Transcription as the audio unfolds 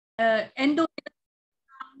endo,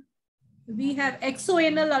 we have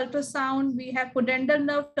exoanal ultrasound, we have pudendal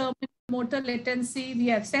nerve terminal motor latency, we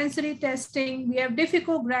have sensory testing, we have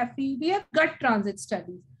difficography, we have gut transit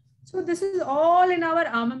studies. So this is all in our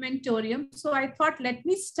armamentarium. So I thought, let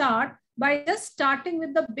me start by just starting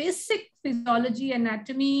with the basic physiology,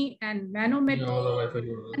 anatomy, and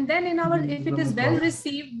manometry. And then in our, if it is well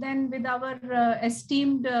received, then with our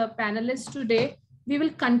esteemed panelists today, we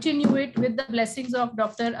will continue it with the blessings of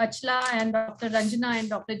Dr. Achla and Dr. Ranjana and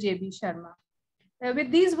Dr. J.B. Sharma.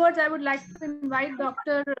 With these words, I would like to invite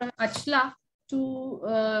Dr. Achla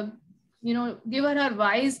to, give her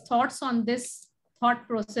wise thoughts on this thought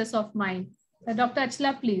process of mine. Dr.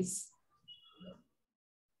 Achla, please.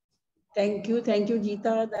 Thank you,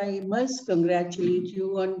 Geeta. I must congratulate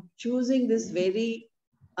you on choosing this very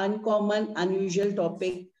uncommon, unusual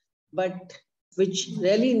topic, but which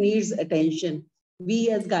really needs attention.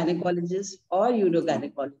 We as gynecologists or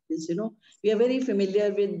urogynecologists, we are very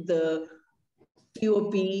familiar with the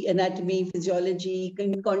POP, anatomy, physiology,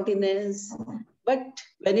 incontinence. But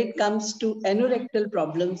when it comes to anorectal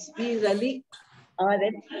problems, we really are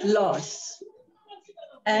at loss.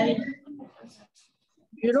 And,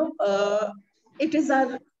 it is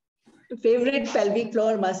our favorite pelvic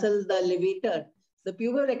floor muscle, the levator. The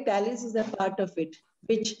puborectalis is a part of it,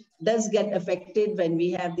 which does get affected when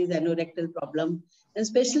we have this anorectal problem,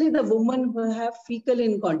 especially the women who have fecal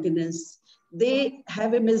incontinence. They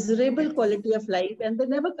have a miserable quality of life and they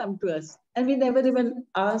never come to us. And we never even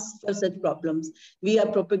ask for such problems. We are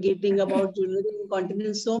propagating about urinary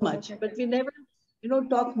incontinence so much, but we never,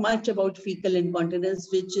 talk much about fecal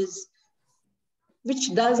incontinence,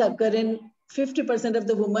 which does occur in 50% of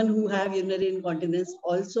the women who have urinary incontinence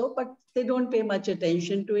also, but they don't pay much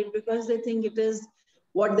attention to it because they think it is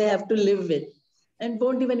what they have to live with and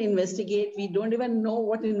won't even investigate. We don't even know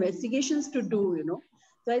what investigations to do,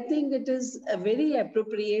 So I think it is very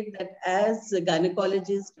appropriate that as a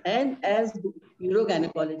gynecologist and as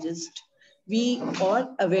urogynecologist, we are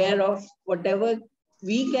aware of whatever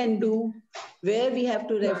we can do, where we have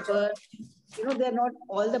to refer. They're not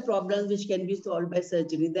all the problems which can be solved by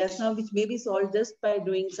surgery. There's some which may be solved just by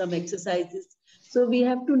doing some exercises. So we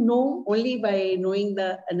have to know only by knowing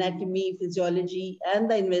the anatomy, physiology, and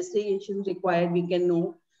the investigations required, we can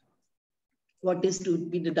know what is to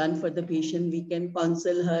be done for the patient. We can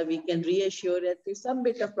counsel her, we can reassure that some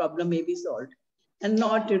bit of problem may be solved and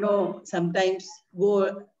not, sometimes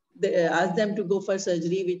ask them to go for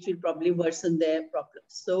surgery, which will probably worsen their problems.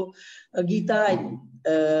 So Geeta,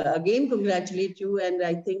 again, congratulate you. And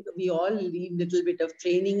I think we all need a little bit of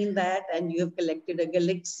training in that. And you have collected a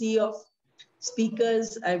galaxy of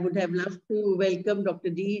speakers. I would have loved to welcome Dr.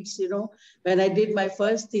 Dietz. When I did my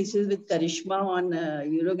first thesis with Karishma on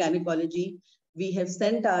urogynecology, we have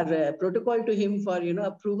sent our protocol to him for,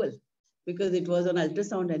 approval because it was on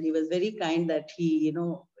ultrasound, and he was very kind that he,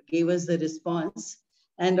 gave us the response.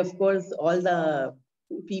 And of course, all the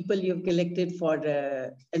people you've collected for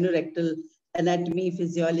anorectal anatomy,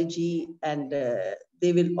 physiology, and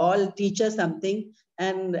they will all teach us something.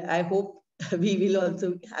 And I hope we will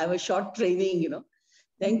also have a short training,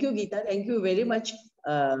 Thank you, Geeta. Thank you very much.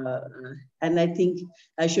 And I think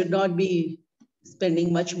I should not be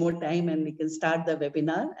spending much more time, and we can start the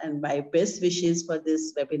webinar. And my best wishes for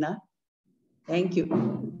this webinar. Thank you.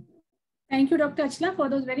 Thank you, Dr. Achla, for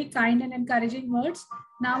those very kind and encouraging words.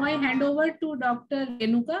 Now I hand over to Dr.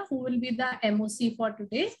 Renuka, who will be the MOC for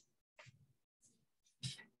today.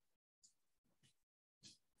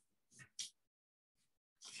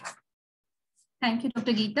 Thank you,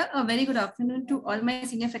 Dr. Geeta. A very good afternoon to all my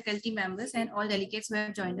senior faculty members and all delegates who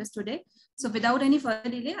have joined us today. So without any further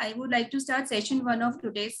delay, I would like to start session 1 of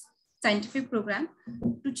today's scientific program.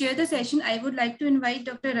 To chair the session, I would like to invite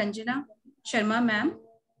Dr. Ranjana Sharma, ma'am.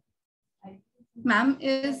 Ma'am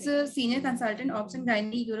is a senior consultant, Obs and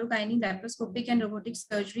Gynae, Urogynae, Laparoscopic and Robotic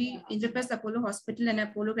Surgery, Indraprastha Apollo Hospital and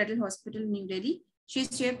Apollo Cradle Hospital, New Delhi. She is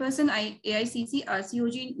chairperson AICC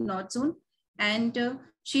RCOG North Zone, and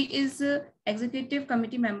she is executive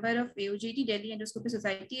committee member of AOGD, Delhi Endoscopy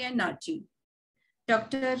Society, and NARCHI.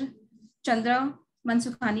 Dr. Chandra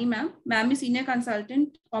Mansukhani, ma'am. Ma'am is senior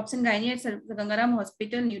consultant, Obs and Gynae at Gangaram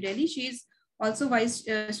Hospital, New Delhi. She is also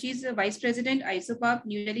she's a vice president, ISOPAP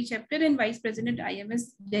New Delhi chapter and vice president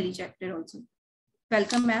IMS Delhi chapter also.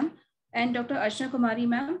 Welcome, ma'am. And Dr. Archana Kumari,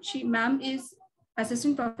 ma'am. Ma'am is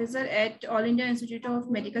assistant professor at All India Institute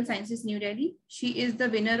of Medical Sciences, New Delhi. She is the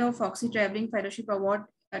winner of Foxy Traveling Fellowship Award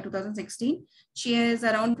 2016. She has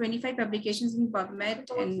around 25 publications in PubMed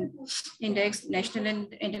and Index, national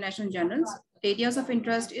and international journals. The areas of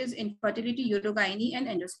interest is infertility, urogynae, and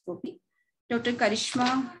endoscopy. Dr.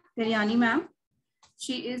 Karishma Karyani, ma'am.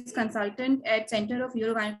 She is consultant at Center of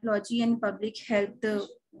Urogynecology and Public Health,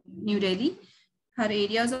 New Delhi. Her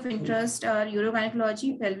areas of interest are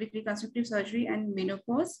urogynecology, pelvic reconstructive surgery, and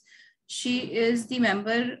menopause. She is the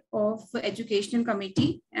member of Educational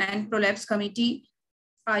Committee and Prolapse Committee,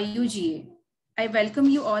 AOGD. I welcome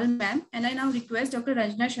you all, ma'am, and I now request Dr.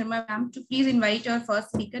 Ranjana Sharma, ma'am, to please invite our first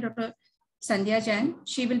speaker, Dr. Sandhya Jain.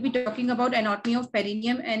 She will be talking about anatomy of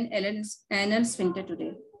perineum and anal sphincter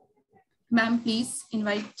today. Ma'am, please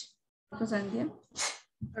invite Dr. Sandhya.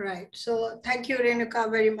 All right. So thank you, Renuka,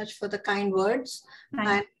 very much for the kind words.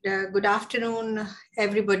 And good afternoon,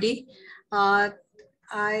 everybody. I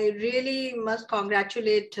really must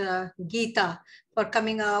congratulate Geeta for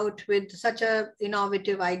coming out with such an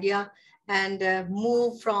innovative idea and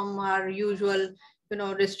move from our usual,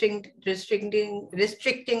 restricting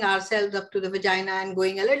ourselves up to the vagina and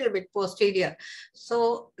going a little bit posterior.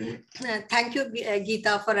 So thank you,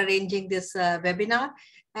 Geeta, for arranging this webinar.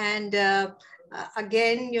 And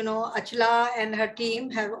again, Achla and her team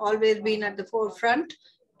have always been at the forefront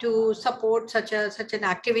to support such an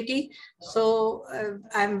activity. So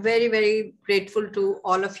I'm very, very grateful to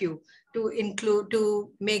all of you to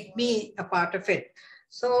make me a part of it.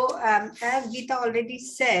 So as Geeta already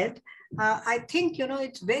said, I think,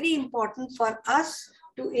 it's very important for us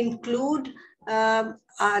to include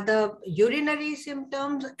the urinary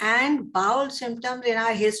symptoms and bowel symptoms in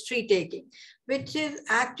our history taking, which is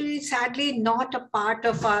actually sadly not a part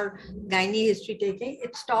of our gynae history taking.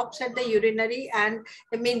 It stops at the urinary, and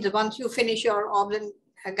it means once you finish your obs and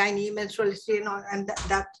gynae, menstrual history, and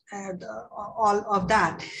all of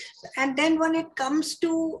that. And then when it comes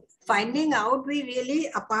to finding out, we really,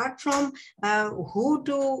 apart from who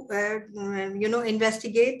to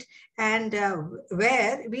investigate and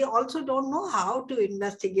where, we also don't know how to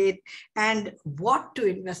investigate and what to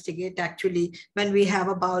investigate actually when we have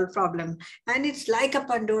a bowel problem. And it's like a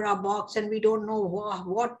Pandora box, and we don't know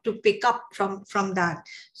what to pick up from that.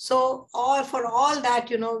 So for all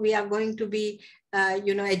that, we are going to be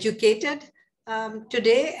educated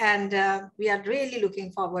today, and we are really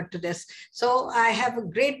looking forward to this. So I have a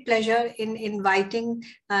great pleasure in inviting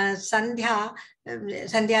Sandhya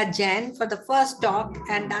Jain for the first talk,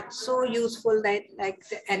 and that's so useful, that like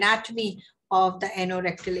the anatomy of the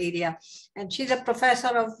anorectal area. And she's a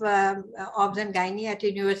professor of obs and gynae at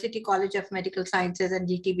University College of Medical Sciences and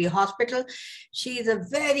GTB Hospital. She's a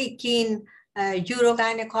very keen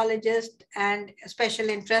urogynecologist and special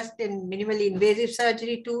interest in minimally invasive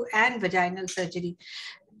surgery too, and vaginal surgery.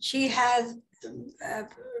 She has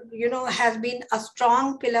been a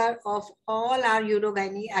strong pillar of all our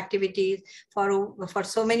urogynae activities for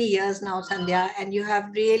so many years now, Sandhya, and you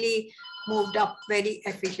have really moved up very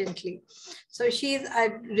efficiently. So she's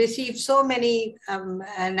received so many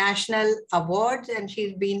national awards, and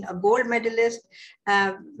she's been a gold medalist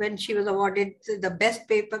when she was awarded the best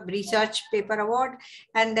research paper award.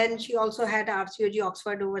 And then she also had RCOG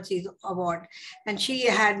Oxford Overseas Award. And she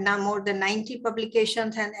had now more than 90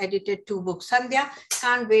 publications and edited 2 books. Sandhya,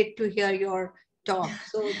 can't wait to hear your talk.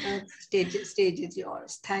 So the stage is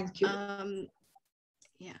yours. Thank you.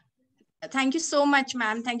 Yeah. Thank you so much,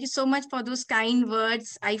 ma'am. Thank you so much for those kind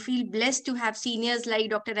words. I feel blessed to have seniors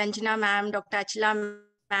like Dr. Ranjana ma'am, Dr. Achla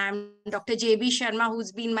ma'am, Dr. JB Sharma,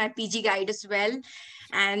 who's been my PG guide as well.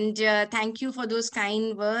 And thank you for those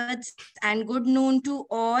kind words, and good noon to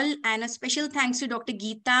all. And a special thanks to Dr.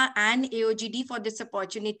 Geeta and AOGD for this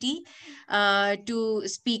opportunity to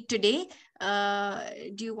speak today.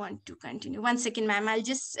 Do you want to continue? One second, ma'am. I'll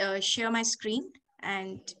just share my screen.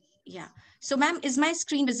 And yeah. So, ma'am, is my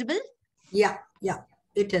screen visible? Yeah,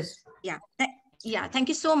 it is. Yeah, thank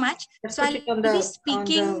you so much. Let's so I'll be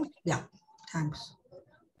speaking. Yeah, thanks.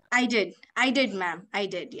 I did, ma'am. I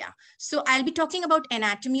did, yeah. So I'll be talking about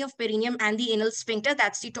anatomy of perineum and the anal sphincter.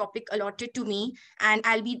 That's the topic allotted to me. And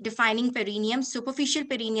I'll be defining perineum, superficial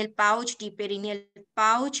perineal pouch, deep perineal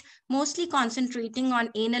pouch, mostly concentrating on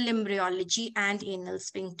anal embryology and anal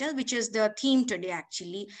sphincter, which is the theme today,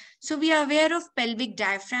 actually. So we are aware of pelvic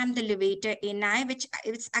diaphragm, the levator ani, which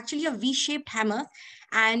is actually a V-shaped hammer,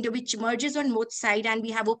 and which merges on both sides, and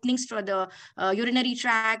we have openings for the urinary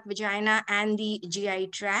tract, vagina, and the GI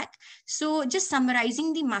tract. So just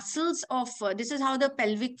summarizing the muscles of, this is how the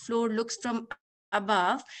pelvic floor looks from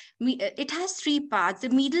above. It has 3 parts. The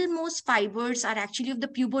middlemost fibers are actually of the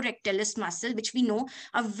puborectalis muscle, which we know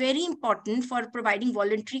are very important for providing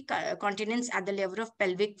voluntary continence at the level of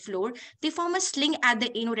pelvic floor. They form a sling at the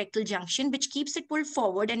anorectal junction, which keeps it pulled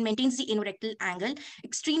forward and maintains the anorectal angle.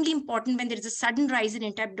 Extremely important when there is a sudden rise in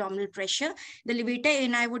intra-abdominal pressure. The levator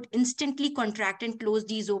ani would instantly contract and close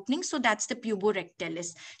these openings. So that's the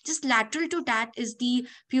puborectalis. Just lateral to that is the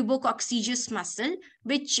pubococcygeus muscle,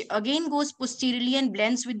 which again goes posteriorly and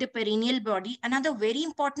blends with the perineal body, another very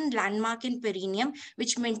important landmark in perineum,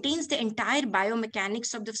 which maintains the entire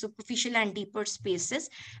biomechanics of the superficial and deeper spaces.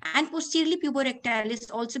 And posteriorly,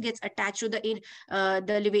 puborectalis also gets attached to the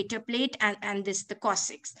levator plate and the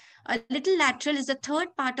coccyx. A little lateral is the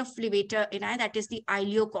third part of levator ani, that is the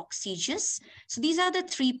ileococcygeus. So these are the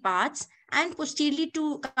three parts. And posteriorly,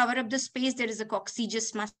 to cover up the space, there is a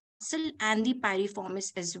coccygeus muscle and the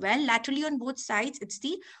piriformis as well. Laterally on both sides, it's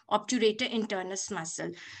the obturator internus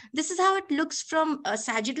muscle. This is how it looks from a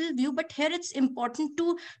sagittal view, but here it's important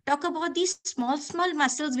to talk about these small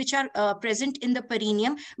muscles which are present in the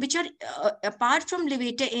perineum, which are apart from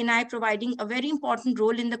levator ani, providing a very important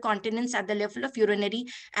role in the continence at the level of urinary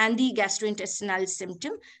and the gastrointestinal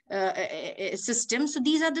system. So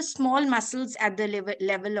these are the small muscles at the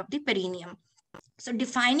level of the perineum. So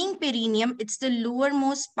defining perineum, it's the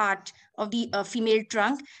lowermost part of the female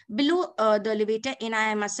trunk. Below the levator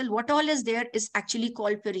ani muscle, what all is there is actually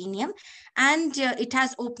called perineum. And it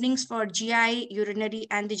has openings for GI, urinary,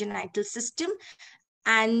 and the genital system.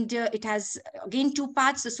 And it has, again, two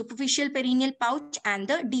parts, the superficial perineal pouch and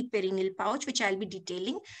the deep perineal pouch, which I'll be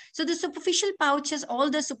detailing. So the superficial pouch has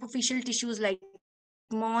all the superficial tissues like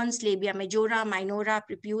mons, labia majora, minora,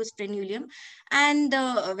 prepuce, frenulum, and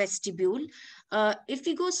the vestibule. If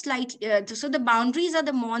we go slightly, so the boundaries are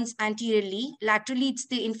the mons anteriorly, laterally it's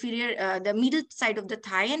the inferior, the middle side of the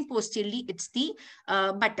thigh, and posteriorly it's the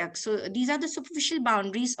buttock. So these are the superficial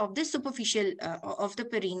boundaries of the superficial of the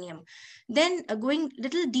perineum. Then going a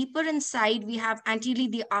little deeper inside, we have anteriorly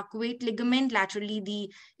the arcuate ligament, laterally the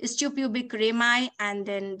istiopubic rami, and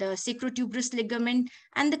then the sacrotuberous ligament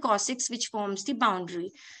and the coccyx, which forms the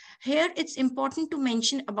boundary. Here, it's important to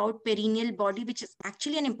mention about perineal body, which is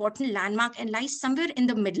actually an important landmark and lies somewhere in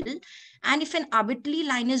the middle. And if an arbitrary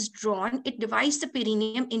line is drawn, it divides the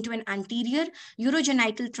perineum into an anterior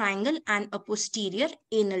urogenital triangle and a posterior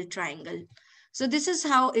anal triangle. So this is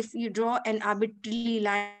how, if you draw an arbitrary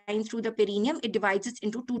line through the perineum, it divides it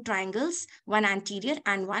into two triangles, one anterior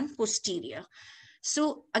and one posterior.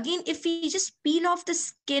 So again, if we just peel off the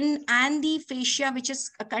skin and the fascia, which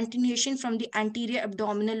is a continuation from the anterior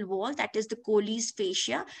abdominal wall, that is the Colles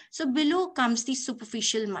fascia. So below comes the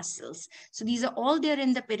superficial muscles. So these are all there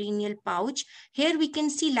in the perineal pouch. Here we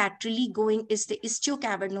can see laterally going is the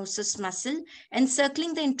istiocavernosus muscle.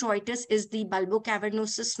 Encircling the introitus is the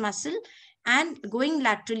bulbocavernosus muscle. And going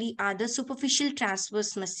laterally are the superficial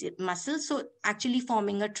transverse muscles, so actually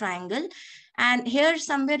forming a triangle. And here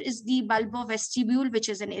somewhere is the bulbovestibule, which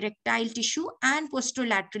is an erectile tissue, and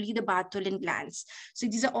posterolaterally the Bartholin glands. So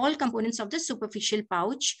these are all components of the superficial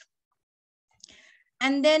pouch.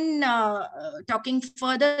 And then talking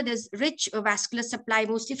further, there's rich vascular supply,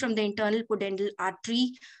 mostly from the internal pudendal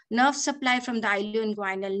artery, nerve supply from the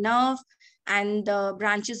ilioinguinal nerve, and the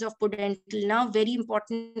branches of pudendal nerve, very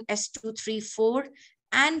important, S2, 3, 4,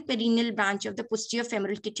 and perineal branch of the posterior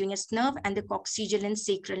femoral cutaneous nerve, and the coccygeal and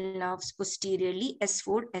sacral nerves posteriorly,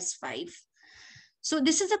 S4, S5. So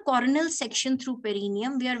this is a coronal section through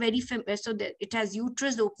perineum. We are very familiar, so that it has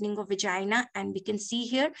uterus, opening of vagina, and we can see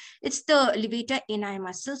here, it's the levator ani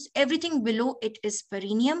muscles. Everything below it is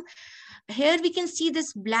perineum. Here we can see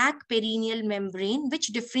this black perineal membrane, which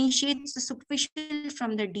differentiates the superficial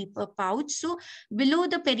from the deeper pouch. So below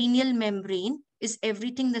the perineal membrane is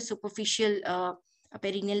everything the superficial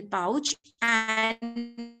perineal pouch. And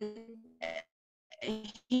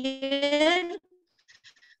here,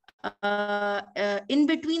 in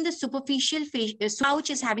between the superficial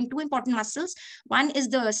pouch is having two important muscles. One is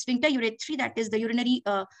the sphincter urethrae, that is the urinary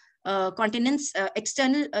continence,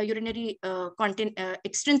 external urinary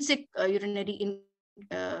extrinsic urinary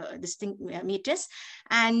meatus,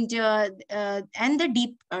 and the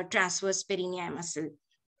deep transverse perineal muscle.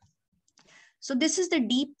 So this is the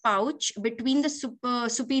deep pouch between the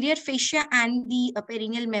superior fascia and the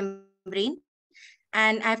perineal membrane.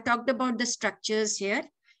 And I've talked about the structures here.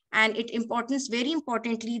 And very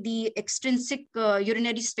importantly, the extrinsic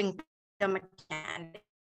urinary sphincter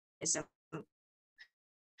mechanism.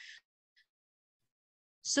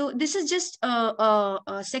 So this is just how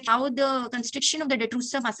the constriction of the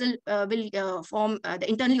detrusor muscle will form the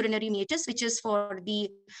internal urinary meatus, which is for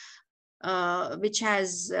the which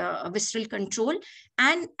has visceral control.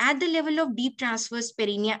 And at the level of deep transverse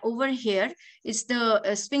perineum, over here is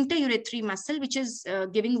the sphincter urethrae muscle, which is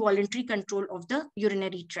giving voluntary control of the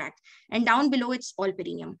urinary tract. And down below, it's all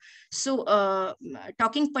perineum. So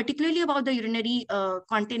talking particularly about the urinary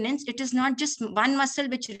continence, it is not just one muscle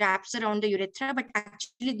which wraps around the urethra, but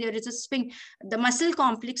actually there is the muscle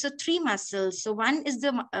complex of three muscles. So one is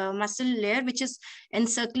the muscle layer, which is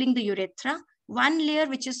encircling the urethra. One layer,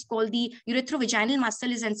 which is called the urethrovaginal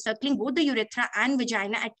muscle, is encircling both the urethra and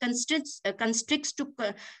vagina and constricts to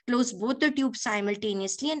close both the tubes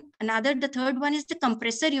simultaneously. And the third one is the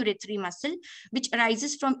compressor urethrae muscle, which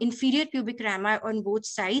arises from inferior pubic rami on both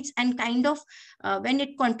sides, and kind of when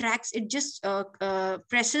it contracts, it just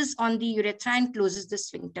presses on the urethra and closes the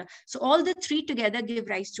sphincter. So all the three together give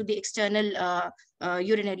rise to the external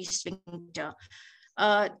urinary sphincter.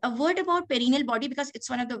 A word about perineal body, because it's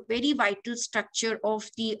one of the very vital structure of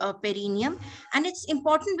the perineum, and it's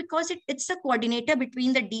important because it's a coordinator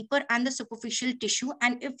between the deeper and the superficial tissue.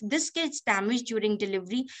 And if this gets damaged during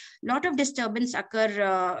delivery, a lot of disturbance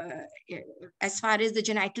occur as far as the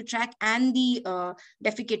genital tract and the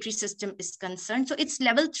defecatory system is concerned. So it's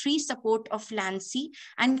level 3 support of Lancy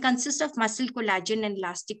and consists of muscle, collagen, and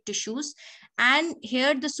elastic tissues. And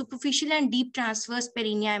here the superficial and deep transverse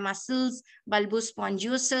perineal muscles, bulbous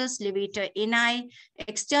spongiosus, levator ani,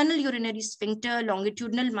 external urinary sphincter,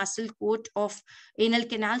 longitudinal muscle coat of anal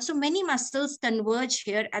canal. So many muscles converge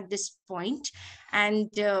here at this point, and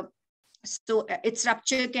so its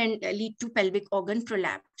rupture can lead to pelvic organ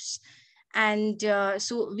prolapse. And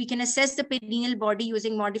so we can assess the perineal body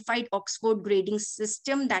using modified Oxford grading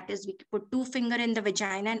system. That is, we put 2 fingers in the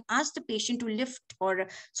vagina and ask the patient to lift or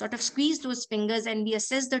sort of squeeze those fingers, and we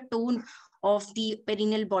assess the tone of the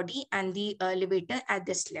perineal body and the levator at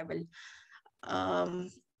this level.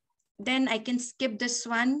 Then I can skip this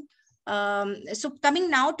one. So coming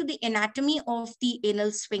now to the anatomy of the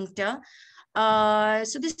anal sphincter.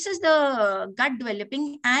 So this is the gut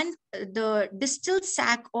developing, and the distal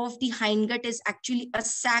sac of the hindgut is actually a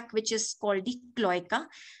sac which is called the cloaca.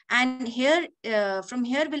 And here, from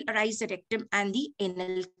here will arise the rectum and the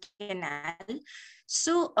anal canal.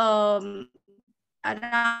 So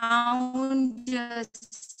around the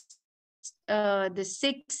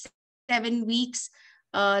 6-7 weeks,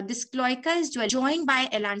 this cloaca is joined by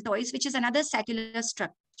allantois, which is another saccular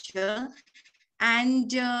structure.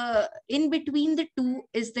 And in between the two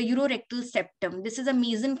is the urorectal septum. This is a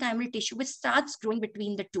mesenchymal tissue which starts growing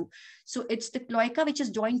between the two. So it's the cloaca which is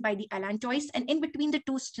joined by the allantois, and in between the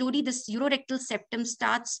two, slowly this urorectal septum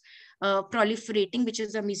starts proliferating, which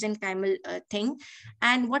is a mesenchymal thing.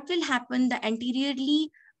 And what will happen, the anteriorly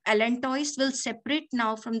allantois will separate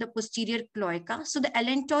now from the posterior cloaca. So the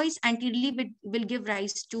allantois anteriorly will give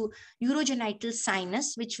rise to urogenital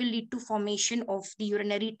sinus, which will lead to formation of the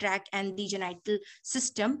urinary tract and the genital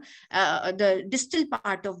system, the distal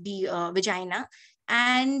part of the vagina.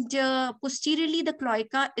 And posteriorly, the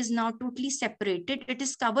cloaca is now totally separated. It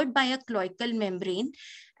is covered by a cloacal membrane,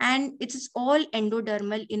 and it is all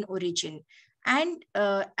endodermal in origin. And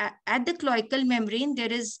at the cloacal membrane,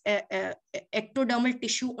 there is ectodermal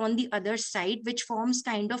tissue on the other side, which forms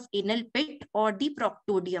kind of anal pit or the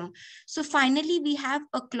proctodium. So finally, we have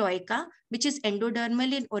a cloaca, which is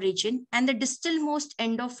endodermal in origin, and the distalmost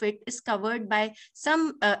end of it is covered by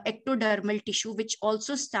some ectodermal tissue, which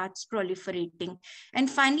also starts proliferating. And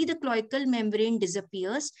finally, the cloacal membrane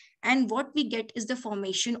disappears, and what we get is the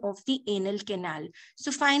formation of the anal canal.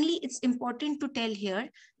 So finally, it's important to tell here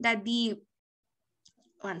that the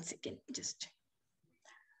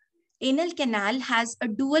anal canal has a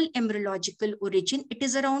dual embryological origin. It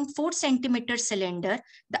is around 4 centimeter cylinder.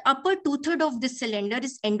 The upper 2/3 of this cylinder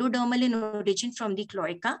is endodermal in origin from the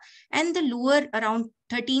cloaca, and the lower around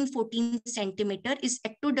 13-14 centimeter is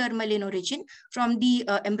ectodermal in origin from the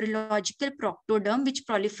embryological proctoderm, which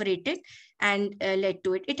proliferated and led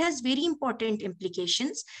to it. It has very important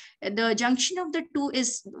implications. The junction of the two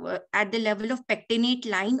is at the level of pectinate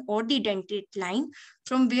line or the dentate line,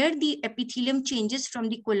 from where the epithelium changes from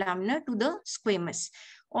the columnar to the squamous.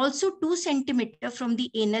 Also 2 centimeter from the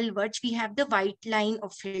anal verge, we have the white line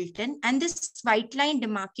of Hilton, and this white line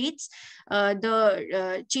demarcates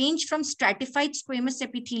the change from stratified squamous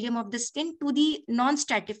epithelium of the skin to the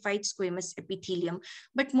non-stratified squamous epithelium.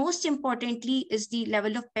 But most importantly is the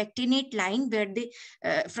level of pectinate line, where they,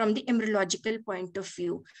 from the embryological point of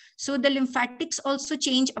view. So the lymphatics also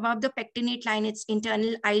change. Above the pectinate line, it's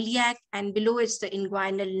internal iliac, and below it's the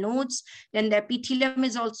inguinal nodes. Then the epithelium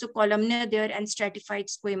is also columnar there and stratified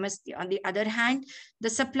squamous on the other hand. The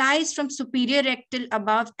supplies from superior rectal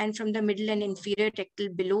above and from the middle and inferior rectal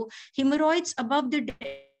below. Hemorrhoids above the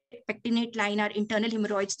pectinate line are internal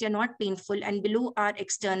hemorrhoids. They are not painful, and below are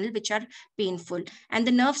external, which are painful. And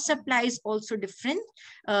the nerve supply is also different.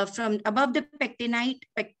 From above the pectinate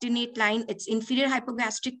line, it's inferior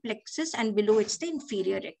hypogastric plexus, and below it's the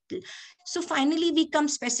inferior rectal. So finally, we come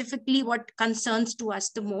specifically what concerns to us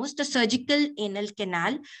the most, the surgical anal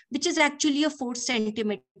canal, which is actually a 4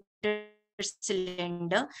 centimeter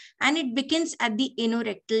cylinder, and it begins at the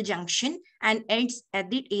anorectal junction and ends at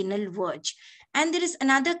the anal verge. And there is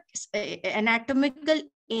another anatomical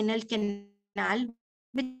anal canal,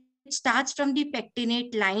 which starts from the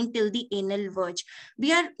pectinate line till the anal verge.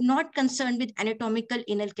 We are not concerned with anatomical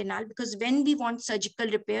anal canal, because when we want surgical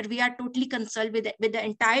repair, we are totally concerned with the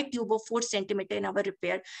entire tube of 4 centimeter in our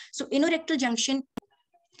repair. So anorectal junction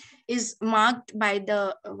is marked by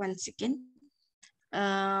the, one second.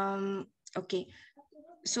 Okay.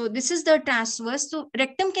 So this is the transverse. So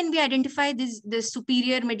rectum can be identified as the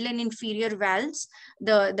superior, middle, and inferior valves,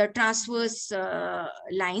 the transverse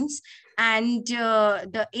lines, and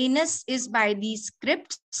the anus is by these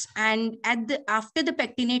crypts, and after the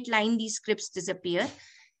pectinate line, these crypts disappear.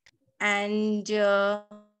 And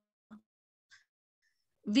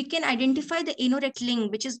we can identify the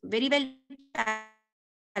anorectal, which is very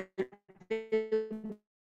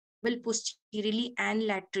well posteriorly and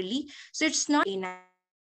laterally. So it's not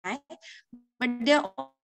ani, but there are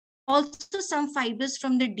also some fibers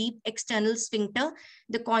from the deep external sphincter,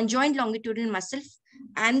 the conjoint longitudinal muscle,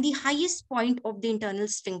 and the highest point of the internal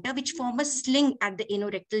sphincter, which form a sling at the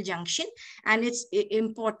anorectal junction. And it's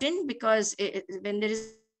important because when there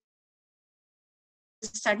is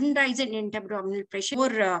sudden rise in intra-abdominal pressure,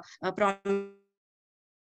 or prominent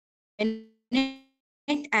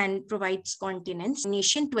and provides continence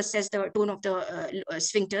to assess the tone of the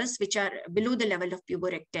sphincters, which are below the level of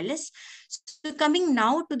puborectalis. So coming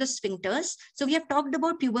now to the sphincters. So we have talked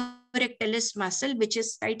about puborectalis muscle, which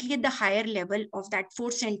is slightly at the higher level of that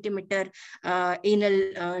 4 centimeter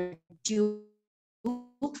anal tube.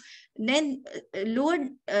 Then lower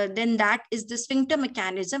than that is the sphincter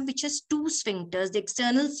mechanism, which has 2 sphincters, the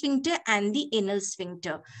external sphincter and the anal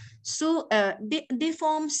sphincter. So they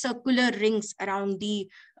form circular rings around the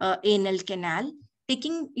anal canal,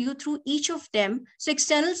 taking you through each of them. So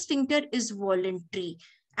external sphincter is voluntary,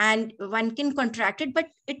 and one can contract it, but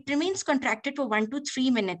it remains contracted for 1 to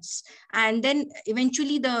 3 minutes. And then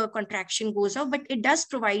eventually the contraction goes off, but it does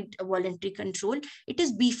provide a voluntary control. It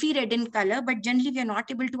is beefy red in color, but generally we are not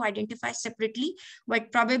able to identify separately,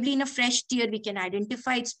 but probably in a fresh tear, we can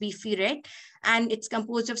identify it's beefy red, and it's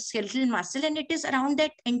composed of skeletal muscle, and it is around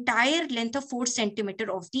that entire length of 4 centimeter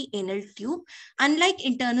of the anal tube, unlike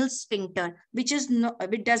internal sphincter, which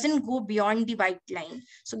doesn't go beyond the white line.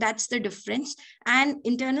 So that's the difference. And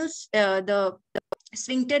internal, the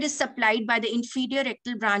sphincter is supplied by the inferior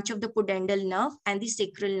rectal branch of the pudendal nerve and the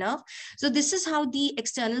sacral nerve. So this is how the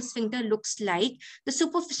external sphincter looks like. The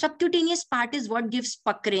subcutaneous part is what gives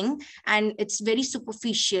puckering, and it's very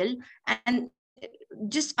superficial. And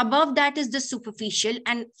just above that is the superficial,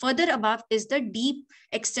 and further above is the deep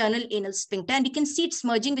external anal sphincter. And you can see it's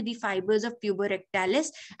merging with the fibers of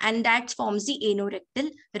puborectalis, and that forms the anorectal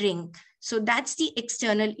ring. So that's the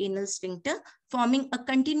external anal sphincter, forming a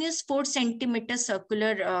continuous 4 centimeter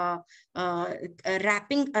circular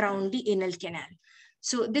wrapping around the anal canal.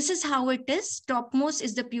 So this is how it is. Topmost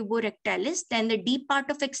is the puborectalis, then the deep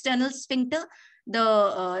part of external sphincter,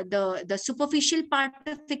 the superficial part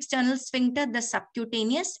of external sphincter, the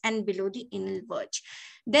subcutaneous, and below the anal verge.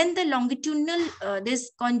 Then the longitudinal,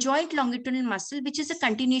 this conjoint longitudinal muscle, which is a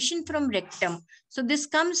continuation from rectum. So this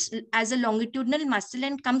comes as a longitudinal muscle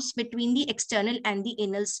and comes between the external and the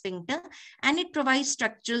anal sphincter, and it provides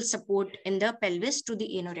structural support in the pelvis to the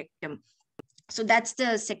anorectum. So that's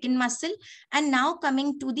the second muscle. And now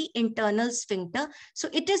coming to the internal sphincter. So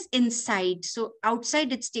it is inside. So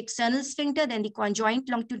outside it's the external sphincter, then the conjoint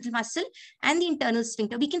longitudinal muscle, and the internal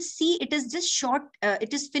sphincter. We can see it is just short.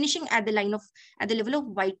 It is finishing at the level of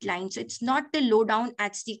white line. So it's not the low down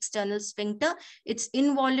at the external sphincter. It's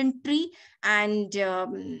involuntary, and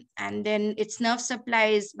then its nerve supply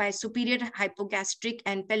is by superior hypogastric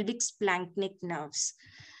and pelvic splanchnic nerves.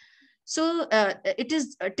 So it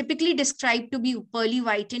is typically described to be pearly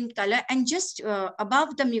white in color, and just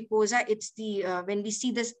above the mucosa, it's the when we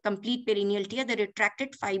see this complete perineal tear, the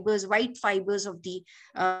retracted fibers, white fibers of the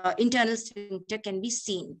internal sphincter can be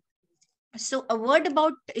seen. So a word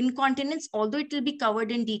about incontinence, although it will be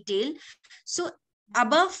covered in detail. So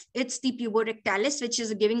above, it's the puborectalis, which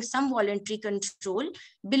is giving some voluntary control.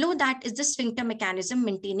 Below that is the sphincter mechanism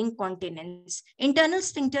maintaining continence. Internal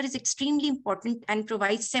sphincter is extremely important and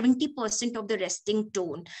provides 70% of the resting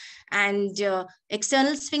tone. And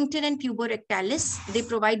external sphincter and puborectalis, they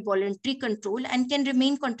provide voluntary control and can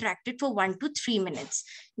remain contracted for 1 to 3 minutes.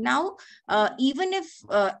 Now, even if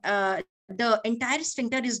the entire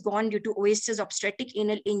sphincter is gone due to oasis, obstetric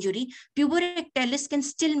anal injury, puborectalis can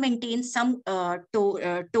still maintain some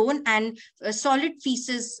tone, and solid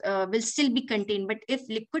feces will still be contained. But if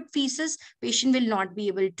liquid feces, patient will not be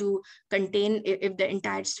able to contain if the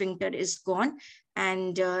entire sphincter is gone.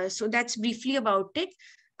 And so that's briefly about it.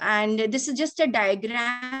 And this is just a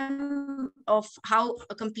diagram of how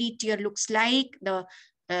a complete tear looks like. The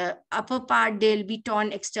upper part, they'll be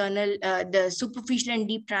torn external, the superficial and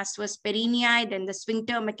deep transverse perineum, then the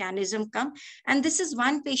sphincter mechanism come. And this is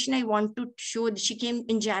one patient I want to show. She came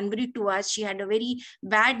in January to us. She had a very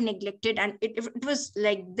bad neglected, and it was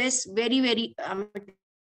like this, very, very,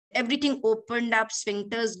 everything opened up,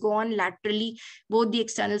 sphincters gone laterally, both the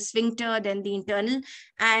external sphincter, then the internal.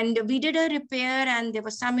 And we did a repair and there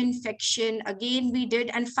was some infection. Again, we did.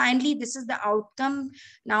 And finally, this is the outcome.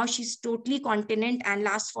 Now she's totally continent, and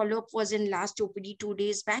last follow-up was in last OPD 2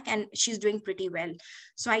 days back, and she's doing pretty well.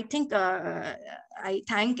 So I think I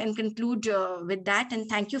thank and conclude with that. And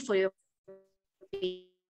thank you for your patient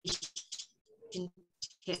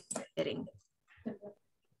hearing.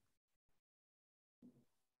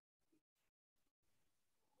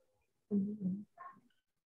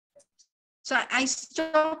 So I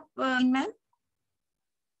stop, ma'am.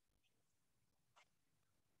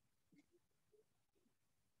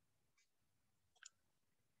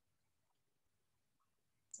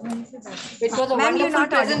 It was a wonderful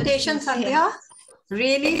presentation, Sandhya.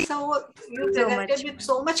 Really, so you presented with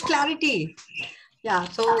so much clarity. Yeah,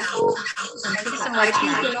 so thank you so much, I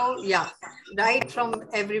think, you know, yeah, right from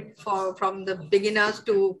from the beginners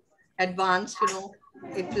to advanced, you know,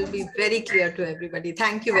 it will be very clear to everybody.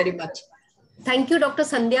 Thank you very much. Thank you, Dr.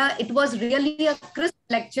 Sandhya. It was really a crisp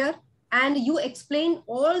lecture, and you explained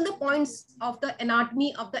all the points of the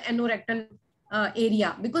anatomy of the anorectal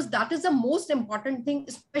area, because that is the most important thing,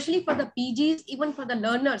 especially for the PGs, even for the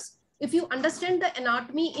learners. If you understand the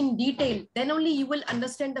anatomy in detail, then only you will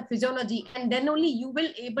understand the physiology, and then only you will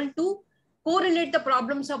able to correlate the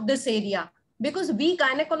problems of this area. Because we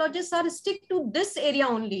gynecologists are stick to this area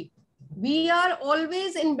only. We are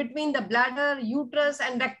always in between the bladder, uterus,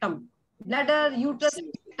 and rectum. Bladder, uterus,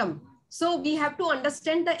 rectum. So we have to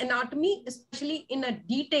understand the anatomy, especially in a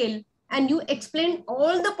detail. And you explained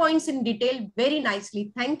all the points in detail very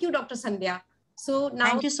nicely. Thank you, Dr. Sandhya. So now,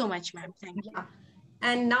 thank you so much, ma'am. Thank you.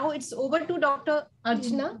 And now it's over to Dr.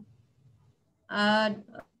 Archana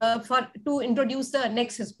to introduce the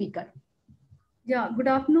next speaker. Yeah, good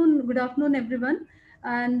afternoon, everyone.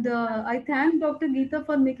 And I thank Dr. Geeta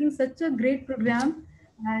for making such a great program.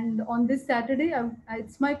 And on this Saturday,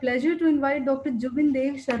 it's my pleasure to invite Dr. Jubin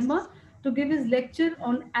Dev Sharma to give his lecture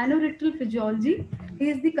on anorectal physiology. He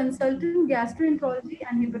is the consultant gastroenterology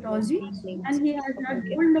and hepatology, and he has had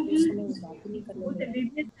gold medal in both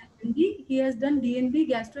MBBS and MD. He has done DNB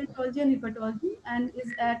gastroenterology and hepatology, and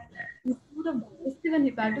is at Institute of Digestive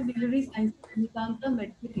and Hepatobiliary Sciences, Medanta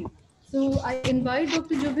Medical Team. So I invite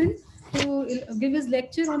Dr. Jubin to give his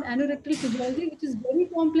lecture on anorectal physiology, which is very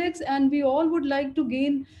complex, and we all would like to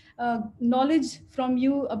gain knowledge from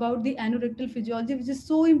you about the anorectal physiology, which is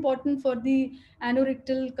so important for the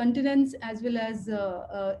anorectal continence as well as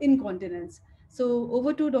incontinence. So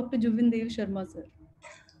over to Dr. Jubin Dev Sharma, sir.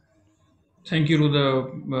 Thank you to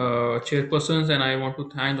the chairpersons, and I want to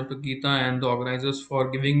thank Dr. Geeta and the organizers for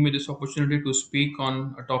giving me this opportunity to speak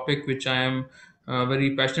on a topic which I am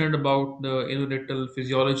very passionate about, the anorectal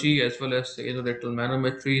physiology as well as the anorectal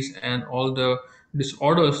manometries and all the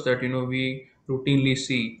disorders that we routinely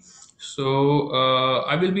see. So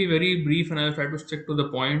I will be very brief and I will try to stick to the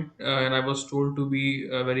point. And I was told to be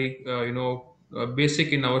very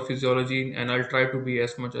basic in our physiology, and I'll try to be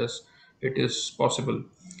as much as it is possible.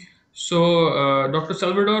 So, Dr.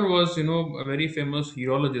 Salvador was, a very famous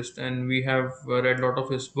urologist, and we have read a lot of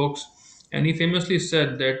his books. And he famously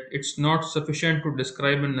said that it's not sufficient to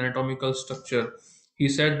describe an anatomical structure. He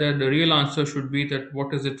said that the real answer should be that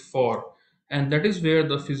what is it for? And that is where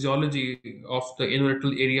the physiology of the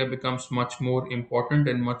anorectal area becomes much more important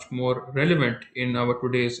and much more relevant in our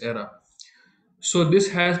today's era. So this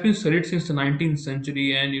has been studied since the 19th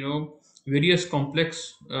century, and various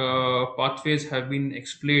complex pathways have been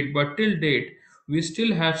explained. But till date, we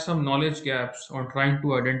still have some knowledge gaps on trying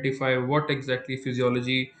to identify what exactly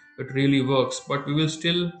physiology it really works. But we will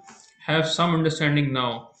still have some understanding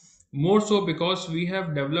now. More so because we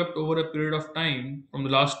have developed over a period of time, from the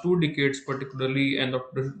last 2 decades particularly, and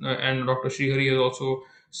Dr. Srihari has also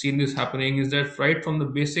seen this happening. Is that right from the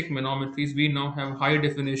basic manometries, we now have high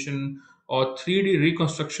definition or 3D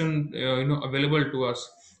reconstruction available to us,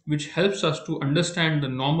 which helps us to understand the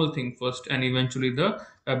normal thing first and eventually the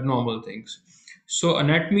abnormal things. So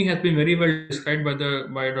anatomy has been very well described by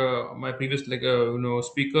my previous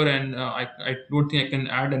speaker, and I don't think I can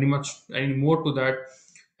add any more to that.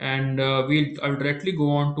 And I'll directly go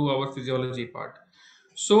on to our physiology part.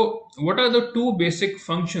 So what are the two basic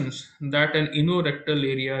functions that an anorectal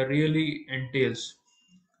area really entails?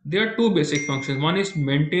 There are two basic functions. One is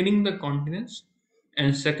maintaining the continence,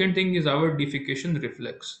 and second thing is our defecation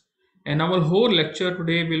reflex. And our whole lecture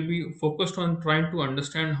today will be focused on trying to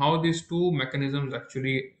understand how these two mechanisms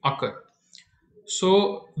actually occur.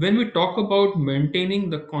 So when we talk about maintaining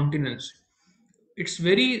the continence, it's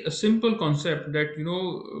very a simple concept that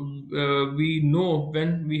we know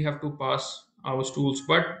when we have to pass our stools,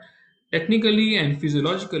 but technically and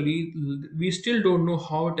physiologically we still don't know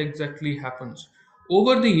how it exactly happens.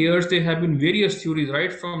 Over the years there have been various theories,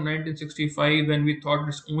 right from 1965, when we thought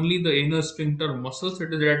it's only the inner sphincter muscles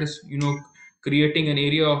that is creating an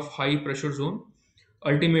area of high pressure zone.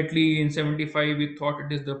 Ultimately, in 75, we thought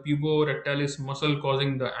it is the puborectalis muscle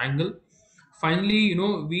causing the angle. Finally,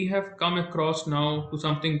 we have come across now to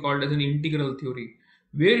something called as an integral theory,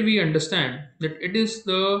 where we understand that it is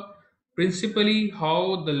the principally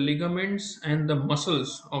how the ligaments and the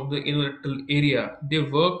muscles of the anorectal area they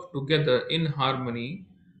work together in harmony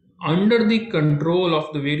under the control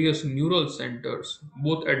of the various neural centers,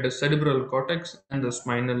 both at the cerebral cortex and the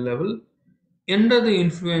spinal level, under the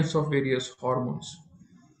influence of various hormones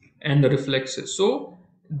and the reflexes. So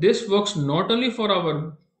this works not only for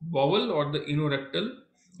our bowel or the anorectal,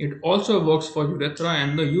 it also works for urethra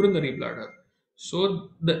and the urinary bladder. So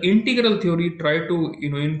the integral theory try to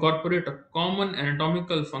incorporate a common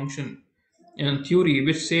anatomical function and theory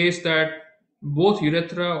which says that both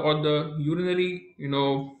urethra or the urinary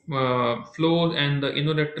flows and the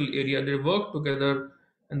anorectal area they work together,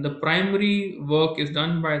 and the primary work is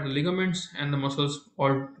done by the ligaments and the muscles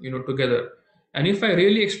all together. And if I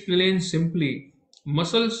really explain simply,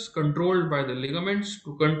 muscles controlled by the ligaments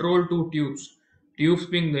to control two tubes, tubes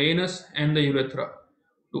being the anus and the urethra,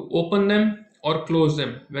 to open them or close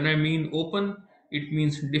them. When I mean open, it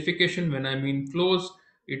means defecation. When I mean close,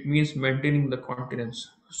 it means maintaining the continence.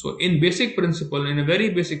 So, in basic principle, in a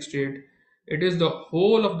very basic state, it is the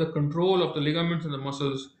whole of the control of the ligaments and the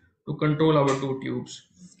muscles to control our two tubes.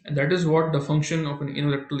 And that is what the function of an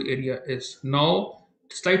anorectal area is. Now,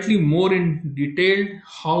 slightly more in detail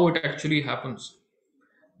how it actually happens.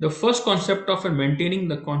 The first concept of maintaining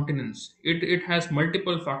the continence, it has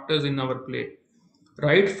multiple factors in our play,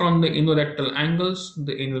 right from the anorectal angles,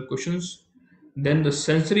 the anal cushions, then the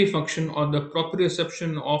sensory function or the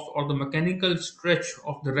proprioception of or the mechanical stretch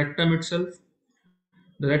of the rectum itself,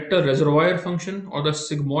 the rectal reservoir function or the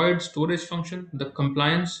sigmoid storage function, the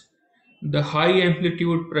compliance, the high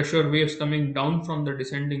amplitude pressure waves coming down from the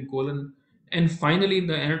descending colon, and finally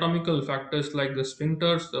the anatomical factors like the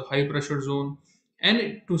sphincters, the high pressure zone,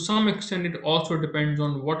 and to some extent it also depends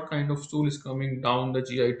on what kind of stool is coming down the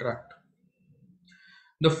GI tract.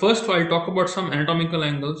 The first, I'll talk about some anatomical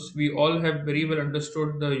angles. We all have very well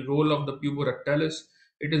understood the role of the puborectalis.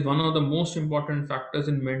 It is one of the most important factors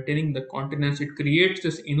in maintaining the continence. It creates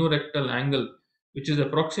this anorectal angle, which is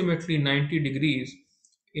approximately 90 degrees.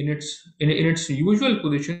 In its usual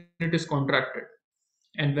position, it is contracted,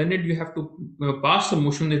 and when you have to pass the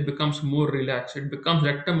motion, it becomes more relaxed. It becomes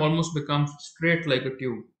rectum almost becomes straight like a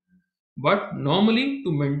tube. But normally,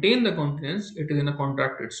 to maintain the continence, it is in a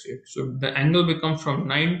contracted state. So the angle becomes from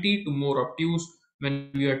 90 to more obtuse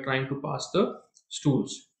when we are trying to pass the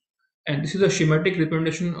stools. And this is a schematic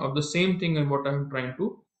representation of the same thing and what I am trying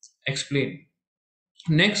to explain.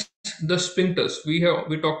 Next, the sphincters. We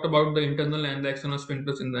talked about the internal and the external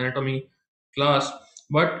sphincters in the anatomy class.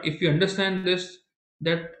 But if you understand this,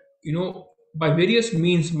 that by various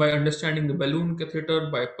means, by understanding the balloon catheter,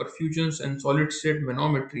 by perfusions and solid state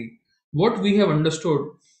manometry, what we have understood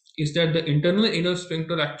is that the internal anal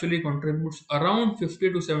sphincter actually contributes around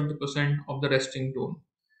 50 to 70% of the resting tone.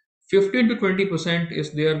 15 to 20%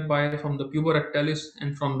 is thereby from the puborectalis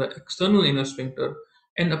and from the external inner sphincter,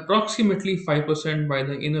 and approximately 5% by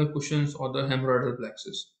the inner cushions or the hemorrhoidal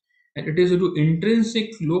plexus. And it is due to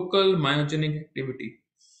intrinsic local myogenic activity.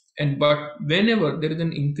 And but whenever there is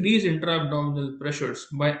an increased intra-abdominal pressures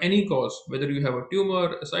by any cause, whether you have a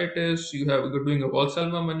tumor, ascites, you're doing a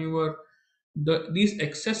Valsalva maneuver, these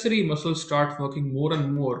accessory muscles start working more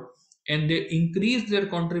and more, and they increase their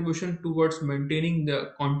contribution towards maintaining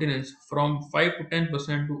the continence from 5 to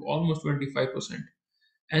 10% to almost 25%.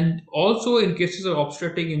 And also in cases of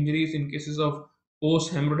obstetric injuries, in cases of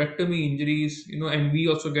post hemorrhectomy injuries, and we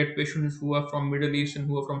also get patients who are from Middle East and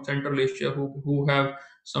who are from Central Asia who have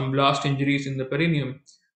some blast injuries in the perineum.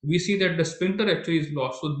 We see that the sphincter actually is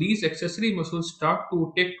lost. So these accessory muscles start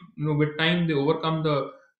to take, with time they overcome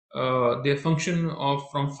their function of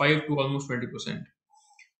from 5 to almost 20%.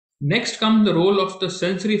 Next comes the role of the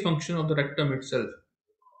sensory function of the rectum itself.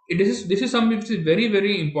 This is something which is very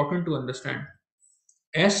very important to understand.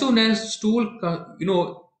 As soon as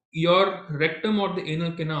your rectum or the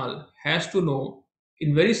anal canal has to know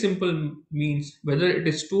in very simple means whether it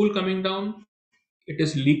is stool coming down it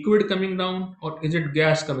is liquid coming down or is it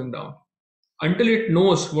gas coming down. Until it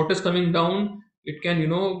knows what is coming down, it can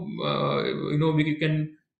we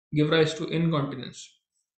can give rise to incontinence.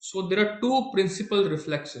 So there are two principal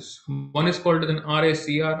reflexes. One is called an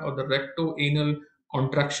RACR, or the recto-anal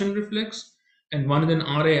contraction reflex, and one is an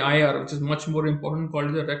RAIR, which is much more important,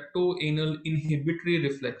 called the recto-anal inhibitory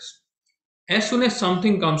reflex. As soon as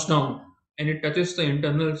something comes down and it touches the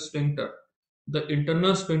internal sphincter, the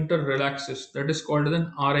internal sphincter relaxes. That is called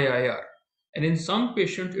an RAIR. And in some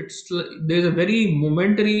patients, there is a very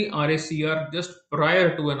momentary RACR just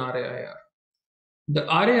prior to an RAIR. The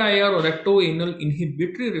RAIR, or recto-anal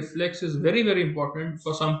inhibitory reflex, is very, very important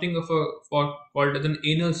for something called as an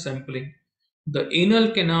anal sampling. The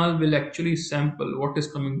anal canal will actually sample what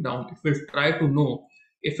is coming down. It will try to know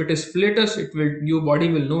if it is flatus. Your body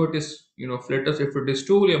will know it is flatus. If it is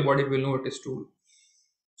stool, your body will know it is stool.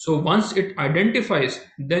 So once it identifies,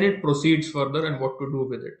 then it proceeds further and what to do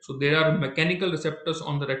with it. So there are mechanical receptors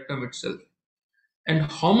on the rectum itself. And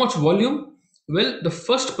how much volume? Well, the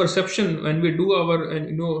first perception when we do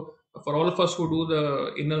for all of us who do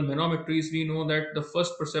the anal manometries, we know that the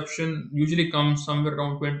first perception usually comes somewhere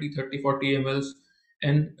around 20, 30, 40 mLs.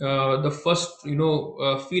 And the first,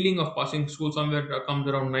 feeling of passing stool somewhere comes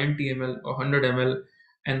around 90 ml or 100 ml.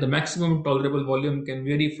 And the maximum tolerable volume can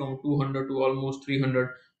vary from 200 to almost 300.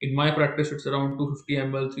 In my practice, it's around 250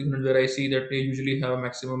 ml, 300, where I see that they usually have a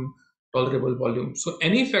maximum tolerable volume. So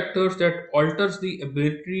any factors that alters the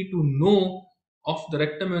ability to know of the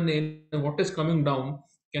rectum and the anal, what is coming down,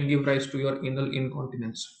 can give rise to your anal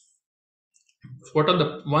incontinence. What are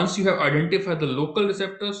the once you have identified the local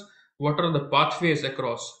receptors, what are the pathways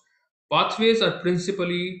across? Pathways are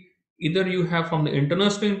principally either you have from the internal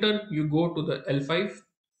sphincter, you go to the L5,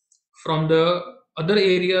 from the other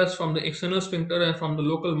areas, from the external sphincter and from the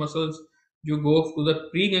local muscles, you go to the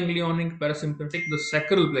preganglionic parasympathetic, the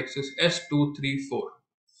sacral plexus, S2, 3, 4.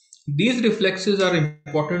 These reflexes are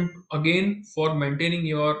important again for maintaining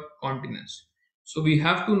your continence. So we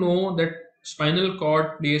have to know that spinal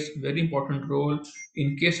cord plays very important role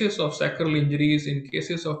in cases of sacral injuries, in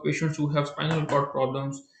cases of patients who have spinal cord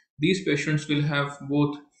problems. These patients will have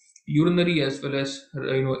both urinary as well as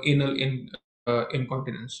anal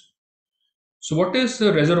incontinence. So what is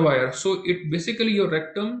the reservoir? So it basically your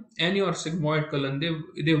rectum and your sigmoid colon,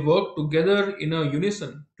 they work together in a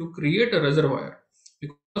unison to create a reservoir,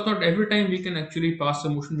 because not every time we can actually pass the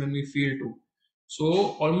motion when we feel to.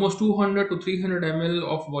 So almost 200 to 300 ml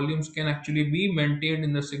of volumes can actually be maintained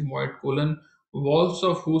in the sigmoid colon. Walls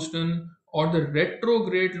of Houston or the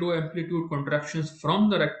retrograde low amplitude contractions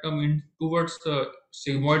from the rectum in towards the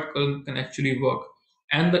sigmoid colon can actually work.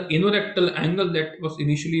 And the anorectal angle that was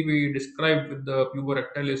initially we described with the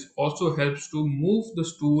puborectalis also helps to move the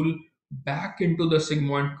stool back into the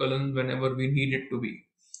sigmoid colon whenever we need it to be.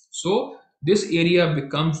 So this area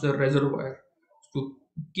becomes the reservoir to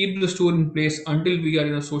keep the stool in place until we are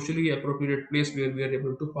in a socially appropriate place where we are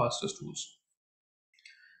able to pass the stools.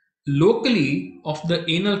 Locally, of the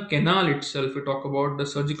anal canal itself, we talk about the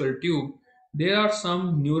surgical tube. There are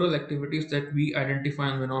some neural activities that we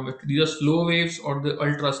identify in manometry. These are slow waves or the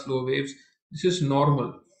ultra slow waves. This is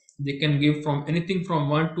normal. They can give from anything from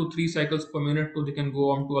 1 to 3 cycles per minute to they can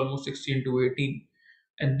go on to almost 16 to 18.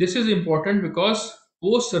 And this is important because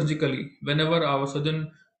post surgically, whenever our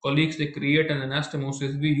surgeon colleagues they create an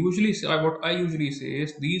anastomosis, we usually say what I usually say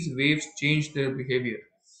is these waves change their behavior,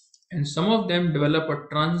 and some of them develop a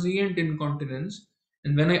transient incontinence.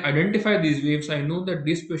 And when I identify these waves, I know that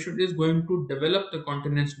this patient is going to develop the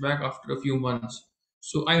continence back after a few months.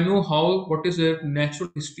 So I know what is their natural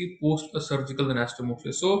history post a surgical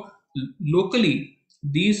anastomosis. So locally,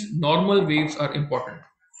 these normal waves are important.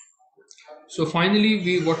 So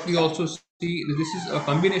finally, what we also see, this is a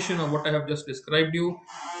combination of what I have just described you,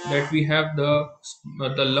 that we have the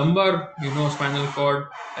lumbar spinal cord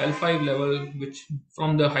L5 level, which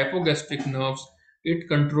from the hypogastric nerves, it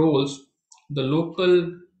controls the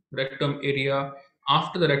local rectum area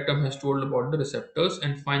after the rectum has told about the receptors,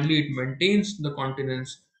 and finally it maintains the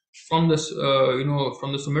continence from this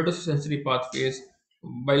from the somatosensory pathways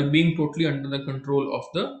while being totally under the control of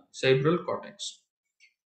the cerebral cortex.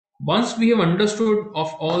 Once we have understood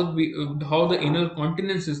of how the anal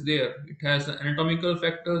continence is there, it has the anatomical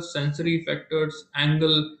factors, sensory factors,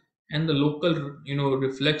 angle, and the local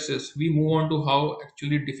reflexes. We move on to how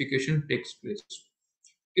actually defecation takes place.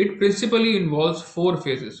 It principally involves four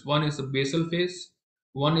phases. One is a basal phase,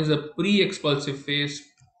 one is a pre-expulsive phase,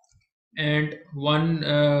 and one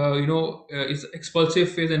is expulsive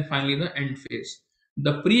phase, and finally the end phase.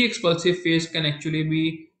 The pre-expulsive phase can actually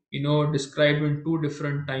be described in two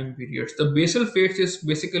different time periods. The basal phase is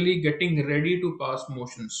basically getting ready to pass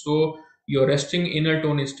motions. So your resting inner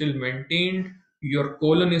tone is still maintained, your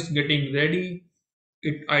colon is getting ready.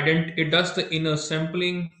 It does the inner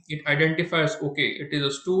sampling. It identifies, okay, it is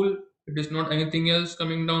a stool, it is not anything else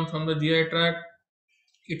coming down from the GI tract.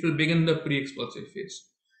 It will begin the pre-expulsive phase.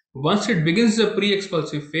 Once it begins the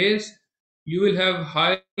pre-expulsive phase, you will have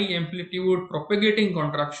high amplitude propagating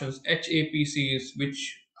contractions, HAPCs,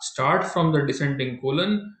 which start from the descending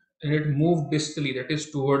colon and it move distally, that is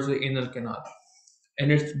towards the anal canal,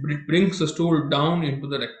 and it brings the stool down into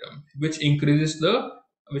the rectum, which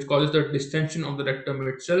causes the distension of the rectum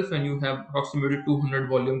itself, and you have approximately 200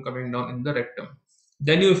 volume coming down in the rectum.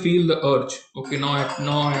 Then you feel the urge. Okay, now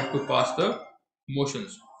I have to pass the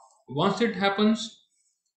motions. Once it happens,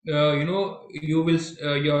 you will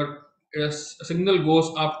your signal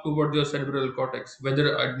goes up towards your cerebral cortex,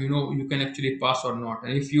 whether you can actually pass or not.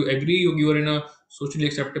 And if you agree you are in a socially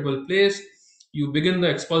acceptable place, you begin the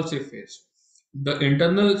expulsive phase. The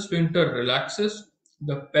internal sphincter relaxes,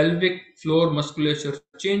 the pelvic floor musculature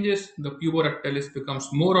changes, the puborectalis becomes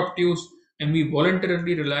more obtuse, and we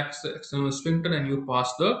voluntarily relax the external sphincter and you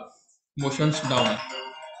pass the motions down.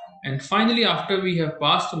 And finally, after we have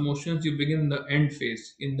passed the motions, you begin the end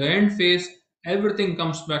phase. In the end phase, everything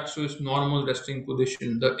comes back to its normal resting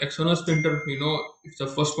position. The external sphincter, it's the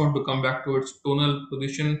first one to come back to its tonal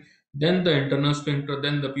position, then the internal sphincter,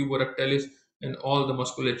 then the puborectalis, and all the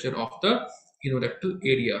musculature of the anorectal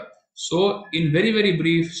area. So, in very, very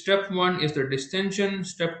brief, step 1 is the distension,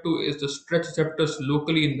 step 2 is the stretch receptors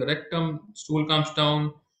locally in the rectum, stool comes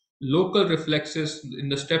down, local reflexes. In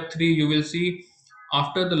the step 3, you will see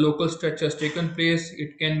after the local stretch has taken place,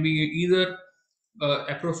 it can be either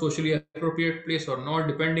socially appropriate place or not.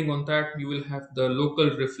 Depending on that, you will have the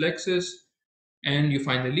local reflexes, and you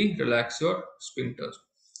finally relax your sphincters.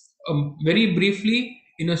 Very briefly,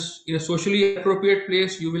 in a socially appropriate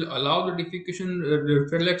place, you will allow the defecation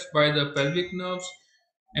reflex by the pelvic nerves,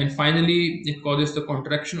 and finally, it causes the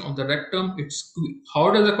contraction of the rectum.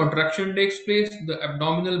 How does the contraction takes place? The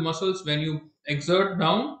abdominal muscles, when you exert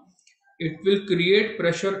down, it will create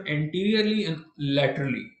pressure anteriorly and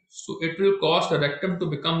laterally. So it will cause the rectum to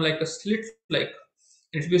become like a slit, like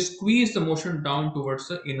it will squeeze the motion down towards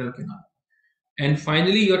the anal canal. And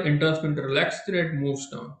finally, your internal sphincter relaxes and it moves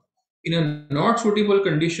down. In a not suitable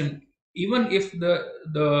condition, even if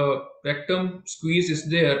the rectum squeeze is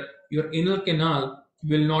there, your anal canal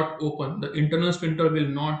will not open. The internal sphincter will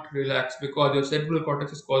not relax because your cerebral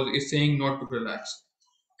cortex is saying not to relax.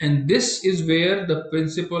 And this is where the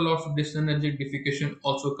principle of dysenergic defecation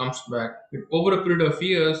also comes back. Over a period of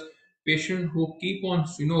years, patients who keep on,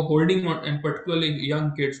 holding on, and particularly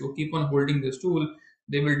young kids who keep on holding the stool,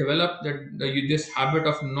 they will develop this habit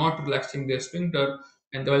of not relaxing their sphincter,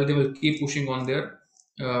 and they will keep pushing on their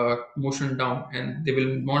motion down, and they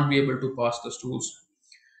will not be able to pass the stools.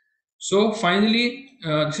 So finally,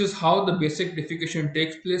 this is how the basic defecation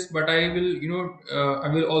takes place. But I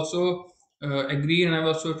will also agree, and I will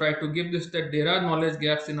also try to give this, that there are knowledge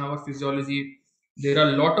gaps in our physiology. There are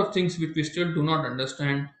a lot of things which we still do not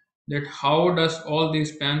understand. That how does all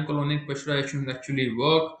these pancolonic pressurization actually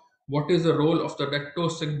work? What is the role of the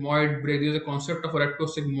rectosigmoid brake? There is a concept of a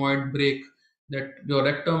rectosigmoid brake, that the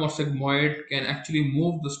rectum or sigmoid can actually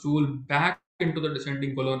move the stool back into the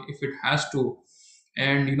descending colon if it has to.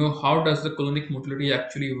 And how does the colonic motility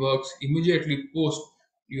actually works immediately post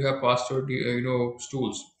you have passed your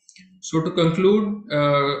stools. So to conclude,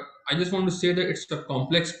 I just want to say that it's a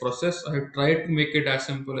complex process. I have tried to make it as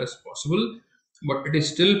simple as possible, but it is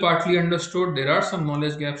still partly understood. There are some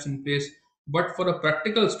knowledge gaps in place, but for a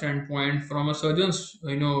practical standpoint, from a surgeon's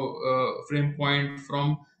frame point,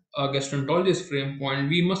 from a gastroenterologist frame point,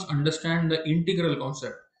 we must understand the integral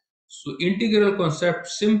concept. So integral concept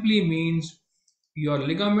simply means your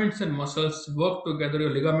ligaments and muscles work together. Your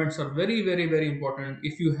ligaments are very, very, very important.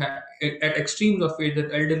 If you have at extremes of age,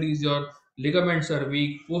 that elderly, your ligaments are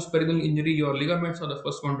weak, post-perineal injury, your ligaments are the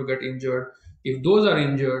first one to get injured. If those are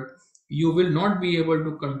injured, you will not be able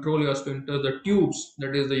to control your sphincter, the tubes,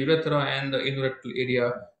 that is the urethra and the anorectal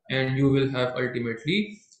area, and you will have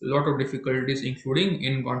ultimately a lot of difficulties, including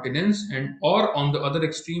incontinence, and or on the other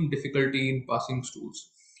extreme, difficulty in passing stools.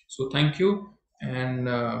 So thank you, and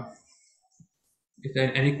if there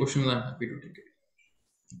are any questions, I'm happy to take it.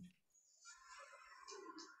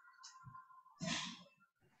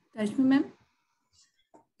 Rashmi ma'am,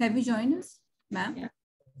 have you joined us, ma'am? Yeah.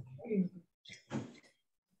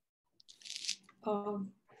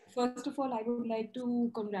 First of all, I would like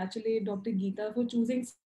to congratulate Dr. Geeta for choosing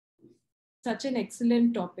such an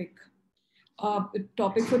excellent topic.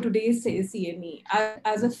 topic for today's CME.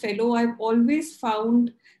 As a fellow, I've always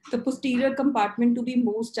found the posterior compartment to be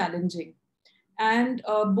most challenging. And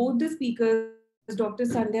both the speakers, Dr.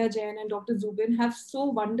 Sandhya Jain and Dr. Zubin, have so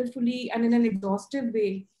wonderfully and in an exhaustive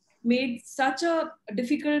way made such a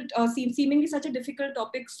difficult, seemingly such a difficult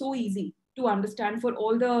topic so easy to understand for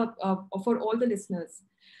all the listeners.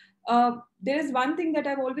 There is one thing that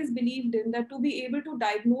I've always believed in, that to be able to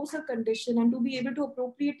diagnose a condition and to be able to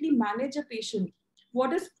appropriately manage a patient,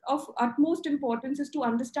 what is of utmost importance is to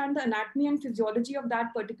understand the anatomy and physiology of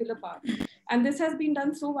that particular part. And this has been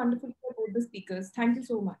done so wonderfully by both the speakers. Thank you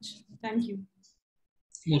so much. Thank you.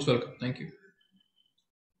 Most welcome. Thank you.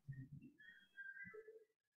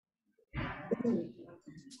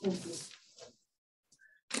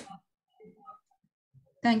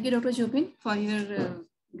 Thank you, Dr. Jobin, for your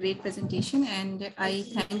great presentation. And I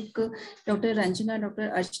thank Dr. Ranjana,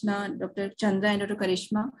 Dr. Archana, Dr. Chandra, and Dr.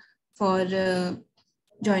 Karishma for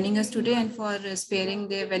joining us today and for sparing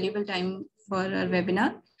their valuable time for our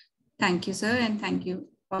webinar. Thank you, sir, and thank you,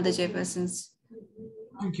 all the chairpersons.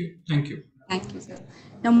 Thank you. Thank you. Thank you, sir.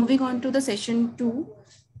 Now moving on to the session 2.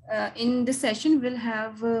 In this session, we'll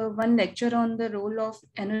have one lecture on the role of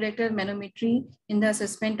anorectal manometry in the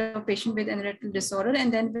assessment of patient with anorectal disorder,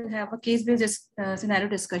 and then we'll have a case-based scenario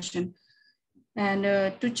discussion. And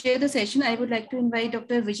to chair the session, I would like to invite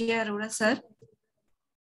Dr. Vijay Arora, sir.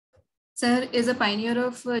 Sir is a pioneer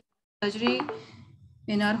of surgery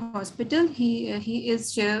in our hospital. He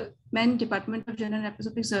is Chairman, Department of General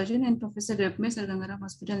Laparoscopic Surgeon, and Professor Group में Sir Gangaram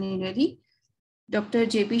Hospital, New Delhi. Dr.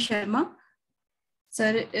 J.P. Sharma.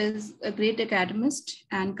 Sir is a great academist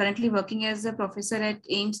and currently working as a professor at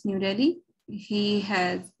AIIMS, New Delhi. He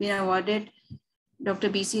has been awarded Dr.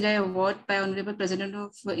 B.C. Rai Award by Honorable President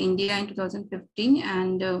of India in 2015.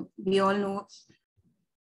 And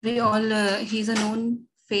he's a known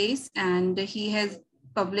face, and he has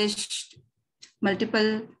published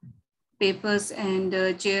multiple papers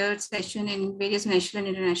and chaired session in various national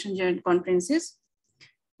and international journal conferences.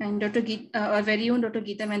 And our very own Dr.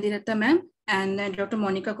 Geeta Mandiratta ma'am, and Dr.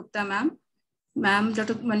 Monica Gupta ma'am.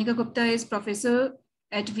 Dr. Monica Gupta is professor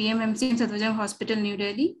at VMMC in Satwajam Hospital, New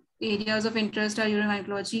Delhi. Areas of interest are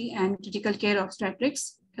urogynecology and critical care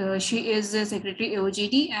obstetrics. She is Secretary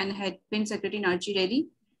AOGD and had been Secretary in RG Delhi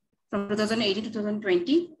from 2018 to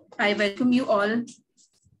 2020. I welcome you all,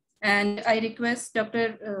 and I request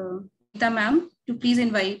Dr. Geeta ma'am to please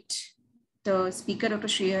invite the speaker, Dr.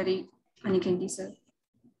 Srihari Anikindi, sir.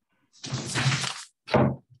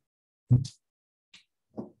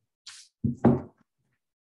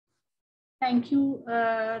 Thank you,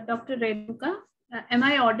 Dr. Renuka. Am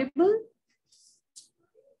I audible?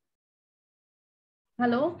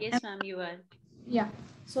 Hello? Yes, ma'am, you are. Yeah.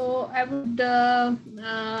 So I would,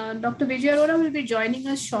 Dr. Vijay Arora will be joining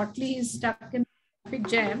us shortly. He's stuck in traffic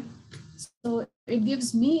jam. So it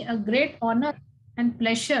gives me a great honor and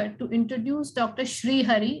pleasure to introduce Dr.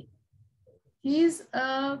 Srihari. He's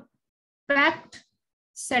a packed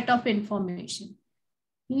set of information.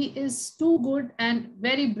 He is too good and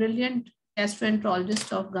very brilliant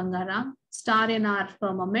gastroenterologist of Gangaram, star in our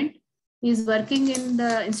firmament. He is working in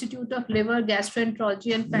the Institute of Liver,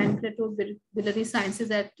 Gastroenterology and Pancreatobiliary Sciences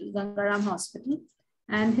at Gangaram Hospital.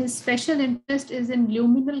 And his special interest is in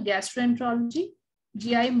luminal gastroenterology,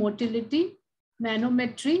 GI motility,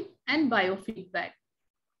 manometry, and biofeedback.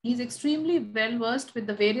 He is extremely well versed with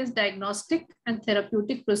the various diagnostic and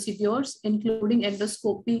therapeutic procedures, including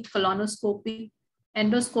endoscopy, colonoscopy,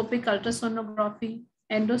 endoscopic ultrasonography,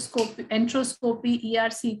 enteroscopy,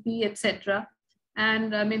 ERCP, etc.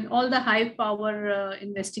 And I mean, all the high power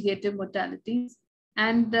investigative modalities.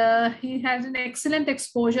 And he has an excellent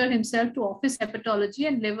exposure himself to office hepatology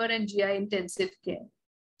and liver and GI intensive care.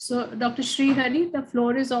 So Dr. Srihari, the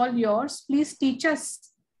floor is all yours. Please teach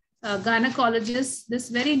us gynecologists this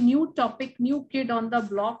very new topic, new kid on the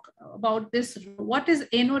block about this. What is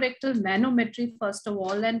anorectal manometry, first of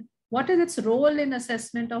all, and what is its role in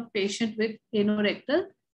assessment of patient with anorectal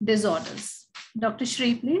disorders? Dr.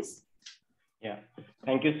 Shri, please. Yeah,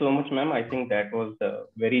 thank you so much, ma'am. I think that was a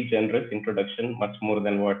very generous introduction, much more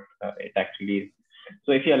than what it actually is.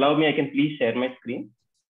 So if you allow me, I can please share my screen.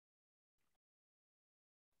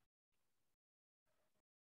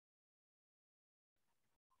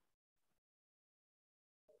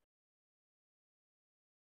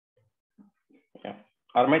 Yeah.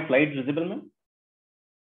 Are my slides visible, ma'am?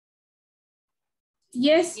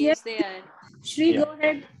 Yes, they are. Shri, go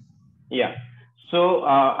ahead. Yeah. So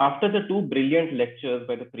after the two brilliant lectures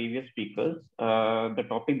by the previous speakers, the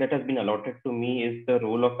topic that has been allotted to me is the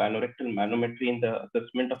role of anorectal manometry in the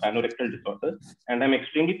assessment of anorectal disorders. And I'm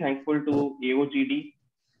extremely thankful to AOGD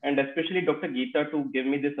and especially Dr. Geeta to give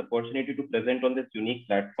me this opportunity to present on this unique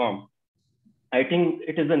platform. I think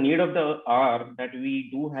it is the need of the hour that we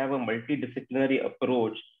do have a multidisciplinary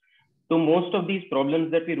approach to most of these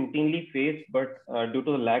problems that we routinely face, but due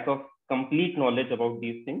to the lack of complete knowledge about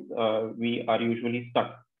these things, we are usually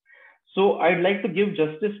stuck. So I'd like to give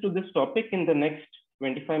justice to this topic in the next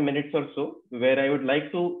 25 minutes or so, where I would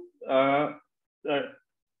like to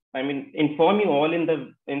inform you all in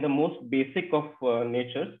the most basic of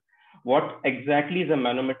natures, what exactly is a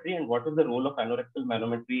manometry and what is the role of anorectal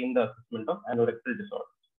manometry in the assessment of anorectal disorders.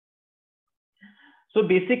 So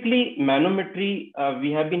basically, manometry,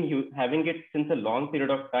 we have been having it since a long period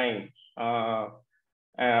of time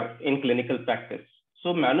in clinical practice.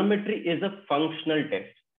 So manometry is a functional test.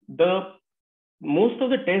 Most of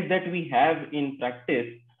the tests that we have in practice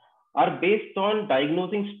are based on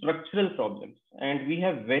diagnosing structural problems. And we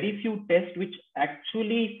have very few tests which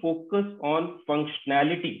actually focus on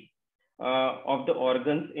functionality of the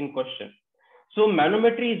organs in question. So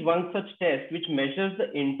manometry is one such test which measures the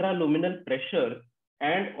intraluminal pressure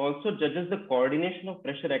and also judges the coordination of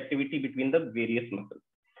pressure activity between the various muscles.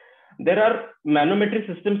 There are manometry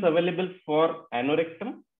systems available for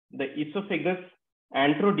anorectum, the esophagus,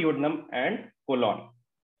 anteroduodenum, and colon.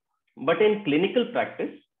 But in clinical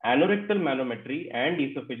practice, anorectal manometry and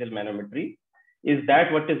esophageal manometry is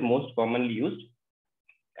that what is most commonly used.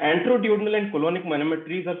 Anteroduodenal and colonic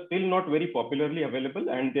manometries are still not very popularly available,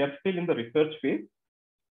 and they are still in the research phase.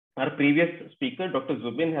 Our previous speaker, Dr.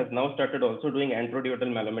 Zubin, has now started also doing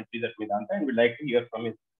anteroduodenal manometries at Medanta, and we'd like to hear from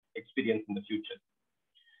his experience in the future.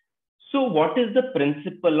 So what is the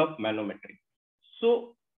principle of manometry?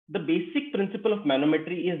 So the basic principle of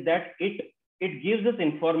manometry is that it gives us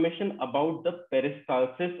information about the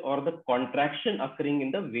peristalsis or the contraction occurring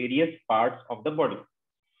in the various parts of the body.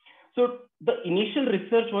 So the initial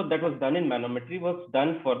research that was done in manometry was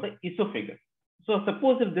done for the esophagus. So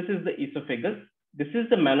suppose if this is the esophagus, this is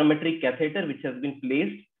the manometry catheter which has been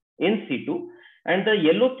placed in situ, and the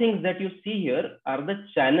yellow things that you see here are the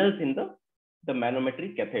channels in the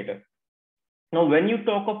manometry catheter. Now, when you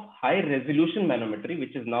talk of high resolution manometry,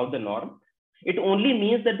 which is now the norm, it only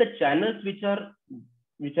means that the channels which are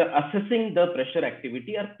assessing the pressure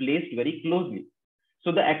activity are placed very closely.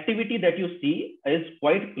 So the activity that you see is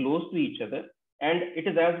quite close to each other, and it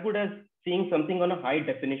is as good as seeing something on a high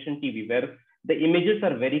definition TV where the images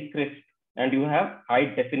are very crisp and you have high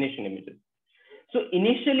definition images. So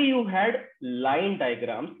initially you had line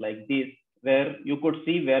diagrams like this where you could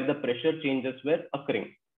see where the pressure changes were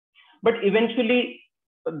occurring. But eventually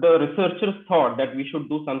the researchers thought that we should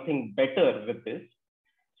do something better with this.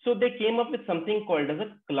 So they came up with something called as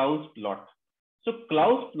a Klaus plot. So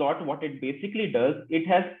Klaus plot, what it basically does, it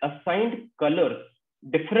has assigned colors,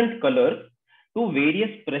 different colors to various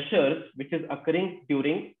pressures which is occurring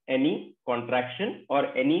during any contraction or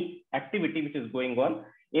any activity which is going on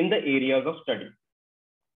in the areas of study.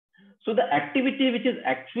 So the activity which is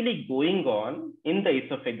actually going on in the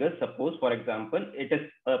esophagus, suppose, for example, it is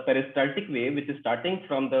a peristaltic wave which is starting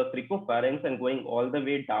from the cricopharynx and going all the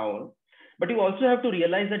way down. But you also have to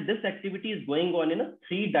realize that this activity is going on in a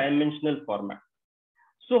three-dimensional format.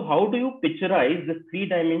 So how do you picturize this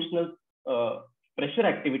three-dimensional pressure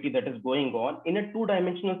activity that is going on in a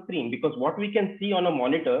two-dimensional screen? Because what we can see on a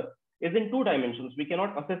monitor is in 2 dimensions. We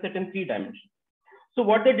cannot assess it in 3 dimensions. So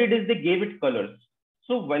what they did is they gave it colors.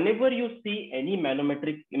 So whenever you see any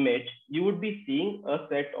manometric image, you would be seeing a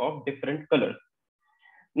set of different colors.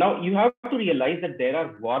 Now you have to realize that there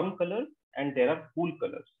are warm colors and there are cool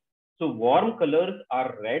colors. So warm colors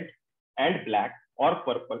are red and black or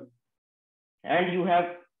purple. And you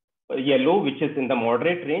have yellow, which is in the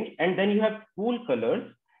moderate range. And then you have cool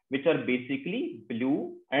colors, which are basically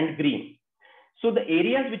blue and green. So the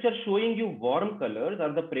areas which are showing you warm colors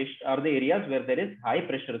are the areas where there is high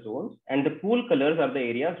pressure zones, and the cool colors are the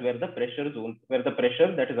areas where the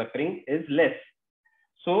pressure that is occurring is less.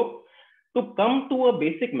 So to come to a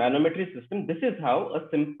basic manometry system, this is how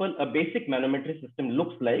a basic manometry system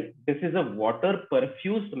looks like. This is a water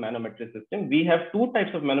perfused manometry system. We have 2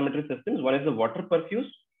 types of manometry systems. One is a water perfused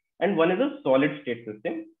and one is a solid state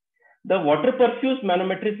system. The water perfused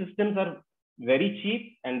manometry systems are very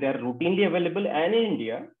cheap and they are routinely available. And in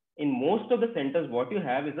India, in most of the centers, what you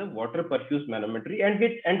have is a water perfused manometry, and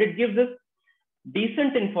it gives us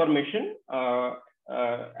decent information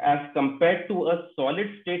as compared to a solid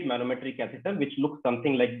state manometry catheter, which looks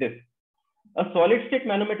something like this. A solid state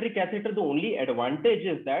manometry catheter, the only advantage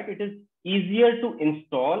is that it is easier to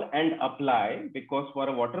install and apply, because for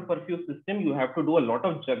a water perfused system, you have to do a lot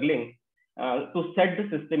of juggling to set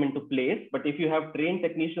the system into place. But if you have trained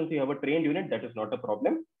technicians, you have a trained unit, that is not a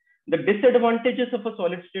problem. The disadvantages of a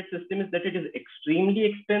solid state system is that it is extremely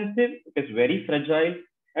expensive, it is very fragile,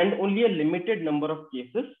 and only a limited number of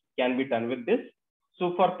cases can be done with this.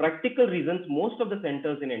 So for practical reasons, most of the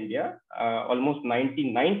centers in India, almost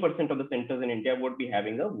 99% of the centers in India would be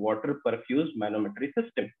having a water perfused manometry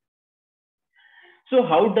system. So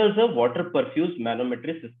how does a water perfused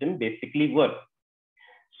manometry system basically work?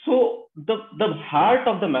 So the heart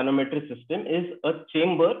of the manometry system is a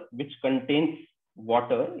chamber which contains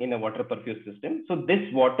water in a water perfused system. So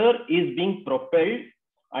this water is being propelled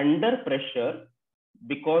under pressure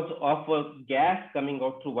because of a gas coming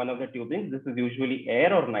out through one of the tubings. This is usually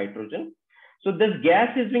air or nitrogen. So this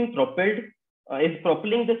gas is being propelled, is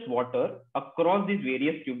propelling this water across these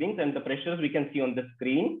various tubings, and the pressures we can see on the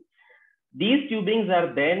screen. These tubings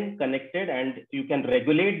are then connected, and you can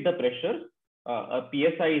regulate the pressure. A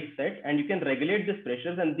PSI is set, and you can regulate these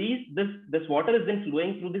pressures, and this water is then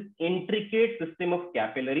flowing through this intricate system of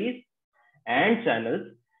capillaries and channels,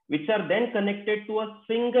 which are then connected to a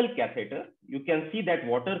single catheter. You can see that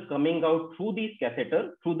water coming out through these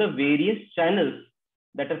catheters, through the various channels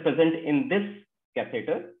that are present in this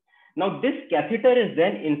catheter. Now, this catheter is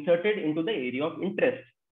then inserted into the area of interest.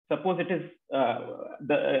 Suppose it is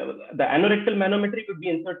the anorectal manometry would be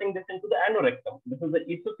inserting this into the anorectum. This is the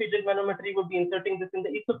esophageal manometry would be inserting this in the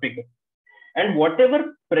esophagus. And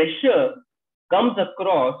whatever pressure comes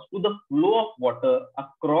across to the flow of water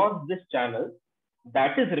across this channel,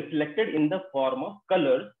 that is reflected in the form of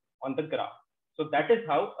colors on the graph. So that is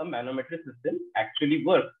how a manometry system actually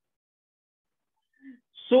works.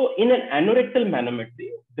 So in an anorectal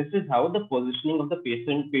manometry, this is how the positioning of the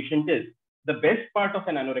patient is. The best part of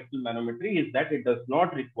an anorectal manometry is that it does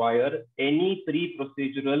not require any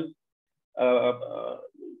pre-procedural workup,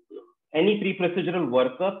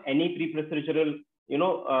 any pre-procedural,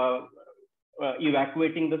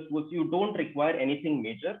 evacuating the stools. You don't require anything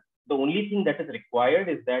major. The only thing that is required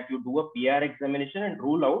is that you do a PR examination and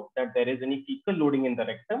rule out that there is any fecal loading in the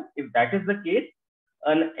rectum. If that is the case,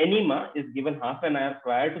 an enema is given half an hour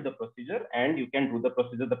prior to the procedure, and you can do the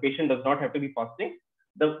procedure. The patient does not have to be fasting.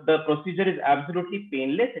 The procedure is absolutely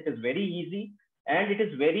painless. It is very easy, and it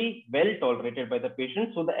is very well tolerated by the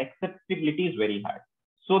patient. So the acceptability is very high.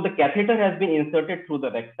 So the catheter has been inserted through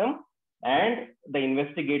the rectum, and the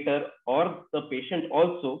investigator or the patient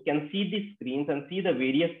also can see the screens and see the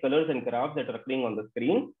various colors and graphs that are appearing on the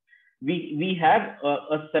screen. We have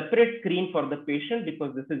a separate screen for the patient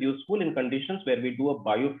because this is useful in conditions where we do a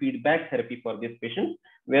biofeedback therapy for these patients,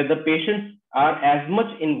 where the patients are as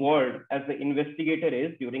much involved as the investigator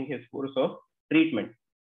is during his course of treatment.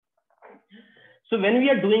 So when we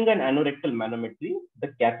are doing an anorectal manometry,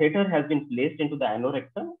 the catheter has been placed into the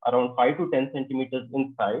anorectum around 5 to 10 centimeters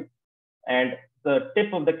inside, and the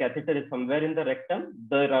tip of the catheter is somewhere in the rectum.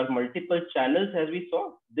 There are multiple channels, as we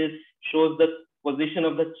saw. This shows the position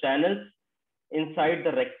of the channels inside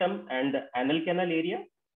the rectum and the anal canal area.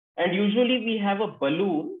 And usually we have a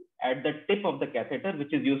balloon at the tip of the catheter,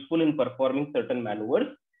 which is useful in performing certain maneuvers,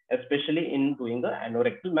 especially in doing the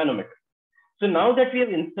anorectal manometry. So now that we have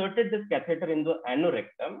inserted this catheter in the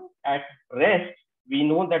anorectum, at rest, we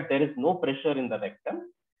know that there is no pressure in the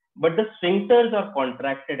rectum, but the sphincters are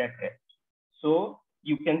contracted at rest. So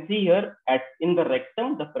you can see here in the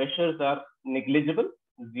rectum, the pressures are negligible,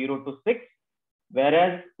 0 to 6.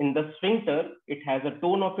 Whereas in the sphincter, it has a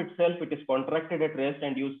tone of itself, it is contracted at rest,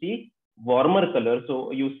 and you see warmer color.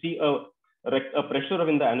 So you see a pressure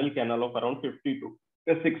in the anal canal of around 50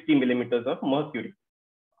 to 60 millimeters of mercury.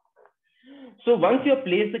 So once you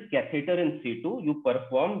place the catheter in situ, you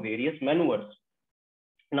perform various maneuvers.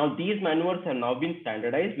 Now these maneuvers have now been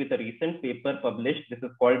standardized with a recent paper published. This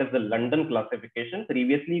is called as the London classification.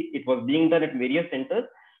 Previously, it was being done at various centers,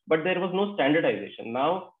 but there was no standardization.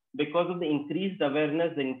 Now, because of the increased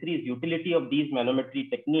awareness, the increased utility of these manometry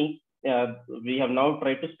techniques, we have now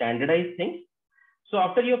tried to standardize things. So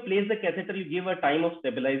after you place the catheter, you give a time of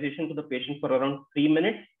stabilization to the patient for around 3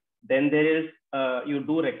 minutes. Then there is, you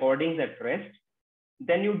do recordings at rest.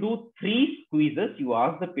 Then you do 3 squeezes. You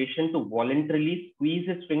ask the patient to voluntarily squeeze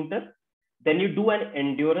his sphincter. Then you do an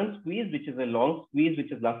endurance squeeze, which is a long squeeze,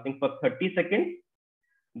 which is lasting for 30 seconds.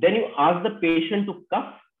 Then you ask the patient to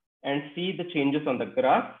cuff and see the changes on the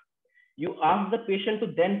graph. You ask the patient to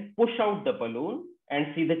then push out the balloon and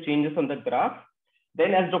see the changes on the graph.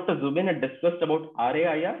 Then, as Dr. Zubin had discussed about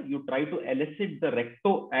RAIR, you try to elicit the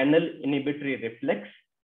recto-anal inhibitory reflex.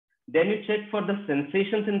 Then you check for the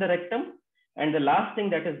sensations in the rectum. And the last thing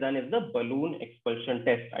that is done is the balloon expulsion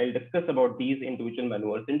test. I'll discuss about these individual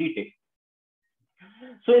maneuvers in detail.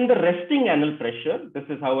 So in the resting anal pressure, this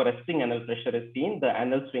is how a resting anal pressure is seen. The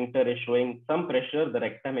anal sphincter is showing some pressure. The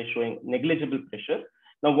rectum is showing negligible pressure.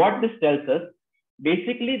 Now, what this tells us,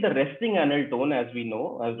 basically the resting anal tone, as we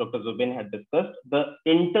know, as Dr. Zubin had discussed, the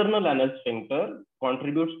internal anal sphincter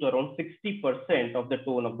contributes to around 60% of the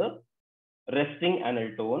tone of the resting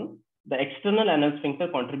anal tone. The external anal sphincter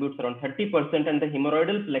contributes around 30%, and the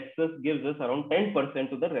hemorrhoidal plexus gives us around 10%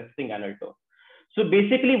 to the resting anal tone. So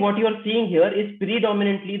basically what you are seeing here is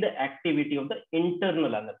predominantly the activity of the internal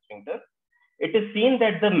anal sphincter. It is seen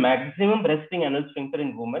that the maximum resting anal sphincter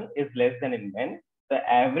in women is less than in men. The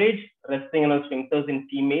average resting anal sphincters in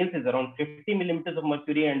females is around 50 millimeters of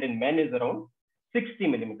mercury, and in men is around 60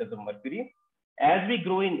 millimeters of mercury. As we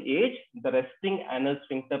grow in age, the resting anal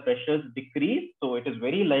sphincter pressures decrease. So it is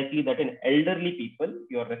very likely that in elderly people,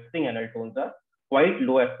 your resting anal tones are quite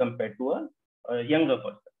low as compared to a younger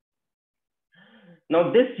person. Now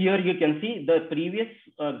this here you can see the previous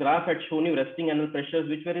graph had shown you resting anal pressures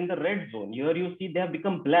which were in the red zone. Here you see they have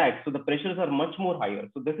become black, so the pressures are much more higher.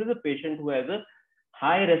 So this is a patient who has a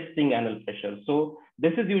high resting anal pressure. So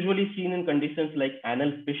this is usually seen in conditions like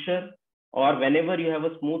anal fissure, or whenever you have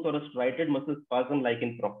a smooth or a striated muscle spasm like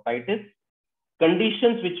in proctitis.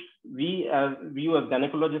 Conditions which we as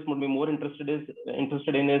gynecologists would be more interested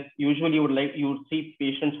in is usually you would see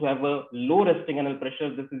patients who have a low resting anal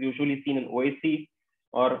pressure. This is usually seen in OAC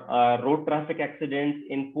or road traffic accidents,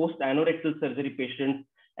 in post anorectal surgery patients,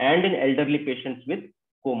 and in elderly patients with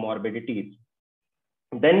comorbidities.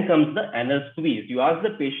 Then comes the anal squeeze. You ask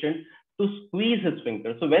the patient to squeeze his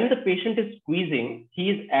sphincter. So when the patient is squeezing, he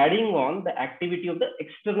is adding on the activity of the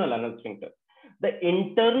external anal sphincter. The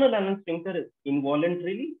internal anal sphincter is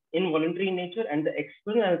involuntary in nature, and the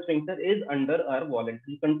external anal sphincter is under our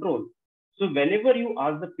voluntary control. So whenever you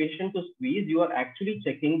ask the patient to squeeze, you are actually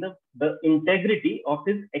checking the integrity of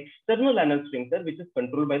his external anal sphincter, which is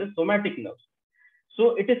controlled by the somatic nerves.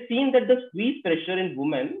 So it is seen that the squeeze pressure in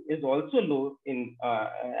women is also low in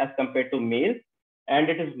as compared to males, and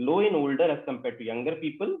it is low in older as compared to younger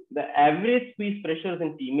people. The average squeeze pressures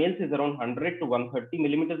in females is around 100 to 130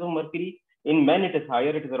 millimeters of mercury. In men, it is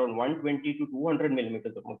higher. It is around 120 to 200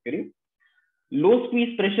 millimeters of mercury. Low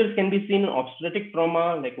squeeze pressures can be seen in obstetric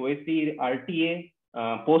trauma like OAC, RTA,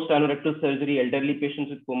 post-anorectal surgery, elderly patients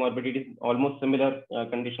with comorbidities, almost similar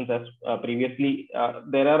conditions as previously.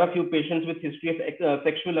 There are a few patients with history of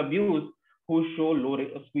sexual abuse who show low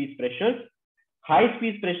squeeze pressures. High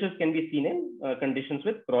squeeze pressures can be seen in conditions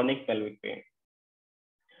with chronic pelvic pain.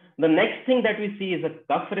 The next thing that we see is a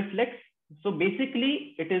cuff reflex. So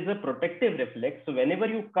basically, it is a protective reflex. So whenever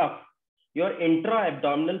you cuff, your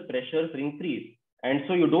intra-abdominal pressures increase. And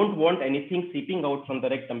so you don't want anything seeping out from the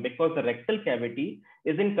rectum, because the rectal cavity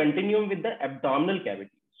is in continuum with the abdominal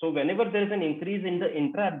cavity. So whenever there is an increase in the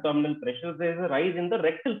intra-abdominal pressures, there is a rise in the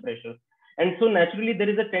rectal pressures. And so naturally, there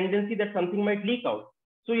is a tendency that something might leak out.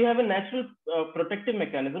 So you have a natural protective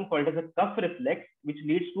mechanism called as a cuff reflex, which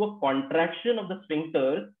leads to a contraction of the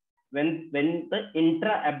sphincters when the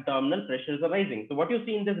intra-abdominal pressures are rising. So what you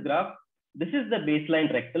see in this graph, this is the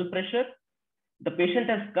baseline rectal pressure. The patient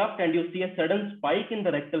has cuffed and you see a sudden spike in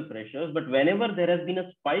the rectal pressures, but whenever there has been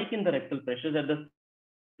a spike in the rectal pressures, at the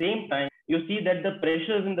same time, you see that the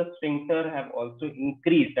pressures in the sphincter have also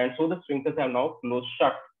increased, and so the sphincters have now closed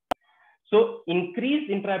shut. So increased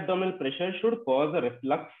intra-abdominal pressure should cause a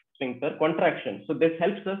reflux sphincter contraction. So this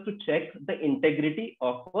helps us to check the integrity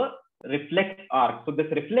of a reflex arc. So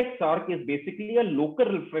this reflex arc is basically a local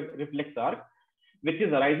reflex arc, which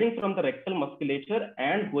is arising from the rectal musculature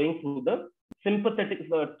and going through the sympathetic,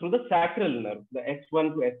 through the sacral nerve, the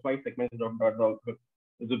S1 to S5 segments Dr.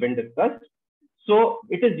 Zubin discussed. So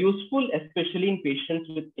it is useful, especially in patients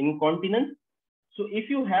with incontinence. So if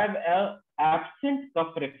you have an absent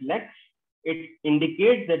cuff reflex, it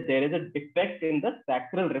indicates that there is a defect in the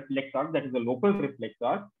sacral reflex arc, that is the local reflex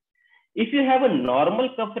arc. If you have a normal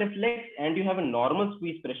cuff reflex and you have a normal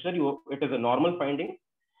squeeze pressure, it is a normal finding.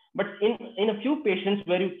 But in a few patients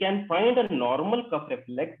where you can find a normal cuff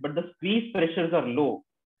reflex, but the squeeze pressures are low,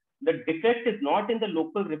 the defect is not in the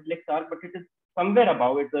local reflex arc, but it is somewhere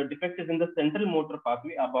above it. The defect is in the central motor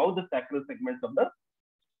pathway above the sacral segments of the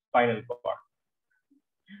spinal cord.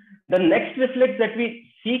 The next reflex that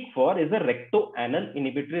we seek for is a recto-anal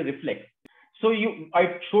inhibitory reflex. So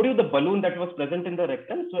I showed you the balloon that was present in the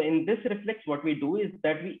rectum. So in this reflex, what we do is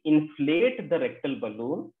that we inflate the rectal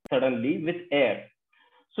balloon suddenly with air.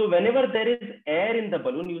 So whenever there is air in the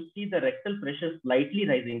balloon, you see the rectal pressure slightly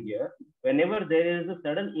rising here. Whenever there is a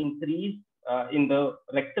sudden increase in the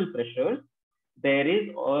rectal pressures, there is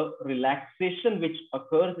a relaxation which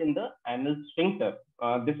occurs in the anal sphincter.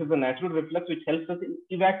 This is a natural reflex which helps us in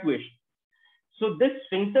evacuation. So this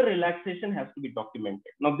sphincter relaxation has to be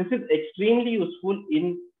documented. Now, this is extremely useful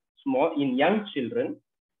in young children,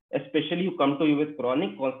 especially who come to you with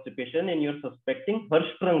chronic constipation and you're suspecting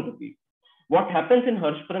Hirschsprung disease. What happens in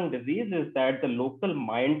Hirschsprung disease is that the local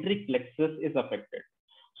meyenteric plexus is affected.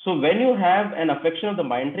 So when you have an affection of the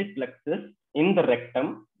meyenteric plexus in the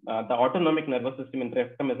rectum, the autonomic nervous system in the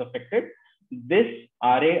rectum is affected, this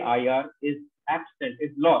RAIR is absent,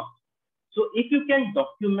 is lost. So if you can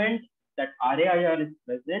document that RAIR is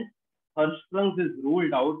present, Hirschsprung is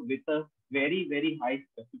ruled out with a very, very high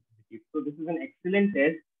specificity. So this is an excellent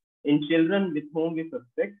test in children with whom we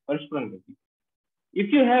suspect Hirschsprung disease.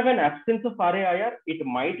 If you have an absence of RAIR, it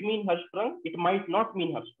might mean Hirschsprung, it might not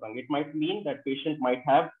mean Hirschsprung. It might mean that patient might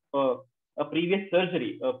have a previous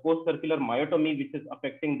surgery, a post-circular myotomy, which is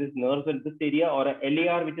affecting this nerves in this area, or a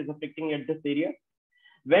LAR, which is affecting at this area.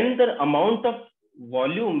 When the amount of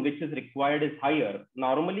volume which is required is higher,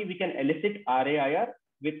 normally we can elicit RAIR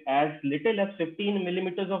with as little as 15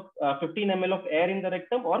 ml of air in the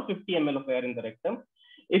rectum or 50 ml of air in the rectum.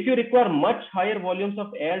 If you require much higher volumes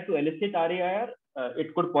of air to elicit RAIR,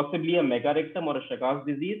 it could possibly a megarectum or a Chagas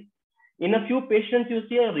disease. In a few patients, you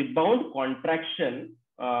see a rebound contraction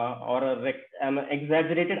or an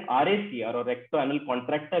exaggerated RACR or rectoanal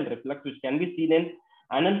contractile reflux, which can be seen in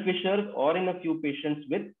anal fissures or in a few patients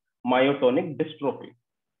with myotonic dystrophy.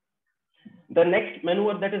 The next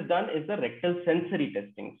maneuver that is done is the rectal sensory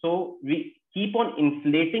testing. So we keep on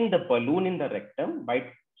inflating the balloon in the rectum by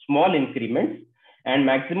small increments, and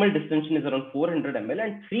maximal distension is around 400 ml,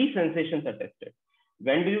 and 3 sensations are tested.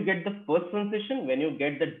 When do you get the first sensation? When you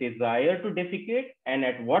get the desire to defecate, and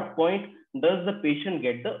at what point does the patient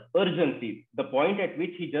get the urgency, the point at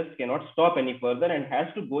which he just cannot stop any further and has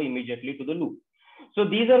to go immediately to the loo. So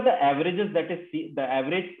these are the averages, that is the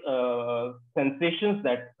average sensations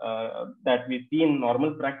that we see in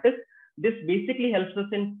normal practice. This basically helps us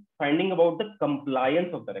in finding about the compliance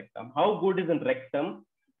of the rectum. How good is the rectum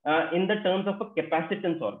in the terms of a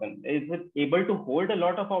capacitance organ? Is it able to hold a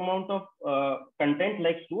lot of amount of content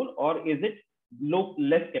like stool, or is it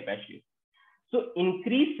less capacious? So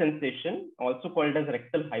increased sensation, also called as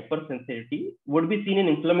rectal hypersensitivity, would be seen in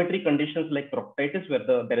inflammatory conditions like proctitis, where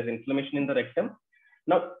there is inflammation in the rectum.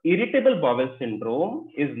 Now, irritable bowel syndrome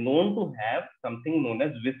is known to have something known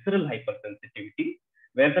as visceral hypersensitivity,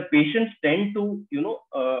 where the patients tend to,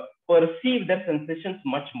 perceive their sensations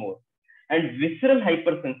much more. And visceral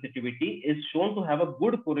hypersensitivity is shown to have a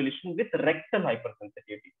good correlation with rectal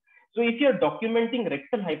hypersensitivity. So if you're documenting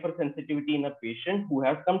rectal hypersensitivity in a patient who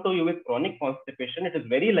has come to you with chronic constipation, it is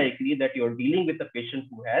very likely that you're dealing with a patient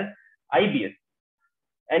who has IBS.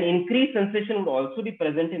 An increased sensation would also be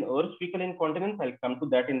present in urge fecal incontinence. I'll come to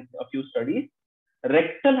that in a few studies.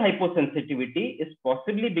 Rectal hyposensitivity is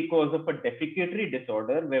possibly because of a defecatory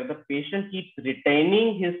disorder where the patient keeps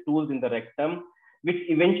retaining his stools in the rectum, which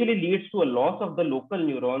eventually leads to a loss of the local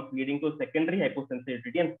neurons, leading to a secondary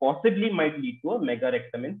hyposensitivity and possibly might lead to a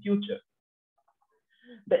megarectum in future.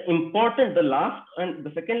 The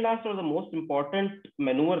second last or the most important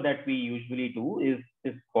maneuver that we usually do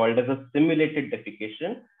is called as a simulated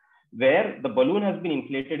defecation, where the balloon has been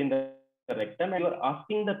inflated in the rectum and you are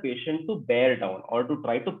asking the patient to bear down or to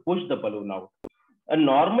try to push the balloon out. A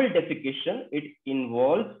normal defecation, it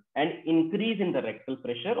involves an increase in the rectal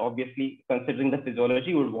pressure. Obviously, considering the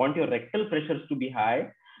physiology, you would want your rectal pressures to be high,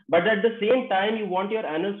 but at the same time, you want your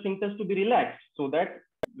anal sphincters to be relaxed so that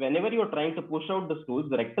whenever you're trying to push out the stools,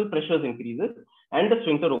 the rectal pressures increases and the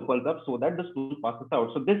sphincter opens up so that the stool passes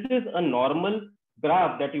out. So this is a normal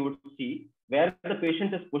graph that you would see where the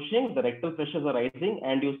patient is pushing, the rectal pressures are rising,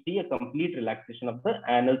 and you see a complete relaxation of the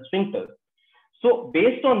anal sphincters. So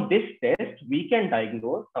based on this test, we can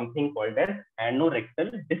diagnose something called as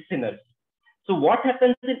anorectal dyssynergy. So what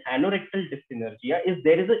happens in anorectal dyssynergia is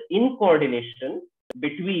there is an incoordination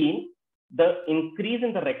between the increase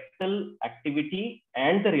in the rectal activity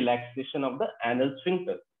and the relaxation of the anal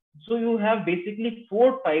sphincter. So you have basically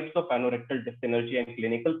 4 types of anorectal dyssynergia in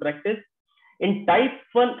clinical practice. In type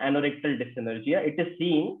 1 anorectal dyssynergia, it is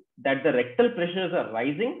seen that the rectal pressures are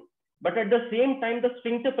rising, but at the same time, the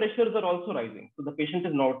sphincter pressures are also rising. So the patient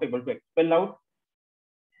is not able to expel out.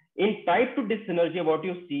 In type 2 dyssynergia, what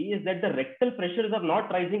you see is that the rectal pressures are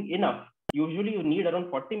not rising enough. Usually you need around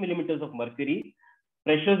 40 millimeters of mercury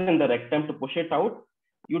pressures in the rectum to push it out.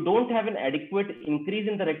 You don't have an adequate increase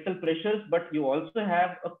in the rectal pressures, but you also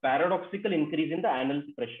have a paradoxical increase in the anal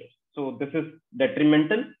pressures. So this is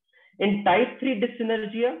detrimental. In type 3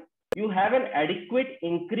 dyssynergia, you have an adequate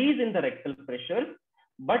increase in the rectal pressures,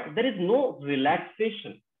 but there is no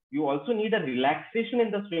relaxation. You also need a relaxation in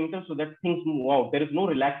the sphincter so that things move out. There is no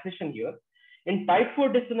relaxation here. In type 4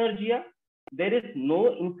 dyssynergia, there is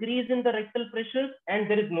no increase in the rectal pressures and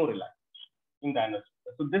there is no relaxation in the anal sphincter.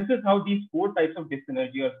 So this is how these 4 types of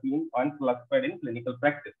dyssynergy are seen and classified in clinical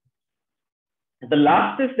practice. The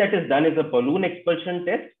last test that is done is a balloon expulsion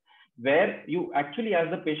test, where you actually ask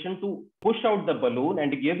the patient to push out the balloon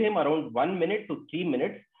and give him around 1 minute to 3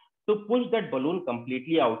 minutes to push that balloon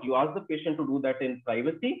completely out. You ask the patient to do that in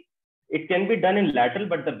privacy. It can be done in lateral,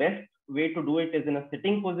 but the best way to do it is in a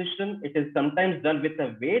sitting position. It is sometimes done with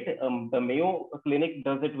a weight. The Mayo Clinic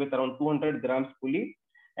does it with around 200 grams pulley,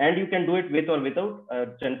 and you can do it with or without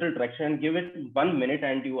gentle traction and give it 1 minute,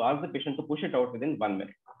 and you ask the patient to push it out within 1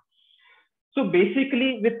 minute. So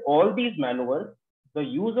basically, with all these maneuvers, the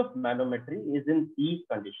use of manometry is in these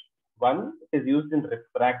conditions. One, it is used in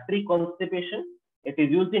refractory constipation. It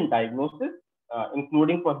is used in diagnosis,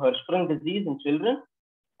 including for Hirschsprung disease in children,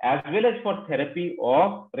 as well as for therapy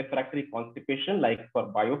of refractory constipation, like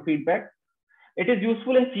for biofeedback. It is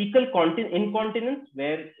useful in fecal incontinence,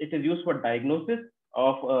 where it is used for diagnosis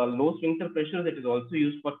of low sphincter pressures. It is also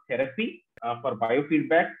used for therapy for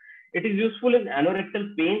biofeedback. It is useful in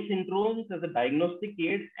anorectal pain syndromes as a diagnostic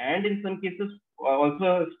aid, and in some cases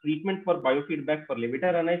also as treatment for biofeedback for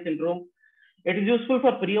Levi-Rani syndrome. It is useful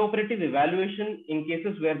for preoperative evaluation in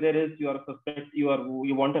cases where there is you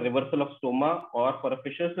want a reversal of stoma or for a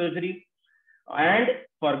fissure surgery. And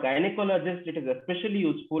for gynecologists, it is especially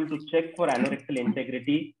useful to check for anorectal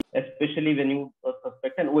integrity, especially when you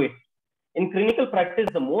suspect an OH. In clinical practice,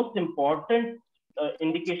 the most important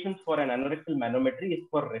indications for an anorectal manometry is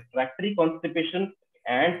for refractory constipation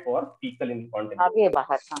and for fecal incontinence.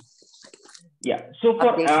 Yeah, so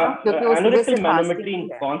for anorectal manometry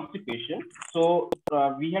in constipation, so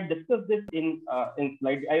we had discussed this in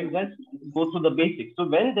slide. I will just go through the basics. So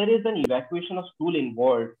when there is an evacuation of stool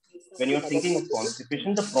involved, when you're thinking of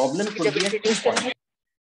constipation, the problem could be at 2 points.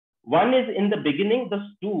 One is in the beginning, the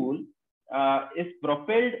stool is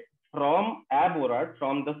propelled from ab-orat,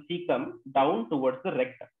 from the cecum down towards the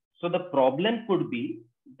rectum. So the problem could be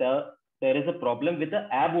there is a problem with the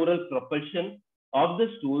ab-oral propulsion of the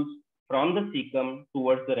stools from the cecum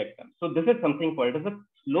towards the rectum. So this is something called as a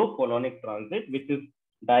slow colonic transit, which is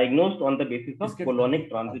diagnosed on the basis of colonic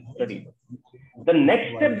transit studies. The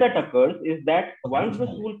next step that occurs is that once the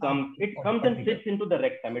stool comes, it comes and sits into the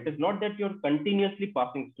rectum. It is not that you're continuously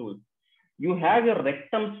passing stools. You have your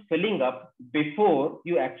rectums filling up before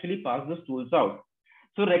you actually pass the stools out.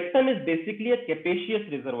 So rectum is basically a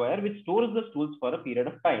capacious reservoir which stores the stools for a period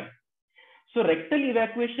of time. So rectal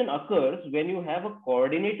evacuation occurs when you have a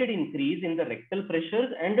coordinated increase in the rectal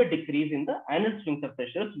pressures and a decrease in the anal sphincter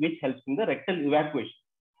pressures, which helps in the rectal evacuation.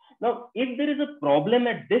 Now, if there is a problem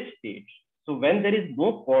at this stage, so when there is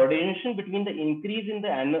no coordination between the increase in the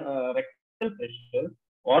rectal pressure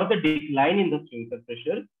or the decline in the sphincter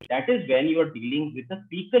pressure, that is when you are dealing with a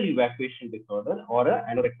fecal evacuation disorder or an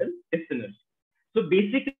anorectal dyssynergy. So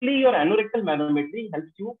basically, your anorectal manometry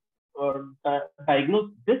helps you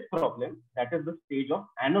diagnose this problem, that is the stage of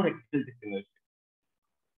anorectal dyssynergy.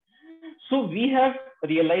 So we have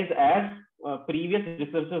realized, as previous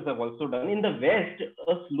researchers have also done, in the West,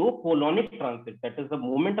 a slow colonic transit, that is the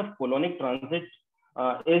moment of colonic transit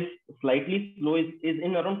is slightly slow, is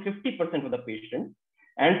in around 50% of the patients.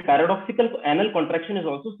 And paradoxical anal contraction is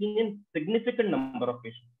also seen in significant number of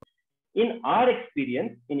patients. In our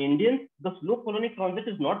experience, in Indians, the slow colonic transit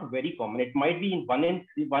is not very common. It might be in 1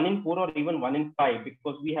 in 4 or even 1 in 5,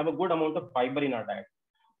 because we have a good amount of fiber in our diet.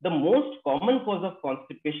 The most common cause of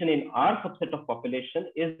constipation in our subset of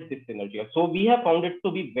population is dyssynergia. So we have found it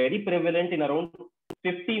to be very prevalent in around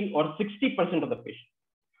 50 or 60% of the patients.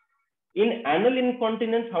 In anal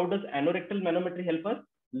incontinence, how does anorectal manometry help us?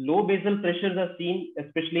 Low basal pressures are seen,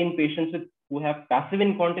 especially in patients who have passive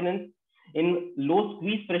incontinence. In low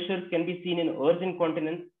squeeze pressures can be seen in urge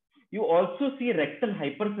incontinence. You also see rectal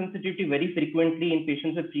hypersensitivity very frequently in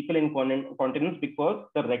patients with fecal incontinence, because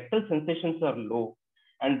the rectal sensations are low,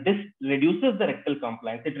 and this reduces the rectal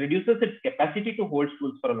compliance. It reduces its capacity to hold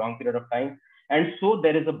stools for a long period of time, and so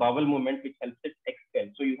there is a bowel movement which helps it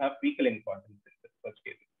expel. So you have fecal incontinence in such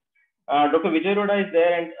cases. Dr. Vijay Roda is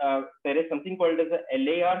there, and there is something called as a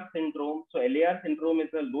LAR syndrome. So LAR syndrome is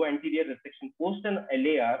a low anterior resection. Post an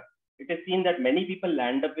LAR, it is seen that many people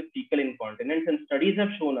land up with fecal incontinence, and studies have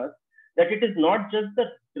shown us that it is not just the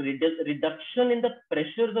reduction in the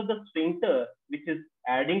pressures of the sphincter which is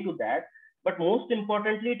adding to that, but most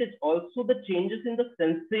importantly, it is also the changes in the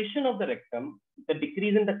sensation of the rectum, the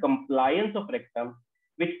decrease in the compliance of rectum,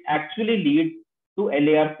 which actually leads to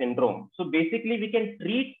LAR syndrome. So basically, we can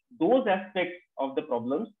treat those aspects of the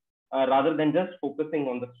problems rather than just focusing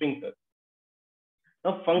on the sphincter.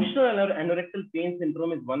 Now, functional anorectal pain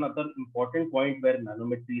syndrome is one other important point where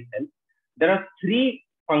manometry is helped. There are 3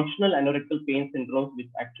 functional anorectal pain syndromes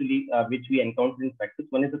which we encounter in practice.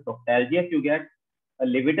 One is the proctalgia fugax, a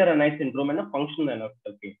levator ani syndrome, and a functional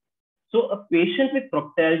anorectal pain. So a patient with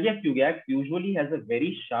proctalgia fugax usually has a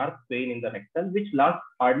very sharp pain in the rectum, which lasts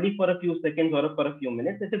hardly for a few seconds or for a few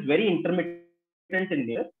minutes. It is very intermittent in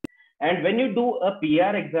nature. And when you do a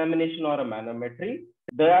PR examination or a manometry,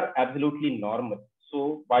 they are absolutely normal.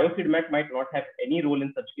 So biofeedback might not have any role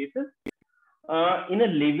in such cases. In a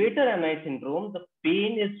levator ani syndrome, the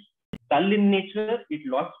pain is dull in nature. It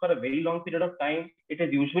lasts for a very long period of time. It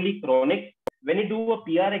is usually chronic. When you do a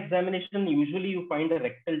PR examination, usually you find a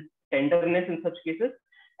rectal tenderness in such cases.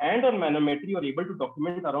 And on manometry, you are able to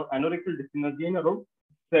document around anorectal dyssynergy in around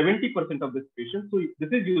 70% of this patient. So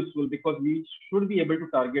this is useful because we should be able to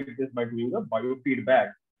target this by doing a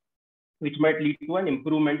biofeedback, which might lead to an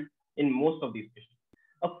improvement in most of these patients.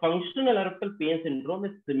 A functional anorectal pain syndrome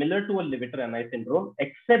is similar to a levator ani syndrome,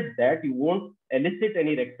 except that you won't elicit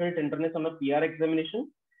any rectal tenderness on a PR examination,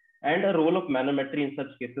 and a role of manometry in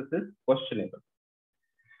such cases is questionable.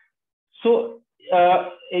 So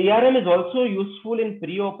ARM is also useful in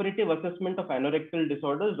preoperative assessment of anorectal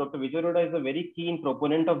disorders. Dr. Vijay Arora is a very keen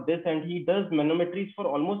proponent of this, and he does manometries for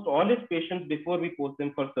almost all his patients before we post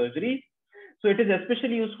them for surgery. So it is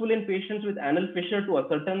especially useful in patients with anal fissure to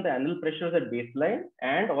ascertain the anal pressures at baseline,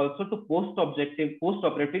 and also to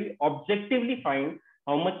post-operatively objectively find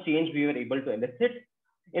how much change we were able to elicit.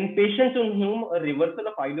 In patients in whom a reversal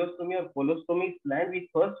of ileostomy or colostomy is planned, we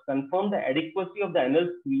first confirm the adequacy of the anal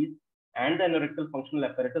squeeze and the anorectal functional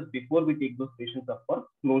apparatus before we take those patients up for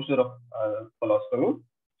closure of colostomy.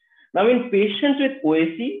 Now, in patients with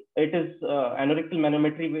OAC, it is anorectal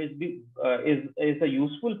manometry is a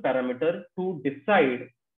useful parameter to decide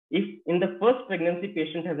if in the first pregnancy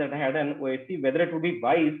patient has had an OAC, whether it would be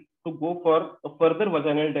wise to go for a further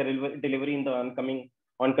vaginal delivery in the oncoming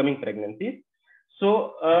pregnancies.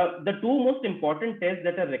 So the two most important tests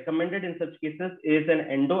that are recommended in such cases is an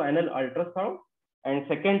endoanal ultrasound, and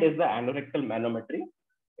second is the anorectal manometry.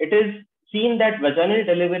 It is seen that vaginal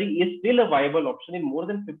delivery is still a viable option in more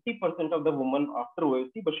than 50% of the women after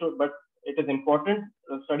OAC, but it is important.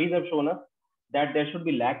 Studies have shown us that there should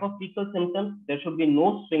be lack of fecal symptoms. There should be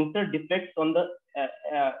no sphincter defects on the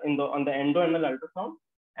endoanal ultrasound,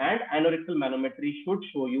 and anorectal manometry should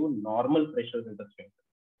show you normal pressures in the sphincter.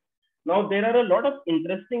 Now, there are a lot of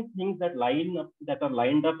interesting things that are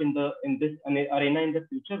lined up in this arena in the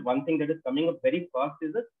future. One thing that is coming up very fast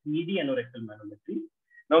is a 3D anorectal manometry.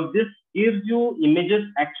 Now, this gives you images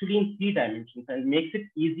actually in 3 dimensions and makes it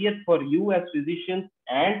easier for you as physicians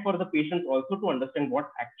and for the patients also to understand what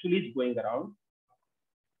actually is going around.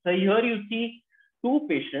 So here you see 2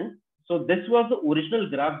 patients. So this was the original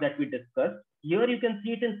graph that we discussed. Here you can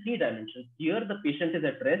see it in 3 dimensions. Here the patient is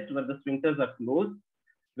at rest where the sphincters are closed.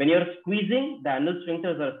 When you're squeezing, the anal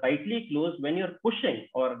sphincters are tightly closed. When you're pushing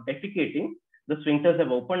or defecating, the sphincters have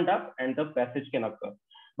opened up and the passage can occur.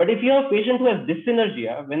 But if you have a patient who has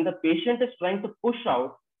dyssynergia, when the patient is trying to push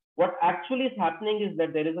out, what actually is happening is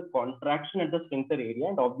that there is a contraction at the sphincter area,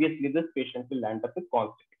 and obviously this patient will land up with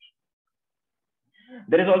constipation.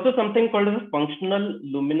 There is also something called as a functional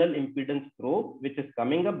luminal impedance probe, which is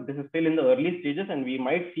coming up. This is still in the early stages, and we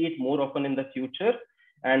might see it more often in the future.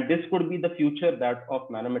 And this could be the future that of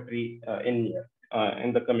manometry in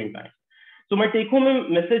the coming time. So my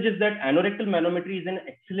take-home message is that anorectal manometry is an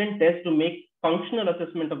excellent test to make functional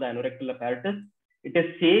assessment of the anorectal apparatus. It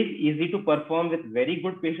is safe, easy to perform with very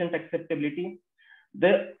good patient acceptability.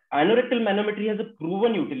 The anorectal manometry has a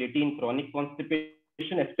proven utility in chronic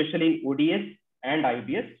constipation, especially in ODS and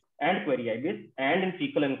IBS and query IBS and in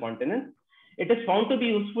fecal incontinence. It is found to be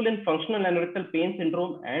useful in functional anorectal pain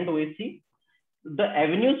syndrome and OAC. The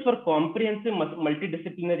avenues for comprehensive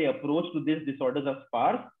multidisciplinary approach to these disorders are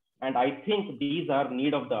sparse, and I think these are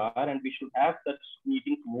need of the hour, and we should have such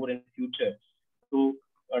meetings more in the future to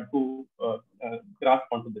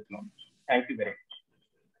grasp onto this knowledge. Thank you very much.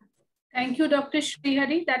 Thank you, Dr.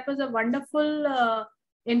 Srihari. That was a wonderful,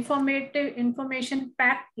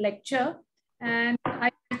 information-packed lecture. And I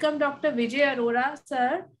welcome Dr. Vijay Arora,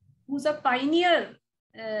 sir, who's a pioneer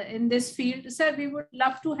in this field. Sir, we would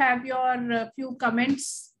love to have your few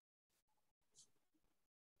comments.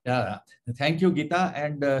 Yeah, thank you, Geeta,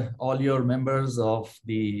 and all your members of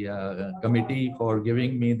the committee for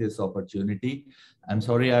giving me this opportunity. I'm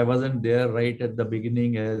sorry I wasn't there right at the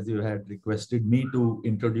beginning as you had requested me to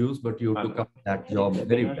introduce, but you took up that job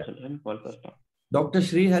very well. Dr.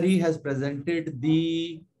 Srihari has presented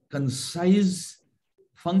the concise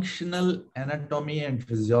functional anatomy and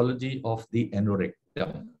physiology of the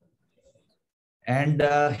anorectum. And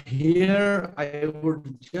here I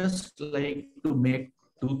would just like to make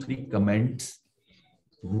 2-3 comments.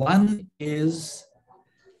 One is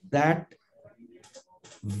that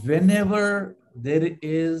whenever there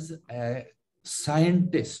is a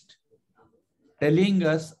scientist telling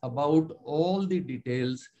us about all the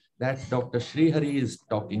details that Dr. Srihari is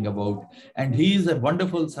talking about, and he is a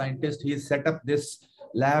wonderful scientist. He set up this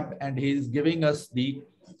lab and he is giving us the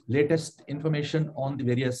latest information on the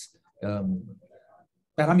various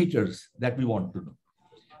parameters that we want to know.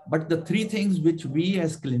 But the three things which we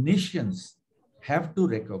as clinicians have to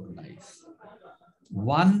recognize.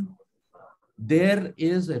 One, there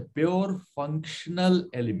is a pure functional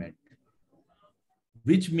element,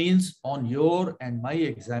 which means on your and my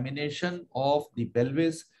examination of the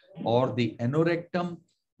pelvis or the anorectum,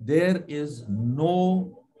 there is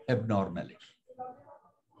no abnormality.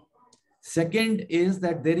 Second is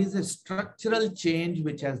that there is a structural change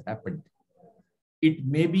which has happened. It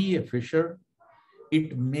may be a fissure,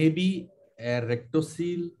 it may be a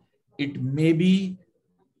rectocele, it may be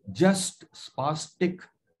just spastic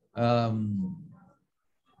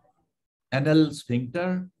anal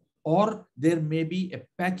sphincter, or there may be a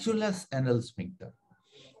patulous anal sphincter.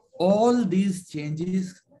 All these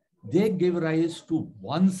changes, they give rise to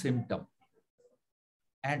one symptom,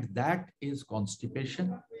 and that is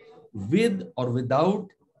constipation, with or without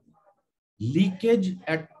leakage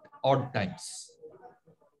at odd times.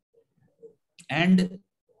 And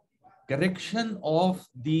correction of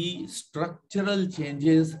the structural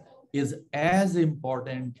changes is as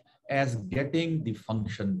important as getting the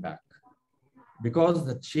function back, because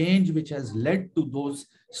the change which has led to those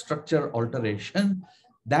structure alteration,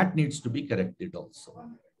 that needs to be corrected also.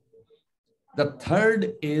 The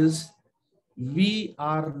third is we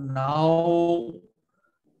are now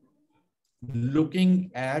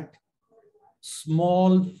looking at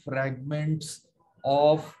small fragments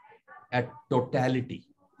of a totality.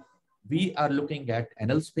 We are looking at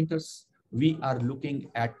anal sphincters. We are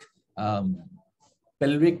looking at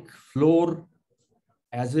pelvic floor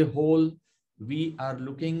as a whole. We are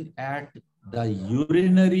looking at the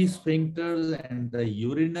urinary sphincters and the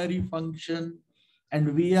urinary function.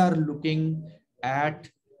 And we are looking at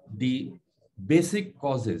the basic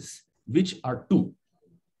causes, which are two.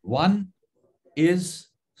 One is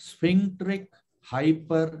sphincteric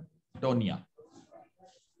hypertonia.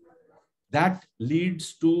 That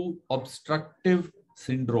leads to obstructive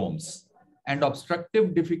syndromes. And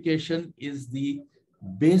obstructive defecation is the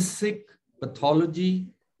basic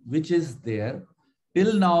pathology which is there.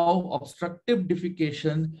 Till now, obstructive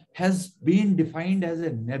defecation has been defined as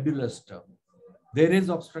a nebulous term. There is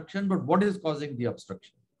obstruction, but what is causing the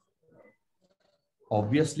obstruction?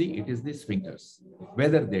 Obviously, it is the sphincters.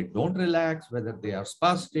 Whether they don't relax, whether they are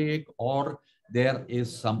spastic, or there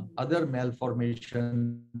is some other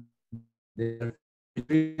malformation there,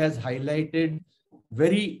 it has highlighted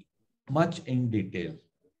very much in detail.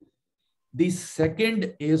 The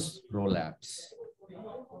second is prolapse.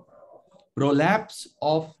 Prolapse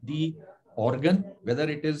of the organ, whether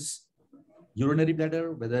it is urinary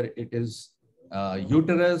bladder, whether it is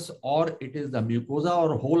uterus, or it is the mucosa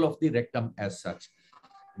or whole of the rectum as such.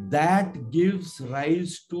 That gives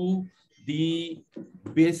rise to the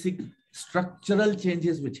basic structural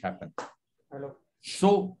changes which happen.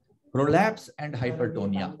 So prolapse and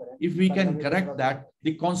hypertonia, if we can correct that,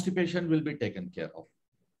 the constipation will be taken care of.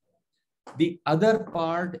 The other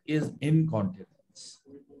part is incontinence.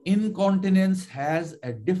 Incontinence has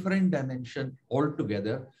a different dimension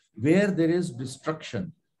altogether, where there is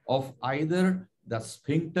destruction of either the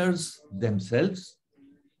sphincters themselves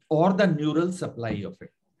or the neural supply of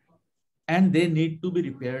it. And they need to be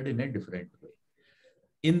repaired in a different way.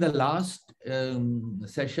 In the last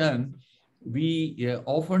session, we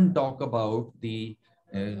often talk about the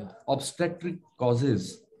obstetric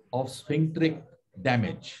causes of sphincteric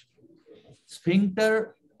damage.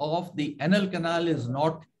 Sphincter of the anal canal is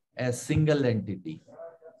not a single entity.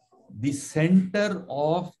 The center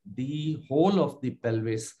of the whole of the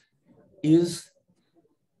pelvis is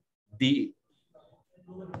the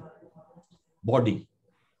body,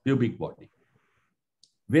 pubic body,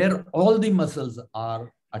 where all the muscles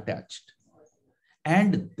are attached.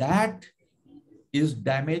 And that is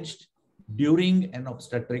damaged during an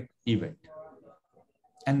obstetric event.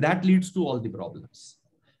 And that leads to all the problems.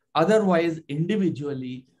 Otherwise,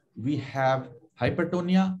 individually, we have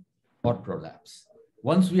hypertonia or prolapse.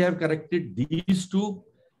 Once we have corrected these two,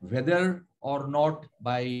 whether or not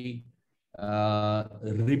by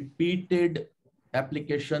repeated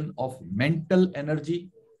application of mental energy,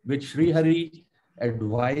 which Srihari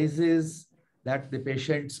advises that the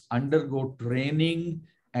patients undergo training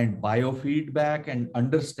and biofeedback and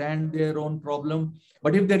understand their own problem.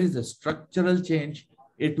 But if there is a structural change,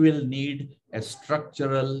 it will need a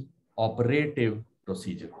structural operative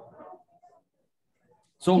procedure.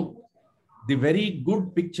 So the very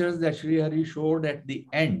good pictures that Sri Hari showed at the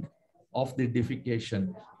end of the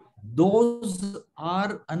defecation, those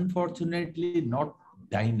are unfortunately not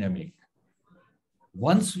dynamic.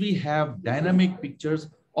 Once we have dynamic pictures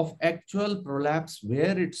of actual prolapse,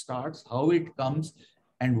 where it starts, how it comes,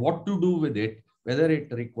 and what to do with it, whether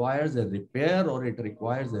it requires a repair or it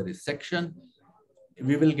requires a resection,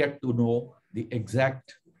 we will get to know the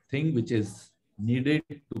exact thing which is needed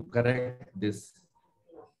to correct this.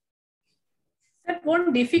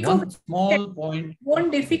 Won't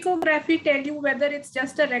difficography tell you whether it's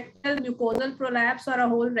just a rectal mucosal prolapse or a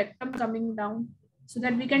whole rectum coming down, so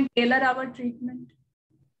that we can tailor our treatment?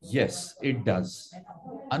 Yes, it does.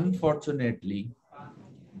 Unfortunately,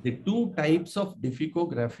 the two types of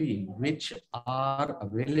difficography which are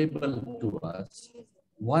available to us,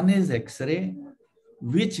 one is X-ray,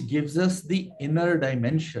 which gives us the inner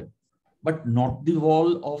dimension, but not the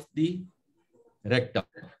wall of the rectum.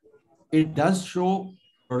 It does show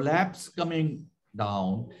prolapse coming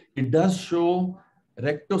down. It does show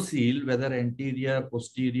rectocele, whether anterior,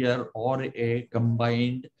 posterior, or a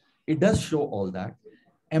combined. It does show all that.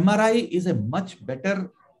 MRI is a much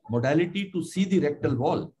better modality to see the rectal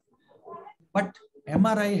wall. But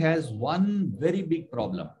MRI has one very big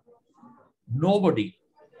problem. Nobody,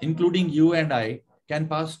 including you and I, can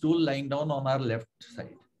pass stool lying down on our left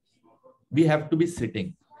side. We have to be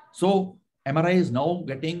sitting. So MRI is now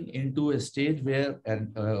getting into a stage where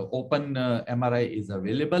an open MRI is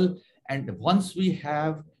available. And once we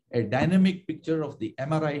have a dynamic picture of the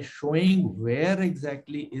MRI showing where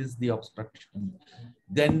exactly is the obstruction,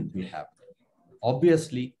 then we have.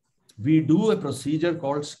 Obviously, we do a procedure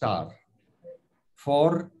called STAR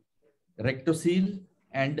for rectocele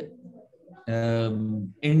and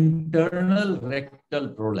internal rectal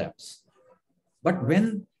prolapse. But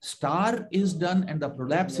when STAR is done and the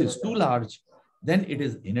prolapse is too large, then it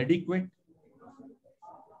is inadequate.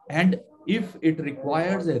 And if it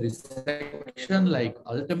requires a resection like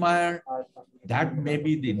Altemeyer, that may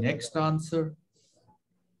be the next answer.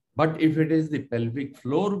 But if it is the pelvic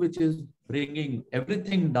floor which is bringing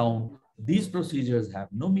everything down, these procedures have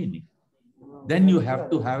no meaning. Then you have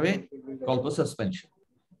to have a colposuspension.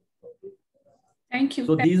 Thank you.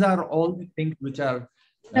 So these are all the things which are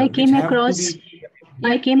I came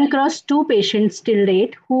across two patients till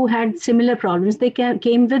date who had similar problems. They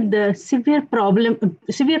came with the severe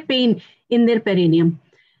pain in their perineum,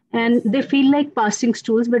 and they feel like passing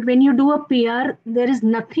stools. But when you do a PR, there is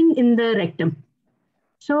nothing in the rectum.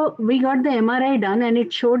 So we got the MRI done, and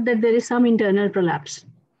it showed that there is some internal prolapse.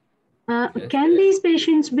 Can these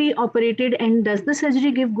patients be operated, and does the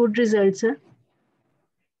surgery give good results, sir?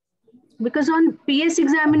 Because on PS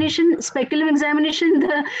examination, speculum examination,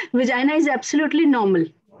 the vagina is absolutely normal.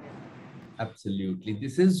 Absolutely.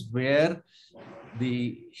 This is where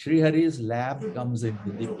the Sri Hari's lab comes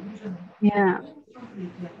into the picture. Yeah.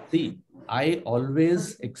 See, I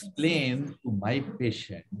always explain to my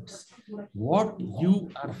patients what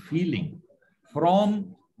you are feeling,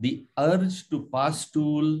 from the urge to pass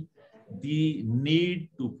stool, the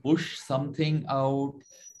need to push something out,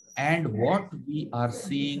 and what we are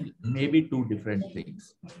seeing may be two different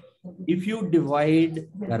things. If you divide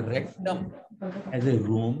the rectum as a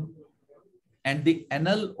room and the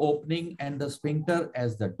anal opening and the sphincter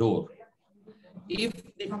as the door, if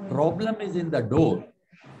the problem is in the door,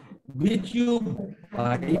 which you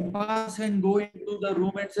bypass and go into the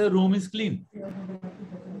room and say room is clean.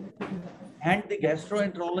 And the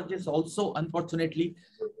gastroenterologist also, unfortunately,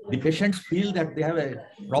 the patients feel that they have a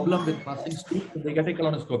problem with passing stool, so they get a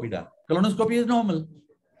colonoscopy done. Colonoscopy is normal.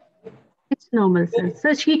 It's normal, sir.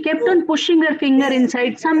 So she kept on pushing her finger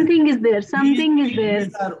inside. Something is there. Something is there.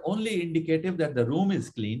 These are only indicative that the room is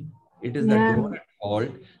clean. It is the door at fault.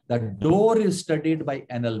 The door is studied by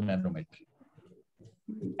anal manometry.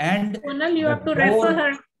 And you have to refer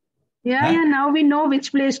her. Yeah, now we know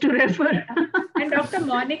which place to refer. And Dr.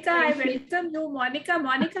 Monica, I welcome you.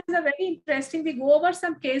 Monica is a very interesting. We go over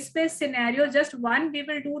some case-based scenarios. Just one we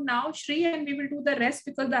will do now, Shri, and we will do the rest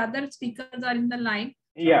because the other speakers are in the line.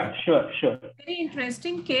 Yeah, sure. Very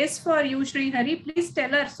interesting case for you, Shri Hari. Please tell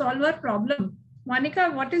her, solve her problem. Monica,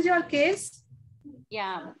 what is your case?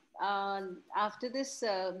 Yeah. After this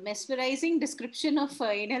mesmerizing description of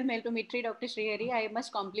anal manometry, Dr. Srihari, I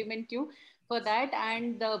must compliment you for that,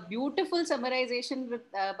 and the beautiful summarization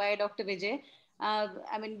by Dr. Vijay.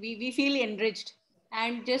 I mean, we feel enriched.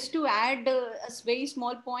 And just to add a very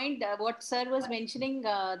small point, what sir was mentioning,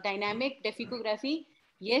 dynamic difficography,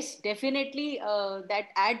 yes, definitely that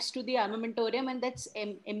adds to the armamentarium, and that's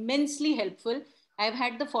immensely helpful. I've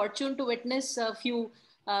had the fortune to witness a few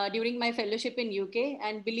during my fellowship in UK,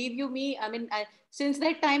 and believe you me, I mean, since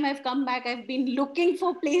that time I've come back, I've been looking for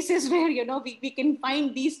places where, you know, we can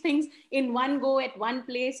find these things in one go at one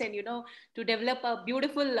place, and, you know, to develop a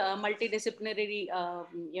beautiful multidisciplinary,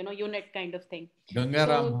 you know, unit kind of thing. So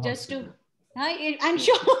just to, I'm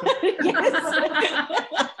sure, yes.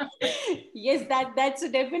 Yes, that's a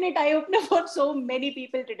definite eye opener for so many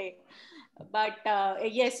people today. But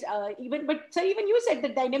yes, even you said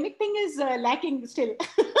the dynamic thing is lacking still.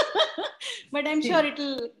 But I'm sure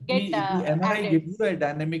it'll get the MRI added. gives you a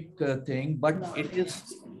dynamic thing, but it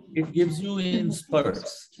gives you in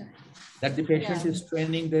spurts that the patient is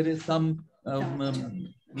training. There is some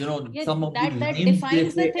you know, Yeah, some of the that lines, they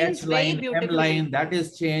defines the say H things very line, M beautifully. line, that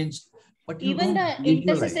is changed, but you Even don't the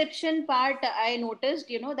visualize. interception part, I noticed,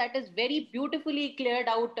 you know, that is very beautifully cleared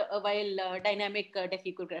out while dynamic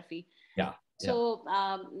decography. Yeah. So,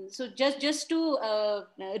 so just to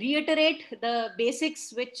reiterate the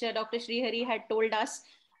basics which Dr. Srihari had told us,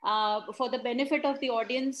 for the benefit of the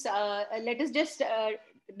audience, let us just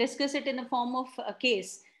discuss it in the form of a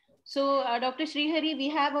case. So, Dr. Srihari, we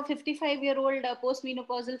have a 55-year-old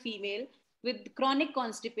postmenopausal female with chronic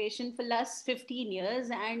constipation for last 15 years,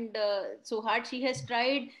 and so hard she has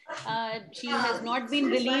tried. She has not been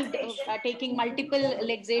relieved of taking multiple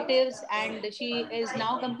laxatives, and she is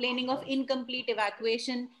now complaining of incomplete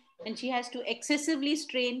evacuation, and she has to excessively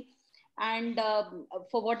strain. And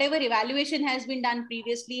for whatever evaluation has been done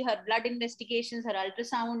previously, her blood investigations, her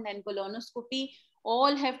ultrasound and colonoscopy,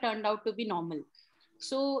 all have turned out to be normal.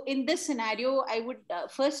 So in this scenario, I would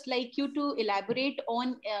first like you to elaborate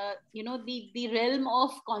on, you know, the realm of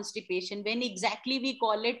constipation. When exactly we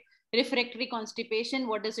call it refractory constipation,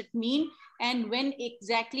 what does it mean? And when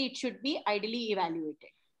exactly it should be ideally evaluated?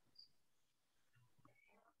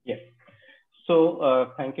 Yes.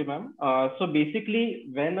 So thank you, ma'am. So basically,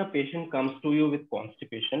 when a patient comes to you with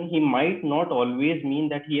constipation, he might not always mean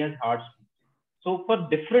that he has hard stools. So for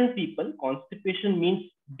different people, constipation means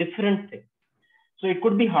different things. So it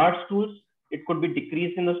could be hard stools, it could be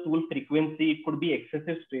decrease in the stool frequency, it could be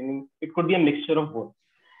excessive straining, it could be a mixture of both.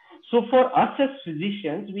 So for us as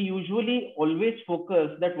physicians, we usually always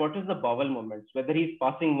focus that what is the bowel movements, whether he's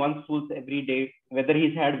passing one stools every day, whether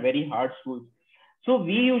he's had very hard stools. So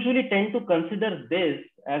we usually tend to consider this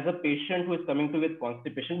as a patient who is coming to with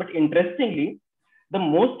constipation. But interestingly, the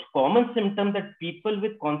most common symptom that people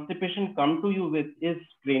with constipation come to you with is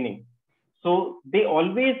straining. So they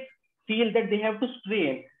always feel that they have to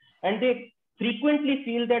strain, and they frequently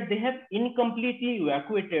feel that they have incompletely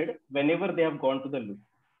evacuated whenever they have gone to the loo.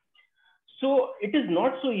 So it is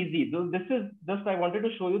not so easy. This is just, I wanted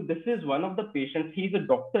to show you, this is one of the patients. He's a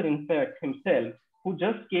doctor, in fact, himself, who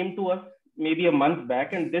just came to us maybe a month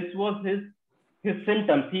back, and this was his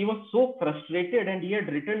symptoms. He was so frustrated, and he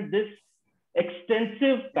had written this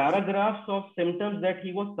extensive paragraphs of symptoms that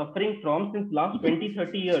he was suffering from since last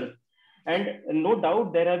 20-30 years. And no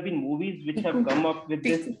doubt there have been movies which have come up with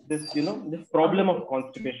this problem of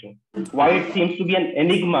constipation. Why it seems to be an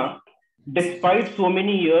enigma, despite so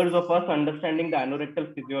many years of us understanding the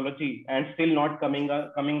anorectal physiology and still not coming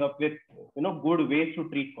up with good ways to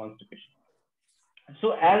treat constipation.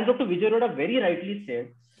 So as Dr. Vijay Roda very rightly said,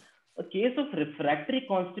 a case of refractory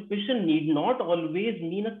constipation need not always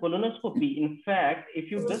mean a colonoscopy. In fact,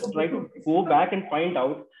 if you just try to go back and find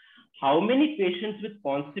out how many patients with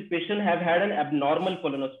constipation have had an abnormal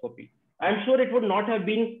colonoscopy, I'm sure it would not have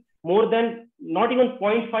been more than not even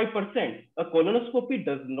 0.5%. A colonoscopy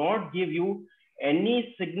does not give you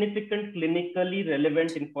any significant clinically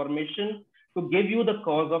relevant information to give you the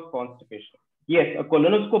cause of constipation. Yes, a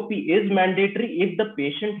colonoscopy is mandatory if the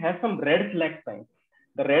patient has some red flag signs.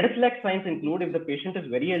 The red flag signs include if the patient is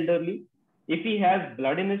very elderly, if he has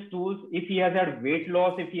blood in his stools, if he has had weight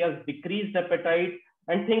loss, if he has decreased appetite,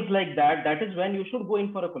 and things like that. That is when you should go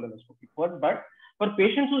in for a colonoscopy. But for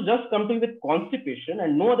patients who just come to you with constipation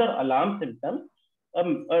and no other alarm symptoms, a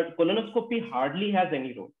colonoscopy hardly has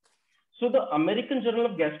any role. So the American Journal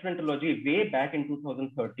of Gastroenterology, way back in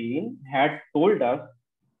 2013, had told us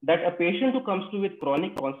that a patient who comes to with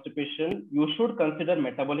chronic constipation, you should consider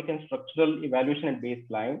metabolic and structural evaluation at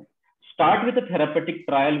baseline. Start with a therapeutic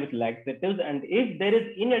trial with laxatives, and if there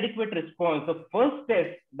is inadequate response, the first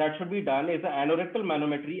test that should be done is an anorectal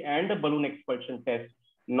manometry and a balloon expulsion test,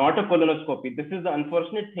 not a colonoscopy. This is the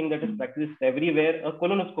unfortunate thing that is practiced everywhere. A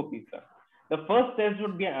colonoscopy is done. The first test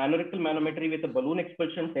would be an anorectal manometry with a balloon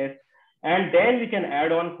expulsion test, and then we can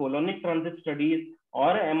add on colonic transit studies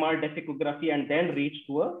or a MR decography, and then reach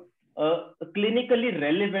to a clinically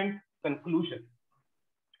relevant conclusion.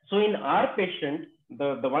 So in our patient,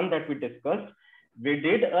 the one that we discussed, We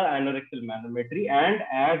did a anorectal manometry, and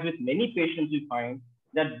as with many patients, we find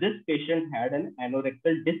that this patient had an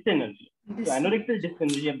anorectal dysenergia. So anorectal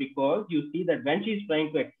dysenergia, because you see that when she is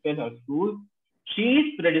trying to expel her stool,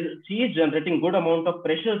 she is generating good amount of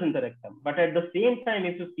pressures in the rectum. But at the same time,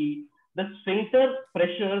 if you see, the sphincter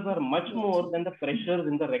pressures are much more than the pressures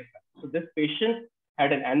in the rectum. So this patient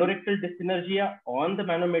had an anorectal dysenergia on the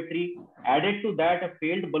manometry. Added to that, a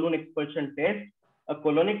failed balloon expulsion test. A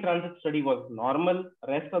colonic transit study was normal.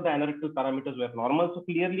 Rest of the anorectal parameters were normal. So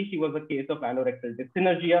clearly she was a case of anorectal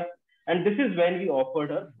dysenergia. And this is when we offered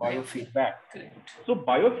her biofeedback. So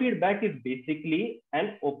biofeedback is basically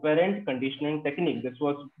an operant conditioning technique. This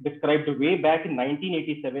was described way back in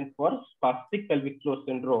 1987 for spastic pelvic floor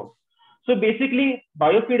syndrome. So basically,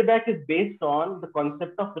 biofeedback is based on the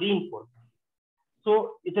concept of reinforcement.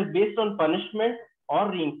 So it is based on punishment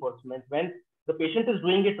or reinforcement. When the patient is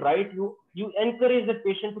doing it right, you encourage the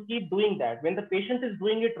patient to keep doing that. When the patient is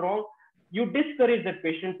doing it wrong, you discourage that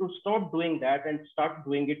patient to stop doing that and start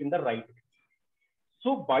doing it in the right way.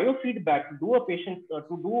 So biofeedback, to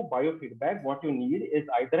do biofeedback, what you need is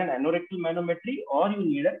either an anorectal manometry or you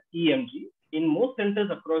need an EMG. In most centers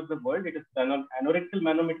across the world, it is done on anorectal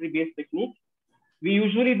manometry based technique. We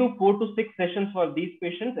usually do 4 to 6 sessions for these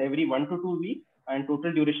patients every 1 to 2 weeks, and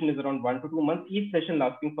total duration is around 1 to 2 months, each session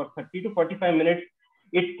lasting for 30 to 45 minutes.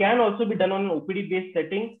 It can also be done on an OPD based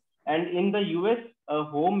setting. And in the US, a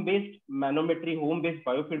home-based manometry, home-based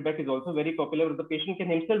biofeedback is also very popular. The patient can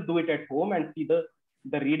himself do it at home and see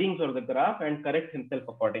the readings or the graph and correct himself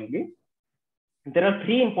accordingly. There are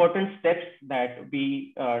 3 important steps that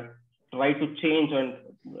we try to change and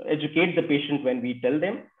educate the patient when we tell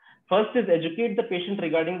them. First is educate the patient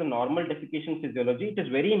regarding the normal defecation physiology. It is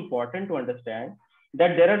very important to understand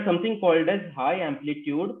that there are something called as high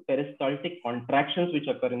amplitude peristaltic contractions which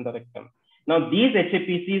occur in the rectum. Now, these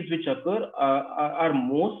HAPCs which occur are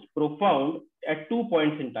most profound at 2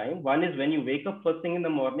 points in time. One is when you wake up first thing in the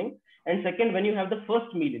morning, and second, when you have the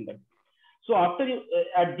first meal in the day. So after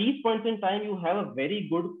at these points in time, you have a very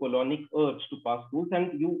good colonic urge to pass stools,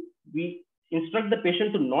 and we instruct the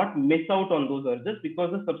patient to not miss out on those urges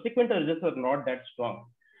because the subsequent urges are not that strong.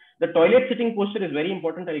 The toilet sitting posture is very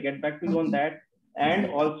important. I'll get back to you on that. And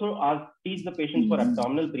also teach the patients for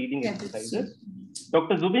abdominal breathing exercises.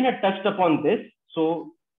 Dr. Zubin had touched upon this.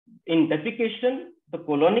 So in defecation, the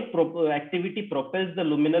colonic activity propels the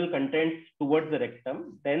luminal contents towards the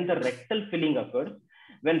rectum. Then the rectal filling occurs.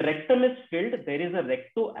 When rectum is filled, there is a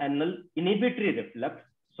recto-anal inhibitory reflux.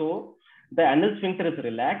 So the anal sphincter is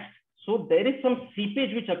relaxed. So there is some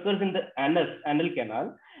seepage which occurs in the anal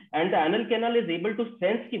canal, and the anal canal is able to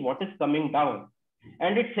sense what is coming down,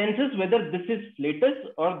 and it senses whether this is flatus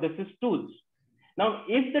or this is stools. Now,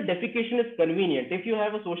 if the defecation is convenient, if you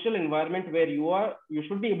have a social environment where you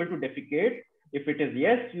should be able to defecate. If it is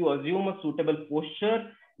yes, you assume a suitable posture,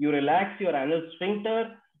 you relax your anal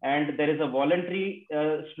sphincter, and there is a voluntary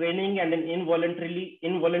straining and an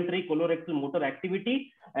involuntary colorectal motor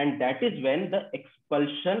activity, and that is when the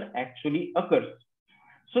expulsion actually occurs.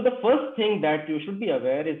 So the first thing that you should be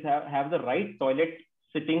aware is have the right toilet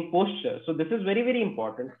sitting posture. So this is very, very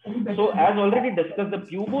important. So as already discussed, the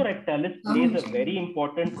puborectalis plays a very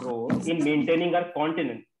important role in maintaining our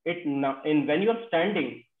continence. When you are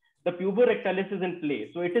standing, the puborectalis is in place.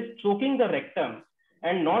 So it is choking the rectum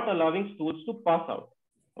and not allowing stools to pass out.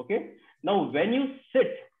 Okay. Now, when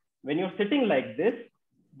you're sitting like this,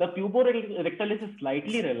 the puborectalis is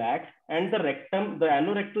slightly relaxed and the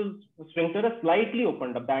anorectal sphincter is slightly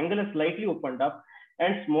opened up. The angle is slightly opened up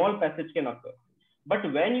and small passage can occur.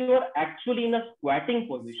 But when you are actually in a squatting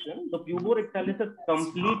position, the puborectalis is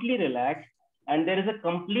completely relaxed and there is a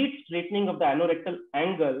complete straightening of the anorectal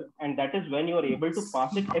angle, and that is when you are able to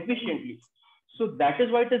pass it efficiently. So that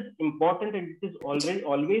is why it is important, and it is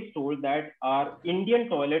always told that our Indian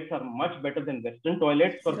toilets are much better than Western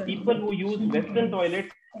toilets. For people who use Western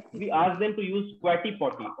toilets, we ask them to use squatty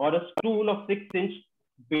potty or a stool of 6 inches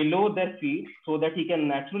below their feet so that he can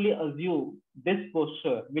naturally assume this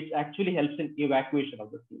posture, which actually helps in evacuation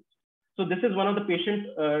of the stools. So this is one of the patient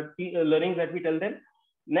learnings that we tell them.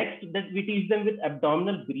 Next, that we teach them with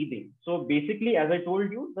abdominal breathing. So basically, as I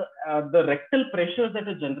told you, the rectal pressures that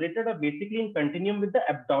are generated are basically in continuum with the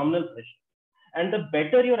abdominal pressure. And the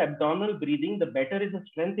better your abdominal breathing, the better is the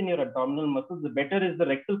strength in your abdominal muscles, the better is the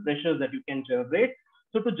rectal pressures that you can generate.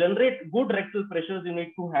 So to generate good rectal pressures, you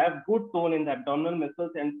need to have good tone in the abdominal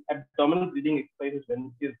muscles, and abdominal breathing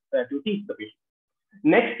exercises that you teach the patient.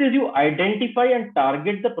 Next is you identify and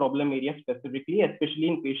target the problem area specifically, especially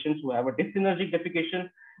in patients who have a dysenergic defecation,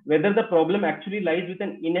 whether the problem actually lies with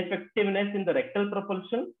an ineffectiveness in the rectal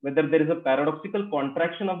propulsion, whether there is a paradoxical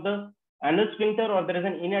contraction of the anal sphincter, or there is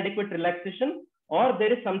an inadequate relaxation, or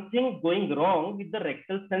there is something going wrong with the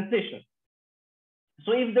rectal sensation.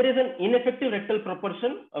 So if there is an ineffective rectal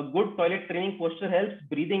proportion, a good toilet training posture helps.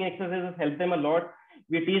 Breathing exercises help them a lot.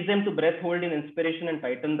 We teach them to breath hold in inspiration and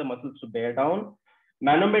tighten the muscles to bear down.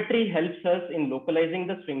 Manometry helps us in localizing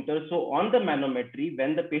the sphincter. So on the manometry,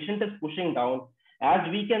 when the patient is pushing down, as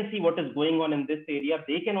we can see what is going on in this area,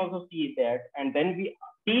 they can also see that. And then we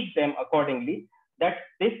teach them accordingly that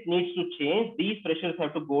this needs to change. These pressures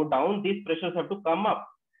have to go down. These pressures have to come up.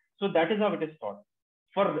 So that is how it is taught.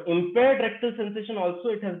 For impaired rectal sensation also,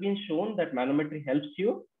 it has been shown that manometry helps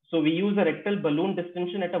you. So we use a rectal balloon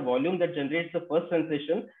distension at a volume that generates the first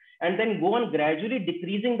sensation, and then go on gradually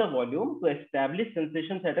decreasing the volume to establish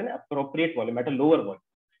sensations at an appropriate volume, at a lower volume.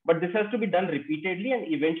 But this has to be done repeatedly, and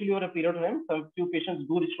eventually over a period of time, some few patients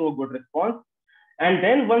do show a good response. And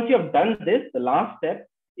then once you have done this, the last step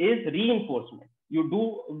is reinforcement. You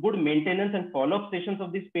do good maintenance and follow-up sessions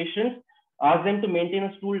of these patients. Ask them to maintain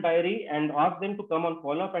a stool diary and ask them to come on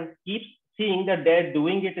follow-up and keep seeing that they're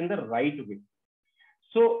doing it in the right way.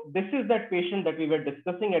 So this is that patient that we were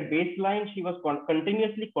discussing. At baseline. She was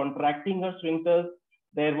continuously contracting her sphincters.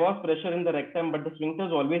 There was pressure in the rectum, but the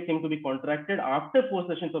sphincters always seem to be contracted. After 4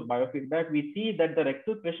 sessions of biofeedback, we see that the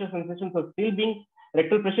rectal pressure sensations are still being,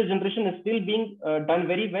 rectal pressure generation is still being done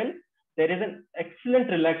very well. There is an excellent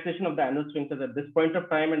relaxation of the anal sphincters at this point of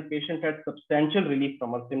time, and patient had substantial relief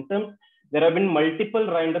from her symptoms. There have been multiple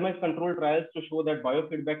randomized controlled trials to show that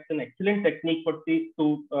biofeedback is an excellent technique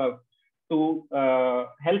to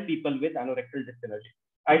help people with anorectal dyssynergy.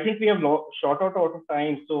 I think we have short out of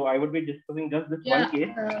time, so I would be discussing just this one case.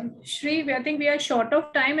 Shri, I think we are short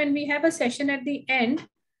of time and we have a session at the end.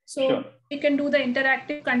 So we can do the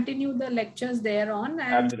interactive, continue the lectures there on. And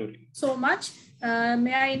absolutely. So much.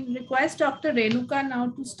 May I request Dr. Renuka now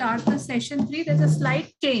to start the session 3? There's a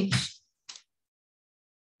slight change.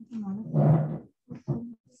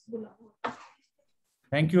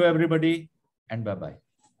 Thank you, everybody, and bye-bye.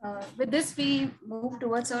 With this, we move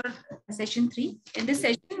towards our session 3. In this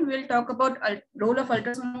session, we will talk about role of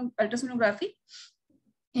ultrasonography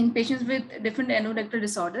in patients with different anorectal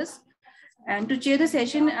disorders. And to chair the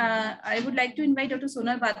session, I would like to invite Dr.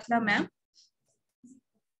 Sonal Batla, ma'am.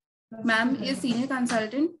 Ma'am is senior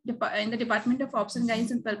consultant in the Department of Obs and Gynae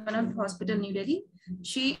in Kalpana Hospital, New Delhi.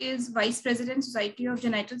 She is Vice President, Society of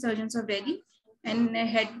Genital Surgeons of Delhi,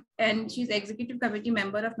 and she's Executive Committee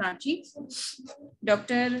member of NACHI.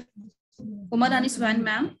 Dr. Umarani Swan,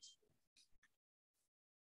 ma'am.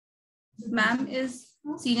 Ma'am is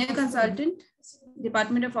Senior Consultant,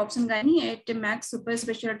 Department of Obs and Gynae at Max Super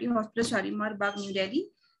Specialty Hospital, Shalimar Bagh, New Delhi.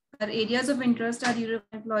 Her areas of interest are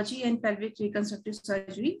urogynecology and pelvic reconstructive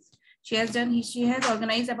surgery. She has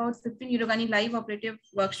organized about 15 urogynecology live operative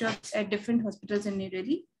workshops at different hospitals in New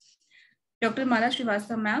Delhi. Dr. Mala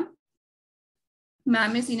Srivastava, ma'am.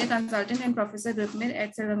 Ma'am is senior consultant and professor Gurmir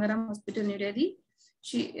at Sir Gangaram Hospital, New Delhi.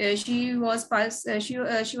 She was past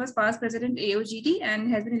president AOGD and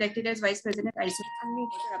has been elected as vice president ICU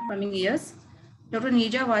for the upcoming years. Dr.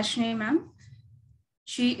 Neerja Varshney, ma'am.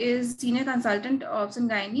 She is senior consultant of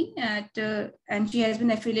Gynae and she has been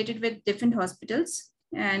affiliated with different hospitals.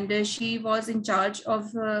 And she was in charge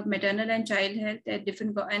of maternal and child health at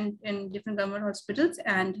different government hospitals.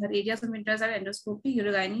 And her areas of interest are endoscopy,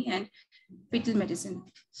 urogynecology, and fetal medicine.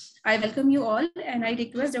 I welcome you all, and I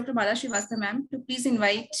request Dr. Mala Srivastava, ma'am, to please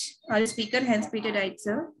invite our speaker, Hans-Peter Dietz,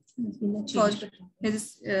 sir, for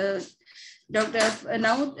his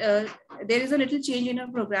now there is a little change in our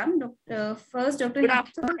program. First, Dr. Good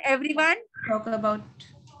afternoon, everyone. Talk about.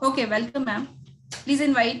 Okay, welcome, ma'am. Please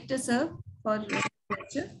invite sir for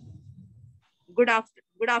lecture. Good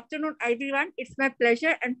afternoon, everyone. It's my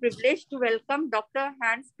pleasure and privilege to welcome Dr.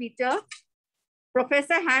 Hans-Peter.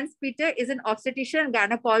 Professor Hans-Peter is an obstetrician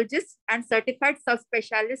gynecologist and certified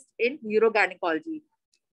subspecialist in urogynecology.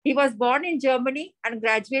 He was born in Germany and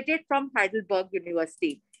graduated from Heidelberg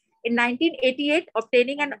University in 1988,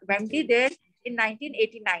 obtaining an MD there in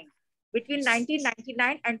 1989. Between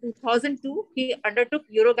 1999 and 2002, he undertook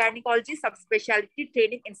urogynecology subspecialty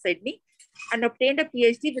training in Sydney and obtained a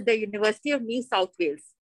PhD with the University of New South Wales.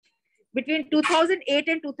 Between 2008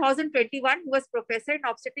 and 2021, he was professor in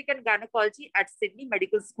obstetric and gynecology at Sydney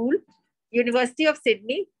Medical School, University of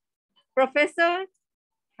Sydney. Professor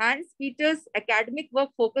Hans-Peter's academic work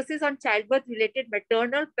focuses on childbirth-related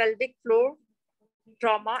maternal pelvic floor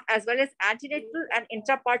trauma, as well as antenatal and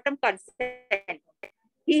intrapartum consent.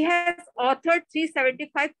 He has authored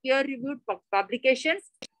 375 peer-reviewed publications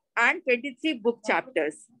and 23 book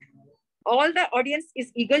chapters. All the audience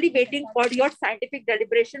is eagerly waiting for your scientific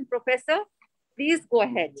deliberation, Professor. Please go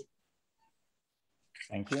ahead.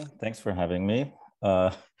 Thank you. Thanks for having me.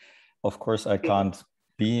 Of course, I can't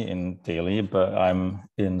be in Delhi, but I'm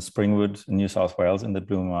in Springwood, New South Wales, in the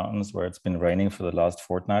Blue Mountains, where it's been raining for the last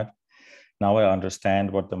fortnight. Now I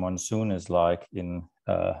understand what the monsoon is like in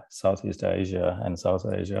Southeast Asia and South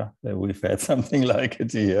Asia. We've had something like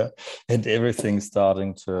it here, and everything's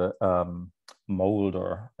starting to mold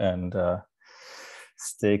and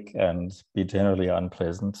stick and be generally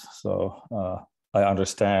unpleasant. So I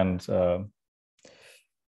understand the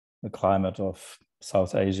climate of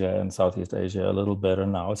South Asia and Southeast Asia a little better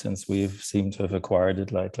now, since we've seemed to have acquired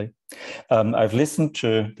it lately. I've listened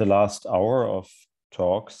to the last hour of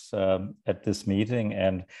talks at this meeting,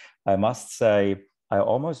 and I must say, I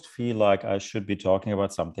almost feel like I should be talking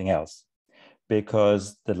about something else,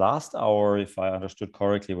 because the last hour, if I understood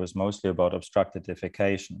correctly, was mostly about obstructed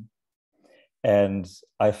defecation. And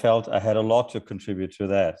I felt I had a lot to contribute to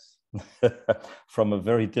that from a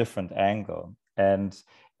very different angle. And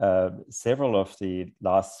several of the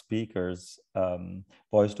last speakers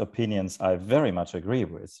voiced opinions I very much agree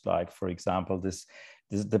with. Like, for example, this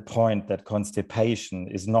the point that constipation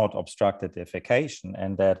is not obstructed defecation,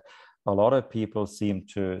 and that a lot of people seem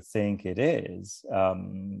to think it is.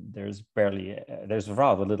 There's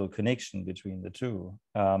rather little connection between the two.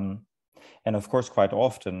 And of course, quite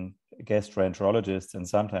often, gastroenterologists and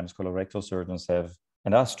sometimes colorectal surgeons have,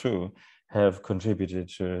 and us too, have contributed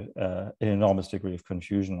to an enormous degree of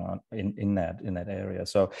confusion in that area.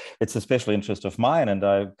 So it's a special interest of mine, and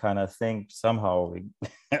I kind of think somehow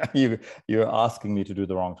you're asking me to do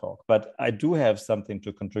the wrong talk. But I do have something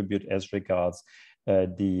to contribute as regards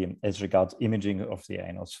imaging of the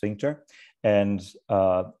anal sphincter, and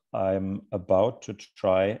I'm about to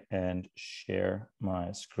try and share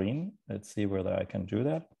my screen. Let's see whether I can do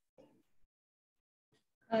that.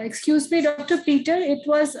 Excuse me, Dr. Peter, it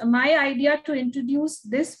was my idea to introduce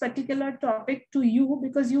this particular topic to you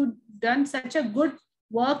because you've done such a good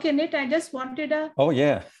work in it. I just wanted a... Oh,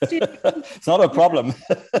 yeah. It's not a problem.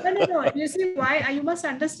 No. You see why? You must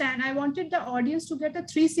understand. I wanted the audience to get a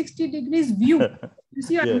 360 degrees view. You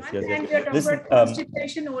see, on one hand, we are talking about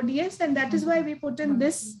constipation, ODS, and that is why we put in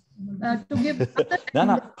this to give...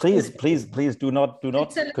 No, please do not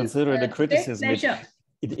consider it a criticism.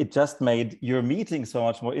 It just made your meeting so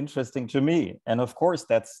much more interesting to me. And of course,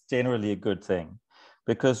 that's generally a good thing,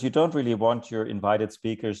 because you don't really want your invited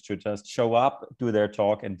speakers to just show up, do their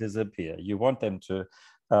talk and disappear. You want them to,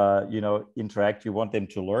 interact. You want them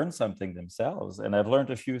to learn something themselves. And I've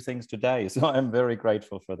learned a few things today, so I'm very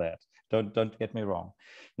grateful for that. Don't get me wrong.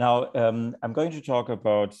 Now, I'm going to talk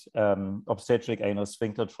about obstetric anal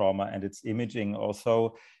sphincter trauma and its imaging.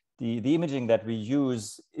 Also, the imaging that we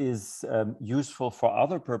use is useful for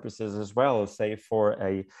other purposes as well, say for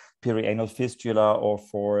a perianal fistula or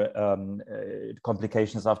for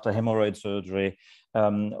complications after hemorrhoid surgery,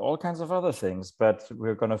 all kinds of other things. But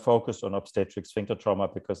we're going to focus on obstetric sphincter trauma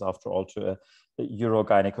because, after all, to a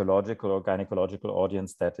urogynecological or gynecological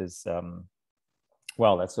audience, that is,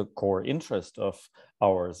 well, that's a core interest of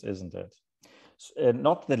ours, isn't it?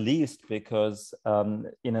 Not the least because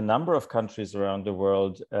in a number of countries around the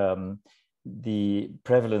world, the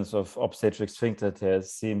prevalence of obstetric sphincter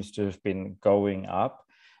tears seems to have been going up.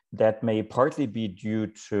 That may partly be due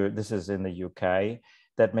to, this is in the UK,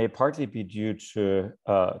 that may partly be due to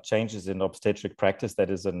changes in obstetric practice. That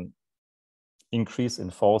is an increase in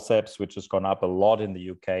forceps, which has gone up a lot in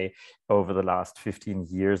the UK over the last 15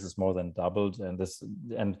 years. It's more than doubled.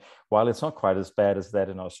 And while it's not quite as bad as that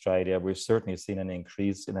in Australia, we've certainly seen an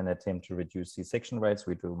increase in an attempt to reduce C-section rates.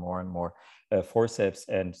 We do more and more forceps,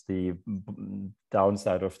 and the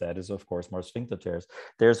downside of that is, of course, more sphincter tears.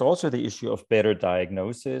 There's also the issue of better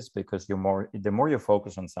diagnosis, because the more you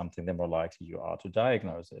focus on something, the more likely you are to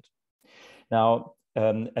diagnose it. Now,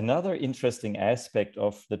 another interesting aspect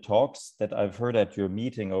of the talks that I've heard at your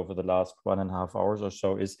meeting over the last 1.5 hours or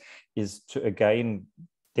so is to again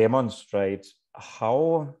demonstrate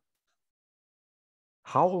how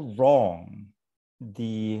wrong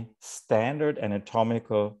the standard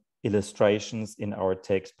anatomical illustrations in our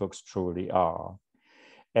textbooks truly are.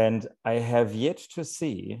 And I have yet to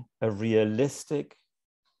see a realistic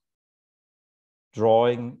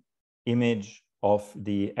drawing image of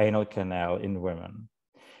the anal canal in women.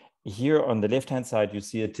 Here on the left-hand side, you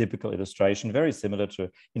see a typical illustration, very similar to,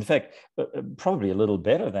 in fact, probably a little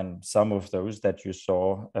better than some of those that you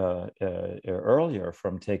saw earlier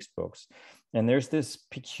from textbooks. And there's this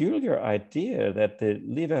peculiar idea that the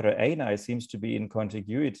livera ani seems to be in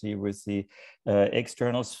contiguity with the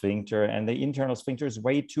external sphincter, and the internal sphincter is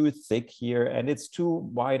way too thick here, and it's too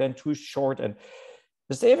wide and too short. And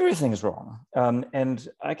Just everything's wrong. And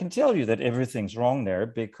I can tell you that everything's wrong there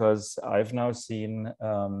because I've now seen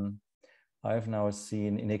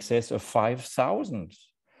in excess of 5,000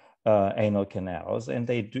 anal canals, and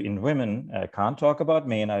they do in women. I can't talk about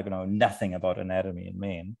men. I know nothing about anatomy in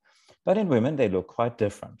men, but in women they look quite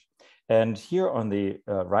different. And here on the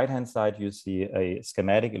right-hand side, you see a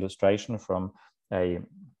schematic illustration from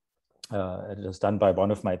it was done by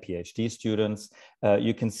one of my PhD students.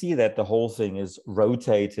 You can see that the whole thing is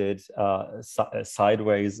rotated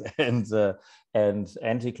sideways and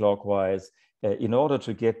anti-clockwise in order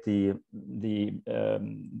to get the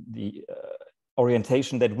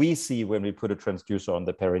orientation that we see when we put a transducer on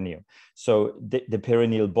the perineum. So the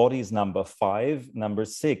perineal body is number 5. Number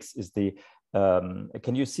 6 is the,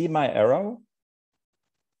 can you see my arrow?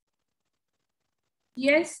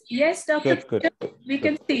 Yes, yes, Dr. Good. We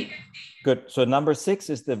can see. Good. So number 6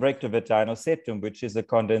 is the rectovaginal septum, which is a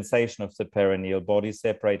condensation of the perineal body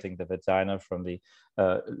separating the vagina from the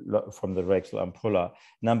rectal ampulla.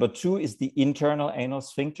 Number 2 is the internal anal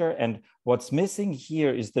sphincter, and what's missing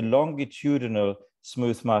here is the longitudinal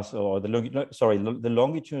smooth muscle, or the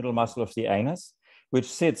longitudinal muscle of the anus, which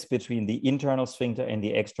sits between the internal sphincter and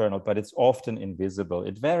the external, but it's often invisible.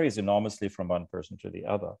 It varies enormously from one person to the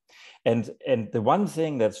other. And the one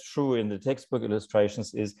thing that's true in the textbook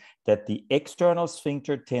illustrations is that the external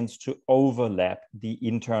sphincter tends to overlap the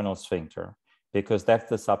internal sphincter, because that's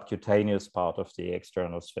the subcutaneous part of the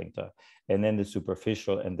external sphincter, and then the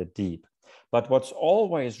superficial and the deep. But what's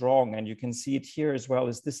always wrong, and you can see it here as well,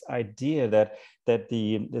 is this idea that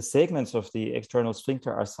the segments of the external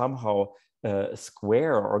sphincter are somehow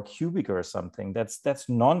square or cubic or something. That's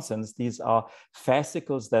nonsense. These are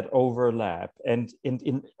fascicles that overlap, and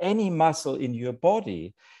in any muscle in your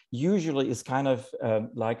body usually is kind of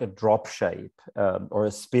like a drop shape or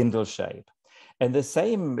a spindle shape. And the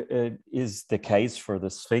same is the case for the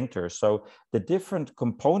sphincter. So the different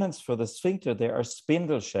components for the sphincter, there are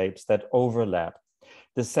spindle shapes that overlap.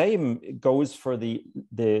 The same goes for the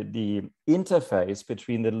interface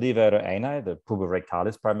between the levator ani, the pubo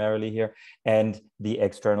rectalis primarily here, and the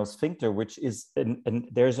external sphincter, which is,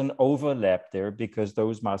 there's an overlap there because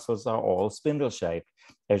those muscles are all spindle shaped,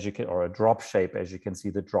 as you can, or a drop shape, as you can see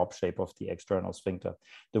the drop shape of the external sphincter.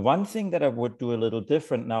 The one thing that I would do a little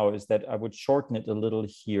different now is that I would shorten it a little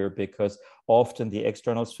here, because often the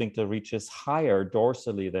external sphincter reaches higher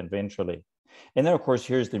dorsally than ventrally. And then of course,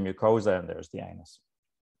 here's the mucosa and there's the anus.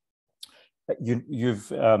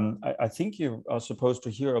 I think you are supposed to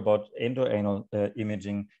hear about endoanal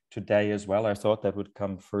imaging today as well. I thought that would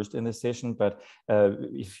come first in the session, but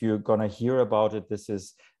if you're gonna hear about it, this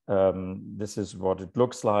is what it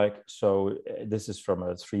looks like. So this is from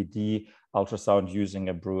a 3D ultrasound using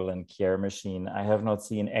a Brühl and Kjær machine. I have not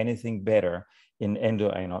seen anything better in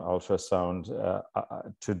endoanal ultrasound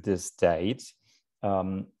to this date.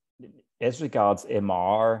 As regards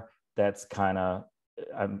MR, that's kind of,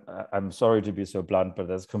 I'm sorry to be so blunt, but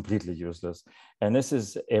that's completely useless. And this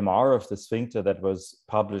is MR of the sphincter that was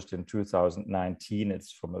published in 2019.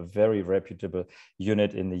 It's from a very reputable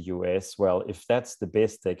unit in the US. Well, if that's the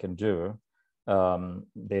best they can do,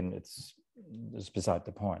 then it's beside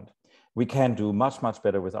the point. We can do much, much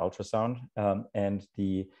better with ultrasound. And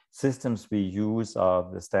the systems we use are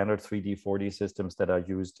the standard 3D, 4D systems that are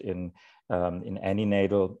used in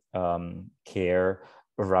antenatal care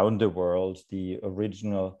around the world. The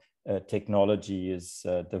original technology is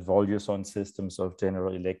the Voluson systems of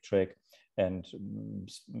General Electric, and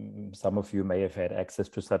some of you may have had access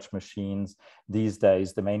to such machines. These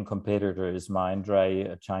days, the main competitor is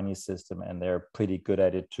Mindray, a Chinese system, and they're pretty good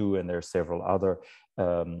at it too, and there are several other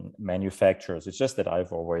manufacturers. It's just that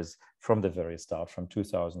I've always, from the very start, from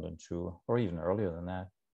 2002, or even earlier than that,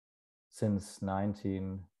 since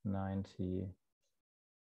 1990,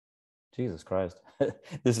 Jesus Christ.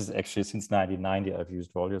 This is actually since 1990 I've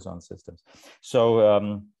used Voluson systems.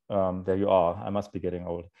 So there you are. I must be getting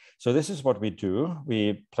old. So this is what we do.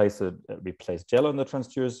 We place gel on the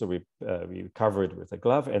transducer. We cover it with a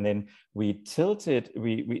glove, and then we tilt it.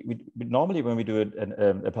 We normally, when we do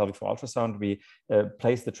a pelvic floor ultrasound, we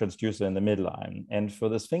place the transducer in the midline. And for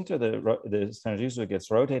the sphincter, the transducer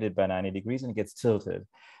gets rotated by 90 degrees and gets tilted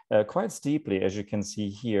quite steeply, as you can see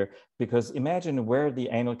here, because imagine where the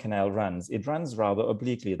anal canal runs. It runs rather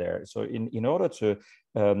obliquely there. So in order to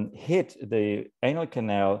hit the anal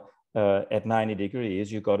canal at 90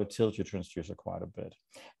 degrees, you got to tilt your transducer quite a bit.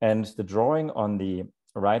 And the drawing on the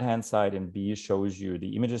right-hand side in B shows you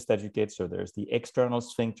the images that you get. So there's the external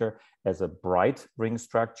sphincter as a bright ring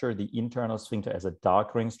structure, the internal sphincter as a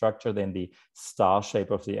dark ring structure, then the star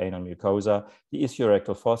shape of the anal mucosa, the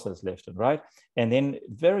ischiorectal fossas left and right. And then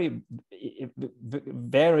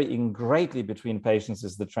varying greatly between patients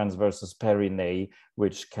is the transversus perine,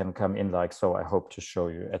 which can come in like so. I hope to show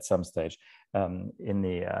you at some stage in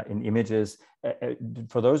images.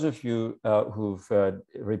 For those of you who've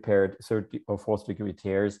repaired third or fourth degree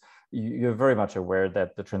tears, you're very much aware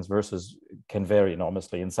that the transverses can vary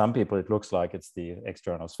enormously. In some people, it looks like it's the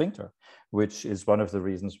external sphincter, which is one of the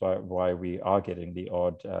reasons why we are getting the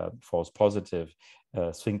odd false positive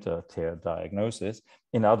sphincter tear diagnosis.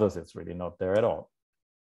 In others, it's really not there at all.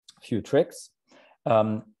 A few tricks.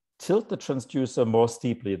 Tilt the transducer more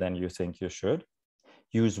steeply than you think you should.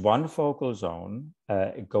 Use one focal zone,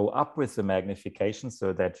 go up with the magnification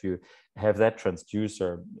so that you have that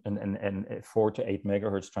transducer and 4 to 8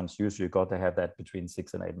 megahertz transducer. You got to have that between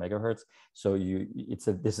 6 and 8 megahertz. So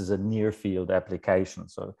this is a near field application.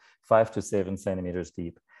 So 5 to 7 centimeters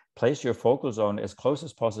deep. Place your focal zone as close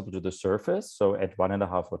as possible to the surface, so at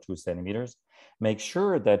 1.5 or 2 centimeters. Make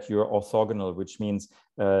sure that you're orthogonal, which means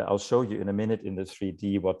I'll show you in a minute in the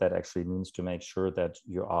 3D what that actually means to make sure that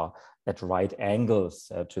you are at right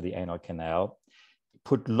angles to the anal canal.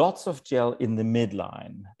 Put lots of gel in the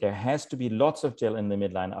midline. There has to be lots of gel in the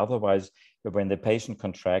midline. Otherwise, when the patient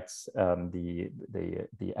contracts, the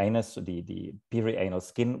anus, the perianal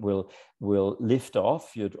skin will lift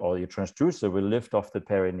off, or your transducer will lift off the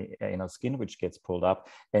perianal skin, which gets pulled up,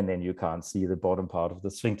 and then you can't see the bottom part of the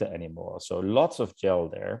sphincter anymore. So lots of gel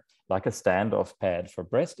there, like a standoff pad for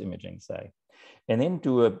breast imaging, say. And then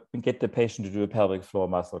get the patient to do a pelvic floor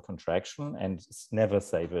muscle contraction, and never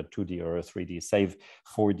save a 2D or a 3D, save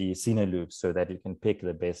 4D cine loops so that you can pick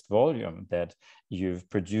the best volume that you've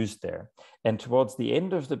produced there. And towards the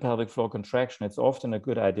end of the pelvic floor contraction, it's often a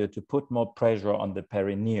good idea to put more pressure on the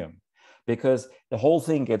perineum, because the whole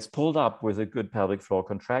thing gets pulled up with a good pelvic floor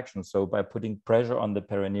contraction. So by putting pressure on the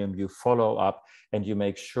perineum, you follow up and you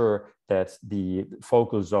make sure that the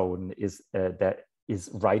focal zone is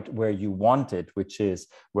right where you want it, which is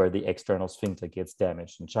where the external sphincter gets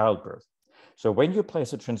damaged in childbirth. So when you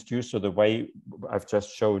place a transducer the way I've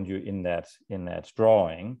just shown you in that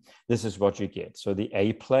drawing, this is what you get. So the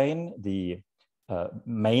A plane, the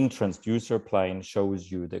main transducer plane, shows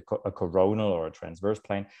you a coronal or a transverse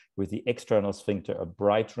plane with the external sphincter a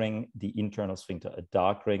bright ring, the internal sphincter a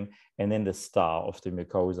dark ring, and then the star of the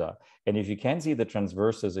mucosa. And if you can see the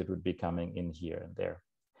transverses, it would be coming in here and there.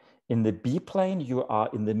 In the B plane, you are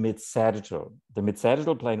in the mid-sagittal. The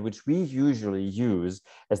mid-sagittal plane, which we usually use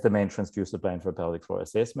as the main transducer plane for pelvic floor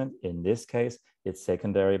assessment. In this case, it's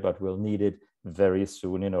secondary, but we'll need it very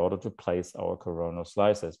soon in order to place our coronal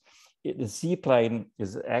slices. The C plane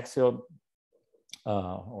is axial,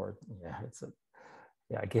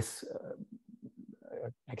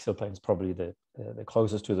 axial plane is probably the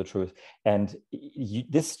closest to the truth. And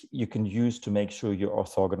this you can use to make sure you're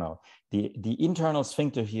orthogonal. The internal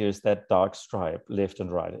sphincter here is that dark stripe, left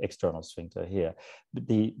and right, external sphincter here.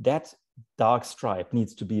 That dark stripe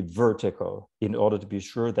needs to be vertical in order to be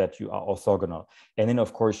sure that you are orthogonal. And then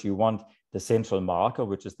of course you want the central marker,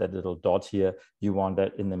 which is that little dot here, you want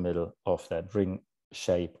that in the middle of that ring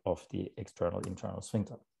shape of the internal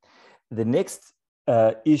sphincter. The next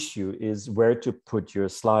issue is where to put your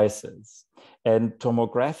slices. And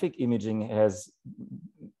tomographic imaging has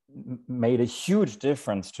made a huge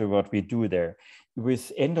difference to what we do there.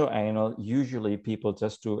 With endoanal, usually people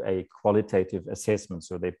just do a qualitative assessment.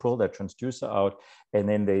 So they pull their transducer out and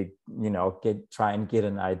then they, try and get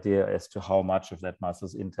an idea as to how much of that muscle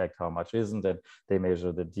is intact, how much isn't, and they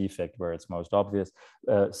measure the defect where it's most obvious.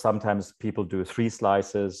 Sometimes people do 3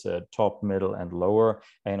 slices, top, middle, and lower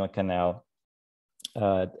anal canal.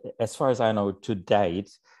 As far as I know, to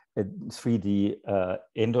date, 3D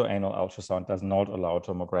endoanal ultrasound does not allow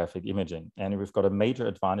tomographic imaging. And we've got a major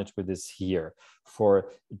advantage with this here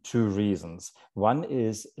for 2 reasons. One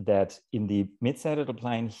is that in the mid-sagittal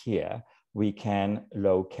plane here, we can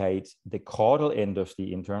locate the caudal end of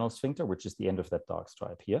the internal sphincter, which is the end of that dark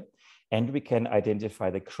stripe here. And we can identify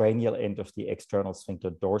the cranial end of the external sphincter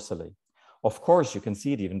dorsally. Of course, you can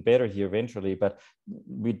see it even better here ventrally, but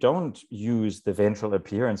we don't use the ventral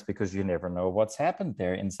appearance because you never know what's happened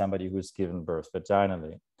there in somebody who's given birth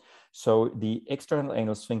vaginally. So the external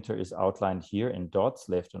anal sphincter is outlined here in dots,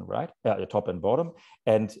 left and right, top and bottom.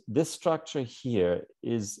 And this structure here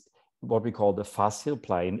is what we call the fascial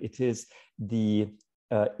plane. It is the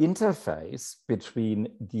interface between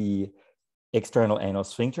the external anal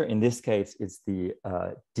sphincter. In this case, it's the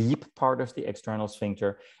deep part of the external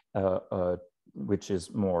sphincter which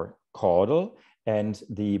is more caudal, and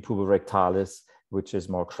the puborectalis, which is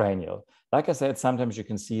more cranial. Like I said, sometimes you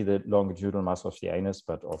can see the longitudinal muscle of the anus,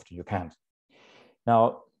 but often you can't.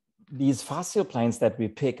 Now, these fascial planes that we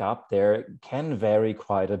pick up there can vary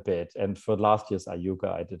quite a bit. And for last year's IUGA,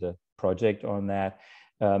 I did a project on that.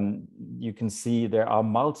 You can see there are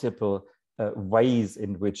multiple ways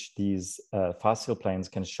in which these fascial planes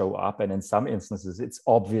can show up. And in some instances, it's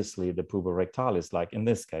obviously the puborectalis, like in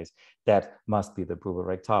this case. That must be the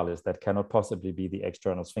puborectalis. That cannot possibly be the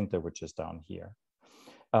external sphincter, which is down here.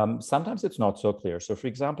 Sometimes it's not so clear. So for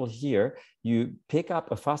example, here, you pick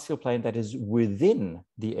up a fascial plane that is within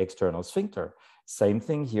the external sphincter. Same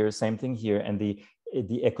thing here, and the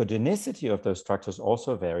echogenicity of those structures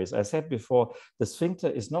also varies. I said before, the sphincter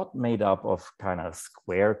is not made up of kind of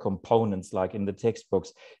square components like in the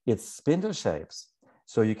textbooks. It's spindle shapes.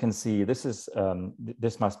 So you can see this is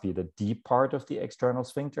this must be the deep part of the external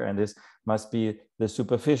sphincter, and this must be the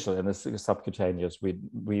superficial and the subcutaneous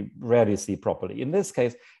we rarely see properly. In this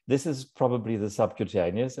case, this is probably the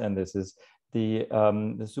subcutaneous, and this is the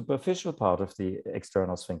superficial part of the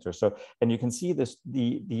external sphincter. So, and you can see this,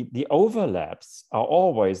 the overlaps are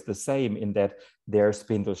always the same in that they're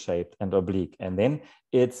spindle shaped and oblique, and then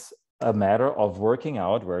it's a matter of working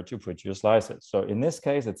out where to put your slices. So in this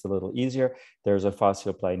case, it's a little easier. There's a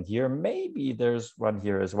fascial plane here. Maybe there's one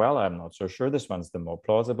here as well. I'm not so sure. This one's the more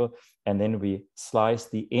plausible. And then we slice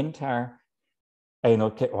the entire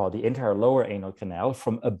anal, or the entire lower anal canal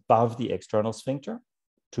from above the external sphincter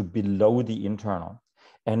to below the internal.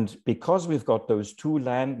 And because we've got those two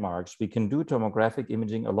landmarks, we can do tomographic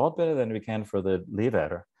imaging a lot better than we can for the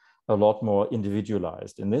levator, a lot more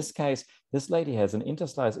individualized. In this case, this lady has an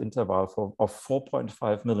interslice interval of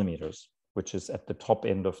 4.5 millimeters, which is at the top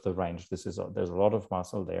end of the range. There's a lot of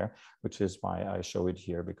muscle there, which is why I show it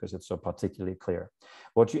here, because it's so particularly clear.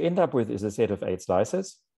 What you end up with is a set of 8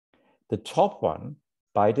 slices. The top one,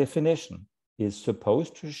 by definition, is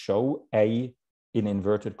supposed to show a, in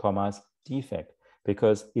inverted commas, defect,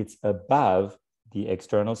 because it's above the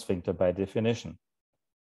external sphincter by definition,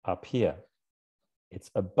 up here. It's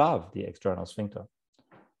above the external sphincter.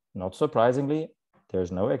 Not surprisingly, there's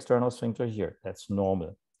no external sphincter here. That's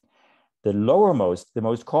normal. The lowermost, the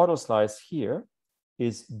most caudal slice here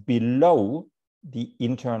is below the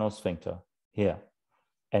internal sphincter here.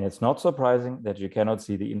 And it's not surprising that you cannot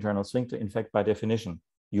see the internal sphincter. In fact, by definition,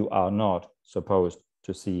 you are not supposed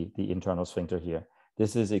to see the internal sphincter here.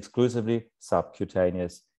 This is exclusively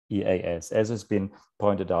subcutaneous EAS. As has been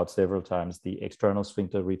pointed out several times, the external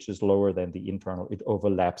sphincter reaches lower than the internal. It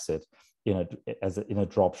overlaps it in a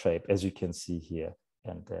drop shape, as you can see here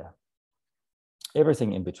and there.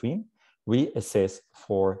 Everything in between, we assess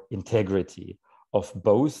for integrity of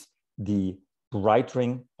both the bright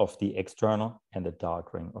ring of the external and the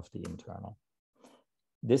dark ring of the internal.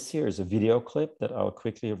 This here is a video clip that I'll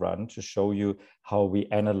quickly run to show you how we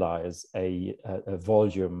analyze a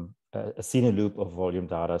volume, a cine loop of volume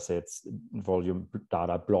data sets, volume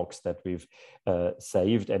data blocks that we've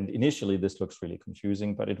saved. And initially this looks really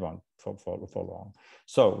confusing, but it won't for long.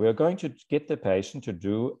 So we're going to get the patient to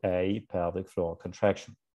do a pelvic floor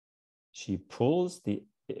contraction. She pulls the,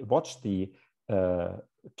 watch the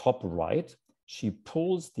top right, she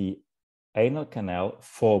pulls the anal canal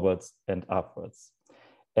forwards and upwards.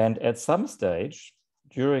 And at some stage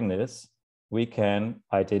during this, we can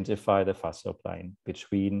identify the fascial plane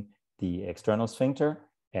between the external sphincter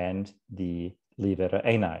and the levator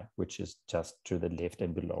ani, which is just to the left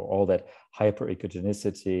and below. All that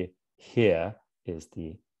hyperechogenicity here is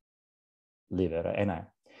the levator ani.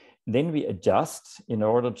 Then we adjust in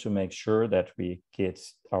order to make sure that we get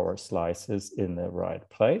our slices in the right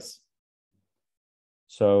place.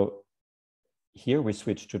 So here we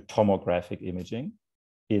switch to tomographic imaging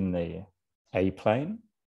in the A plane.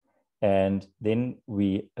 And then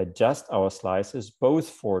we adjust our slices both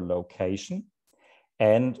for location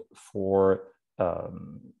and for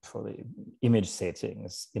the image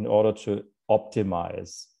settings in order to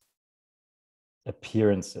optimize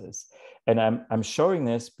appearances. And I'm showing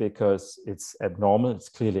this because it's abnormal. It's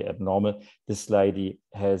clearly abnormal. This lady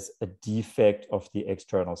has a defect of the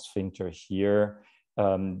external sphincter here.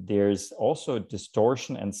 There's also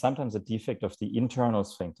distortion and sometimes a defect of the internal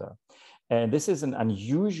sphincter. And this is an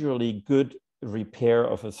unusually good repair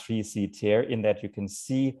of a 3C tear in that you can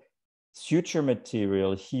see suture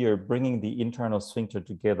material here bringing the internal sphincter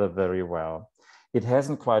together very well. It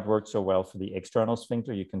hasn't quite worked so well for the external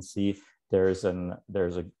sphincter. You can see there's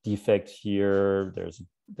a defect here.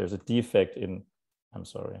 There's a defect in, I'm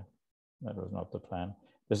sorry, that was not the plan.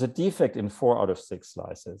 There's a defect in 4 out of 6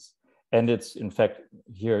 slices. And it's, in fact,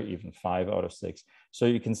 here even 5 out of 6. So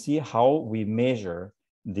you can see how we measure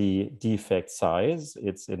the defect size.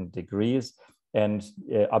 It's in degrees. And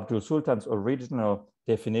Abdul Sultan's original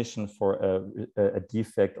definition for a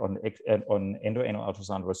defect on endoanal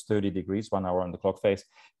ultrasound was 30 degrees, 1 hour on the clock face.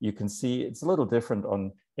 You can see it's a little different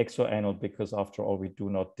on exoanal because, after all, we do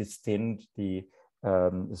not distend the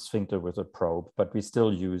sphincter with a probe, but we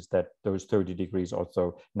still use those 30 degrees.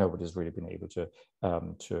 Also, nobody's really been able to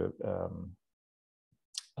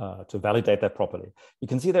validate that properly. You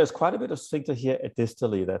can see there's quite a bit of sphincter here at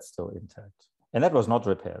distally that's still intact. And that was not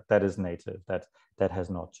repaired. That is native. That has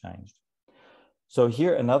not changed. So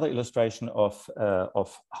here, another illustration of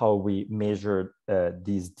how we measure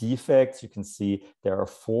these defects. You can see there are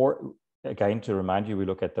 4. Again, to remind you, we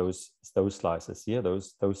look at those slices here,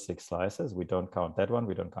 those 6 slices. We don't count that one.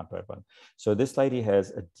 We don't count that one. So this lady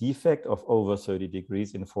has a defect of over 30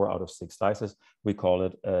 degrees in 4 out of 6 slices. We call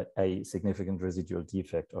it a significant residual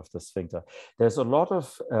defect of the sphincter. There's a lot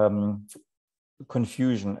of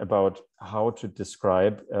confusion about how to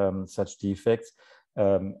describe such defects.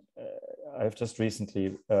 I've just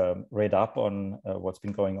recently read up on what's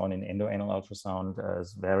been going on in endoanal ultrasound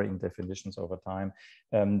as varying definitions over time.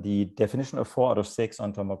 The definition of 4 out of 6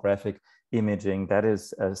 on tomographic imaging, that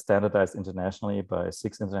is standardized internationally by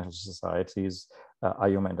 6 international societies.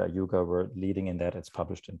 IUM and IUGA were leading in that. It's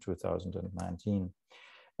published in 2019.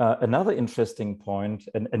 Another interesting point,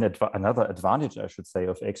 and another advantage, I should say,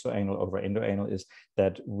 of exoanal over endoanal is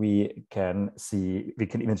that we can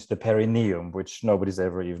image the perineum, which nobody's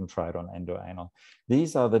ever even tried on endoanal.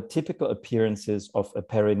 These are the typical appearances of a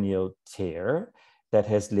perineal tear that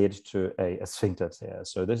has led to a sphincter tear.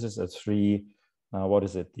 So this is a 3, what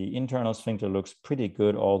is it? The internal sphincter looks pretty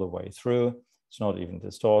good all the way through. It's not even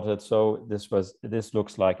distorted. So this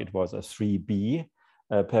looks like it was a 3B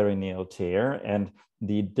perineal tear, and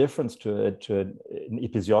the difference to an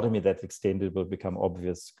episiotomy that extended will become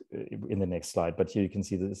obvious in the next slide. But here you can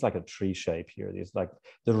see that it's like a tree shape here. It's like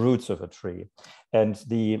the roots of a tree, and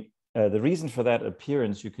the reason for that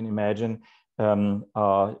appearance, you can imagine, that's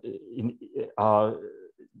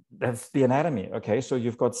the anatomy. Okay, so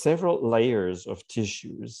you've got several layers of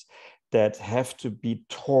tissues that have to be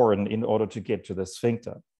torn in order to get to the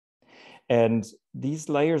sphincter. And these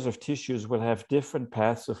layers of tissues will have different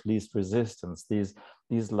paths of least resistance. These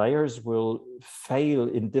layers will fail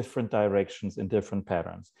in different directions, in different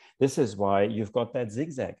patterns. This is why you've got that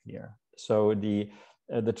zigzag here. So the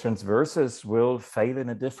transverses will fail in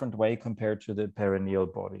a different way compared to the perineal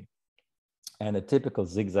body. And a typical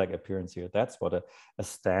zigzag appearance here, that's what a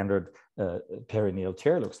standard perineal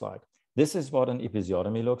tear looks like. This is what an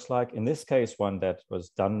episiotomy looks like. In this case, one that was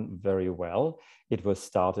done very well. It was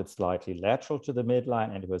started slightly lateral to the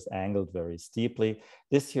midline and it was angled very steeply.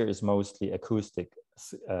 This here is mostly acoustic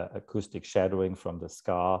shadowing from the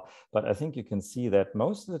scar. But I think you can see that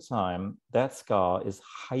most of the time that scar is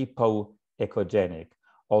hypoechogenic.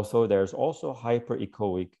 Also, there's also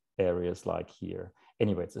hyperechoic areas like here.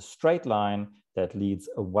 Anyway, it's a straight line that leads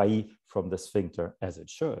away from the sphincter as it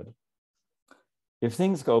should. If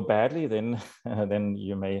things go badly, then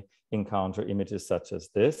you may encounter images such as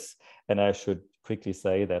this. And I should quickly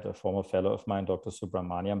say that a former fellow of mine, Dr.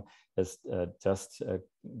 Subramaniam, has just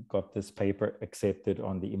got this paper accepted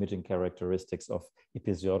on the imaging characteristics of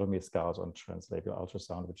episiotomy scars on translabial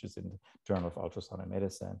ultrasound, which is in the Journal of Ultrasound and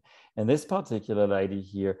Medicine. And this particular lady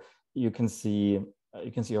here, you can see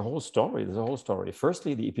a whole story. There's a whole story.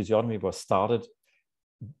 Firstly, the episiotomy was started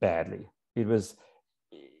badly. It was,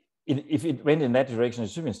 if it went in that direction, it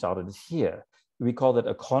should have been started here. We call that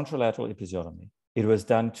a contralateral episiotomy. It was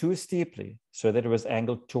done too steeply so that it was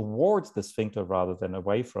angled towards the sphincter rather than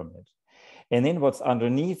away from it. And then what's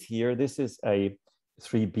underneath here, this is a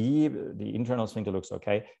 3B, the internal sphincter looks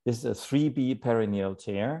okay. This is a 3B perineal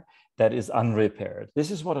tear that is unrepaired.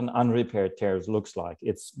 This is what an unrepaired tear looks like.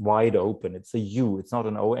 It's wide open, it's a U, it's not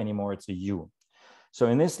an O anymore, it's a U. So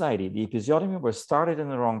in this lady, the episiotomy was started in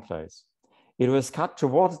the wrong place. It was cut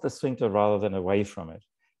towards the sphincter rather than away from it.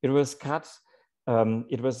 It was cut,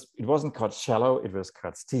 it wasn't cut shallow, it was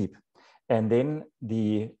cut steep. And then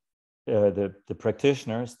the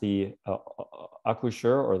practitioners, the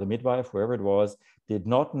accoucheur or the midwife, whoever it was, did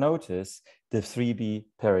not notice the 3B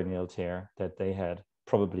perineal tear that they had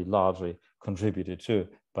probably largely contributed to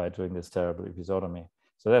by doing this terrible episiotomy.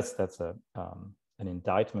 So that's an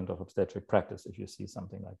indictment of obstetric practice if you see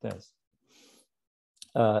something like this.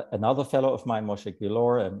 Another fellow of mine, Moshe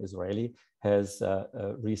Gilor, an Israeli, has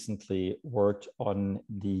recently worked on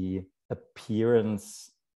the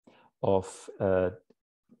appearance of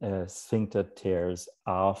sphincter tears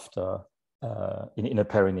after in a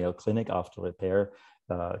perineal clinic after repair.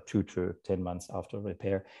 2 to 10 months after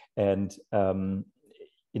repair. And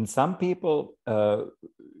in some people,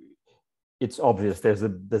 it's obvious there's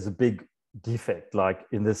a big defect, like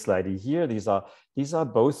in this lady here. These are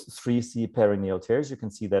both 3C perineal tears. You can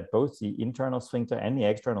see that both the internal sphincter and the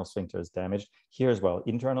external sphincter is damaged. Here as well,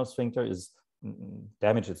 internal sphincter is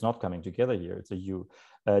damaged. It's not coming together here. It's a U.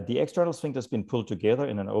 The external sphincter has been pulled together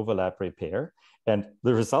in an overlap repair. And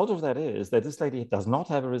the result of that is that this lady does not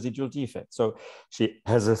have a residual defect. So she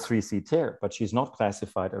has a 3C tear, but she's not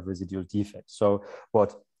classified a residual defect. So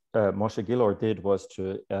what Moshe Gilor did was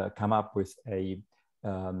to come up with an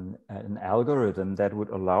algorithm that would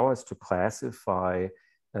allow us to classify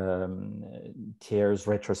tears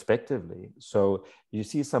retrospectively. So you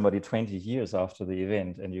see somebody 20 years after the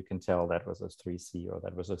event, and you can tell that was a 3C, or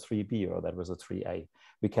that was a 3B, or that was a 3A.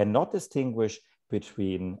 We cannot distinguish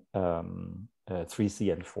between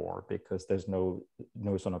 3C and 4 because there's no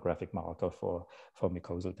sonographic marker for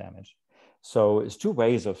mucosal damage. So it's two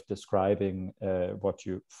ways of describing what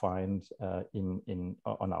you find on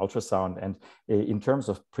ultrasound. And in terms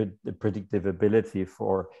of predictive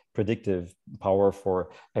power for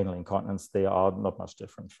anal incontinence, they are not much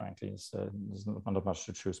different, frankly. There's not much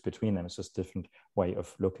to choose between them. It's just a different way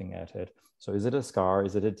of looking at it. So is it a scar?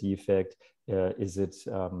 Is it a defect? Is the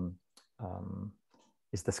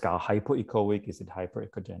scar hypoechoic? Is it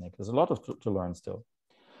hyperechogenic? There's a lot to learn still.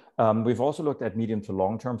 We've also looked at medium to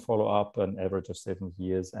long-term follow-up, an average of 7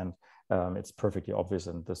 years, and it's perfectly obvious,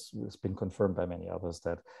 and this has been confirmed by many others,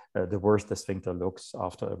 that the worse the sphincter looks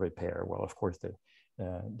after a repair, well, of course, the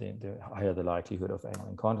higher the likelihood of anal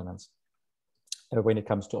incontinence. When it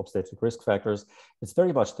comes to obstetric risk factors, it's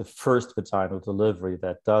very much the first vaginal delivery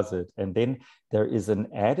that does it, and then there is an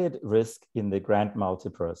added risk in the grand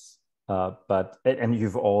multiparous. And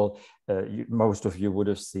you've all, most of you would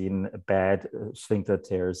have seen bad sphincter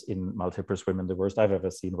tears in multiparous women. The worst I've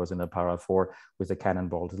ever seen was in a para 4 with a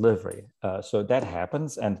cannonball delivery. So that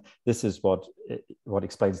happens, and this is what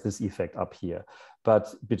explains this effect up here.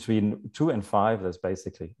 But between 2 and 5, there's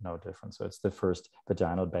basically no difference. So it's the first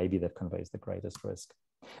vaginal baby that conveys the greatest risk.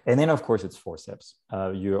 And then, of course, it's forceps.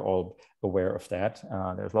 You're all aware of that.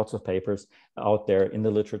 There's lots of papers out there in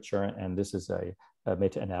the literature, and this is a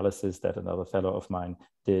meta-analysis that another fellow of mine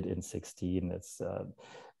did in 2016.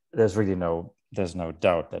 There's no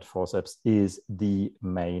doubt that forceps is the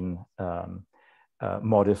main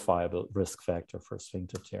modifiable risk factor for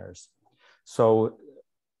sphincter tears. So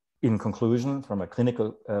in conclusion, from a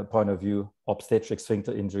clinical point of view, obstetric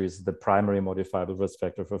sphincter injury is the primary modifiable risk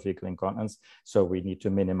factor for fecal incontinence. So we need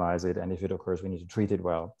to minimize it. And if it occurs, we need to treat it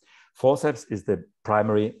well. Forceps is the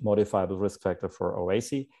primary modifiable risk factor for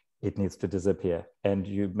OAC. It needs to disappear. And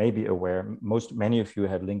you may be aware, many of you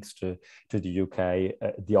have links to the UK.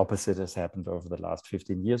 The opposite has happened over the last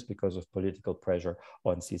 15 years because of political pressure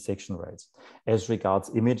on C-section rates. As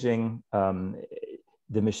regards imaging,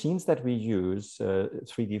 the machines that we use,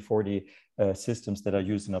 3D, 4D systems that are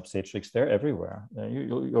used in obstetrics, they're everywhere.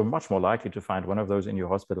 You're much more likely to find one of those in your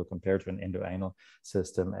hospital compared to an endoanal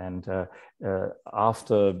system. And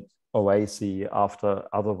after OAC, after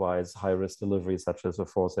otherwise high-risk deliveries such as a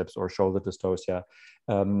forceps or shoulder dystocia,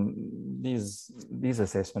 these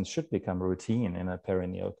assessments should become routine in a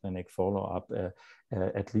perineal clinic follow-up,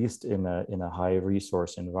 at least in a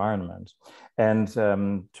high-resource environment. And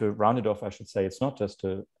to round it off, I should say, it's not just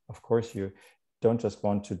of course, you don't just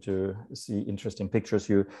want to see interesting pictures.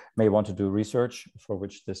 You may want to do research for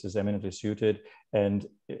which this is eminently suited, and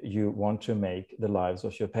you want to make the lives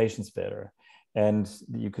of your patients better. And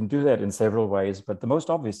you can do that in several ways, but the most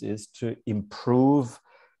obvious is to improve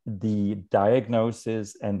the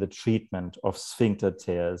diagnosis and the treatment of sphincter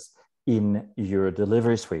tears in your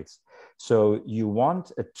delivery suites. So you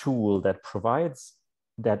want a tool that provides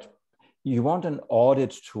that, you want an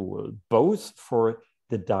audit tool, both for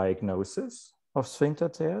the diagnosis of sphincter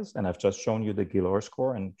tears, and I've just shown you the Gilor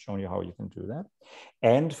score and shown you how you can do that,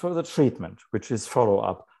 and for the treatment, which is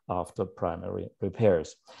follow-up after primary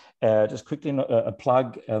repairs. Just quickly a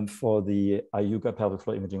plug for the IUGA pelvic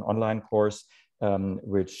floor imaging online course,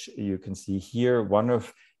 which you can see here. One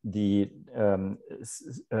of the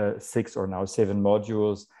 6 or now 7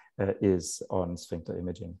 modules is on sphincter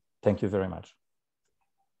imaging. Thank you very much.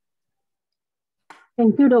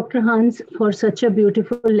 Thank you, Dr. Hans, for such a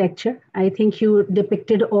beautiful lecture. I think you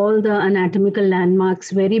depicted all the anatomical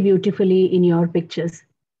landmarks very beautifully in your pictures.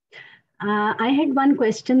 I had one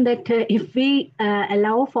question that if we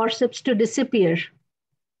allow forceps to disappear,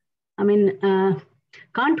 I mean,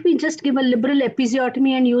 can't we just give a liberal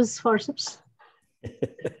episiotomy and use forceps?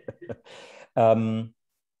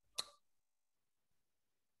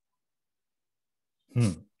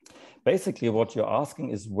 Basically, what you're asking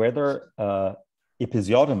is whether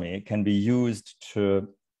episiotomy can be used to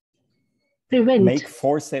make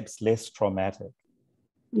forceps less traumatic.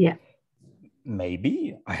 Yeah.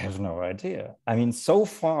 Maybe, I have no idea. I mean, so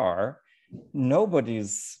far,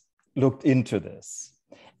 nobody's looked into this.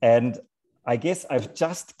 And I guess I've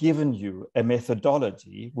just given you a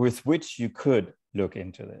methodology with which you could look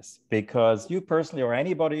into this, because you personally or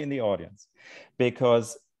anybody in the audience,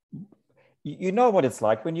 because you know what it's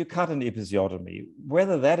like when you cut an episiotomy,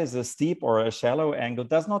 whether that is a steep or a shallow angle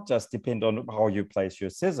does not just depend on how you place your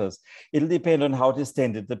scissors. It'll depend on how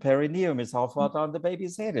distended the perineum is, how far down the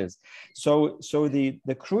baby's head is. So the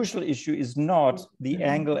crucial issue is not the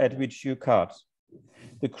angle at which you cut.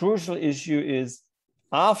 The crucial issue is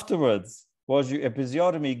afterwards, was your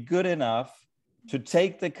episiotomy good enough to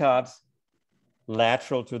take the cut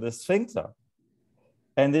lateral to the sphincter?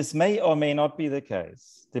 And this may or may not be the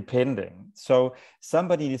case, depending. So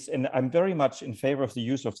somebody needs, and I'm very much in favor of the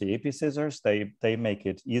use of the epi-scissors. They make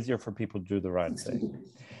it easier for people to do the right thing.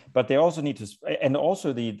 But they also need to, and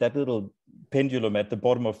also that little pendulum at the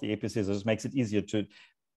bottom of the epi-scissors makes it easier to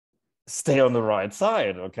stay on the right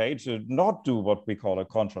side, okay? To not do what we call a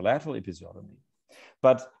contralateral episiotomy.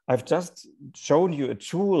 But I've just shown you a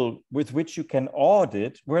tool with which you can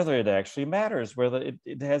audit whether it actually matters, whether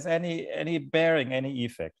it has any bearing, any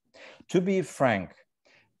effect. To be frank,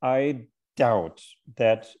 I doubt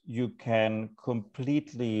that you can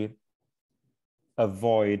completely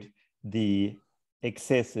avoid the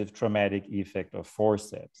excessive traumatic effect of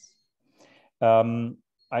forceps.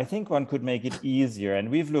 I think one could make it easier. And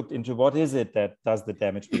we've looked into what is it that does the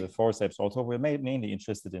damage with the forceps. Although we're mainly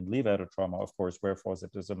interested in levator trauma, of course, where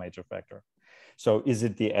forceps is a major factor. So is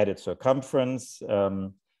it the added circumference?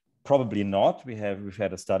 Probably not. We've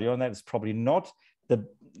had a study on that. It's probably not the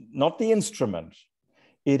instrument.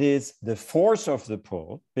 It is the force of the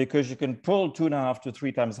pull, because you can pull 2.5 to 3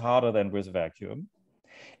 times harder than with vacuum.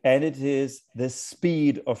 And it is the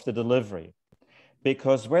speed of the delivery.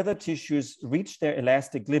 Because whether tissues reach their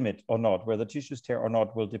elastic limit or not, whether tissues tear or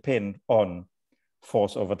not, will depend on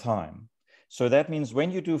force over time. So that means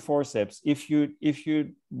when you do forceps, if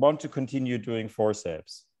you want to continue doing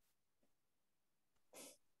forceps,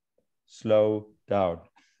 slow down.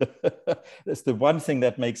 That's the one thing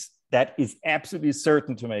that is absolutely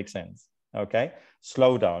certain to make sense. Okay,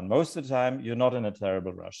 slow down. Most of the time, you're not in a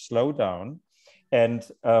terrible rush. Slow down, and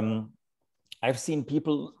I've seen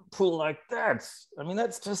people pull like that. I mean,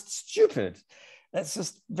 that's just stupid. That's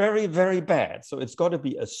just very, very bad. So it's got to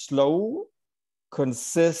be a slow,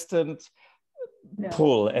 consistent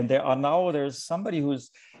pull. And there's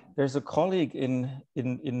a colleague in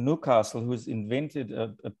Newcastle who's invented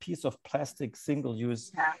a piece of plastic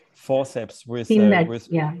single-use forceps with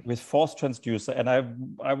force transducer. And I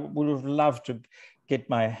would have loved to get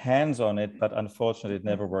my hands on it, but unfortunately it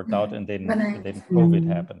never worked out, and then COVID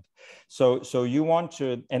happened. So you want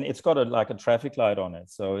to, and it's got like a traffic light on it.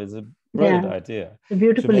 So it's a brilliant idea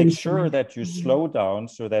to make sure that you slow down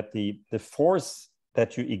so that the force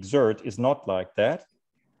that you exert is not like that,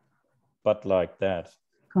 but like that.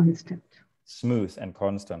 Constant. Smooth and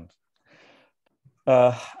constant.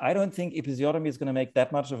 I don't think episiotomy is going to make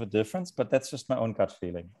that much of a difference, but that's just my own gut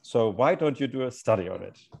feeling. So why don't you do a study on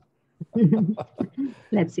it?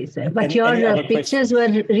 Let's see, sir. But your pictures were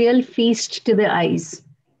real feast to the eyes.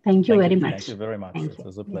 Thank you very much. Thank you very much. It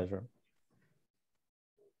was a pleasure.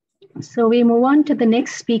 So we move on to the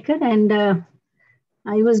next speaker, and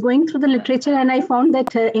I was going through the literature and I found that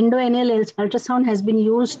endoanal ultrasound has been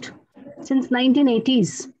used since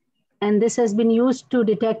 1980s, and this has been used to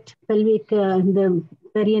detect pelvic, the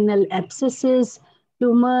perineal abscesses,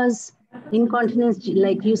 tumors, incontinence,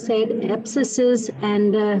 like you said, abscesses,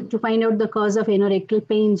 and to find out the cause of anorectal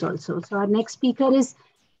pains also. So our next speaker is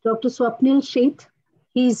Dr. Swapnil Sheth.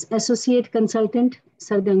 He's Associate Consultant,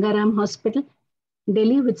 Sir Gangaram Hospital,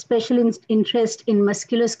 Delhi, with special interest in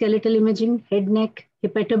musculoskeletal imaging, head, neck,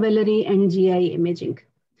 hepatobiliary, and GI imaging.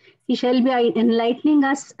 He shall be enlightening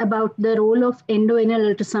us about the role of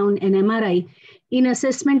endoanal ultrasound and MRI in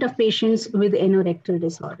assessment of patients with anorectal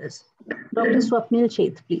disorders. Dr. Swapnil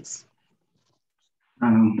Sheth, please.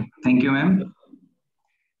 Thank you, ma'am.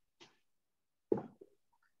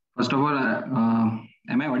 First of all,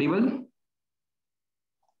 am I audible?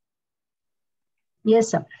 Yes,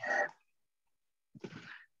 sir.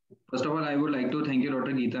 First of all, I would like to thank you,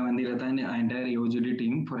 Dr. Geeta Mandirata, and the entire AOGD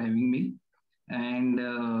team for having me. And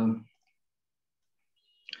a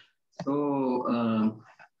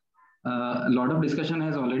lot of discussion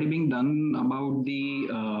has already been done about the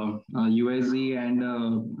USG and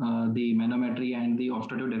the manometry and the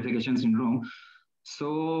obstructive defecation syndrome.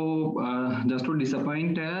 So just to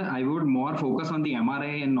disappoint, I would more focus on the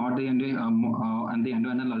MRI and not the and the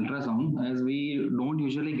endoanal ultrasound, as we don't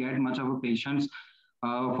usually get much of a patients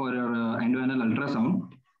for endoanal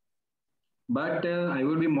ultrasound. But I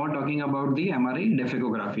will be more talking about the MRI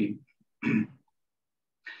dephecography.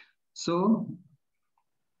 So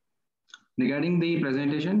regarding the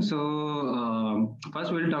presentation, so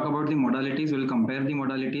first we'll talk about the modalities. We'll compare the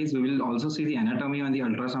modalities. We will also see the anatomy on the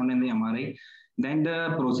ultrasound and the MRI. Then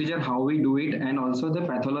the procedure, how we do it, and also the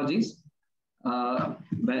pathologies.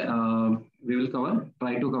 We will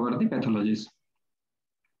try to cover the pathologies.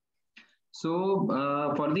 So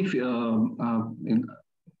for the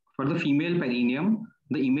female perineum,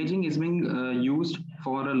 the imaging is being used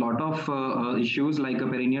for a lot of issues like a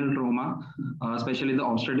perineal trauma, especially the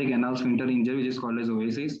obstetric anal sphincter injury, which is called as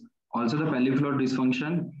OASIS. Also the pelvic floor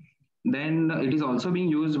dysfunction. Then it is also being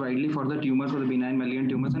used widely for the tumors, for the benign malignant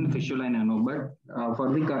tumors and fistula and ano. But for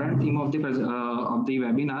the current theme of the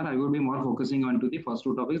webinar, I will be more focusing on to the first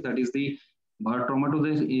two topics, that is the trauma to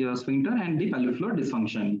the sphincter and the pelvic floor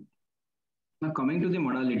dysfunction. Now coming to the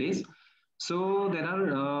modalities. So there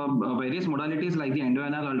are various modalities like the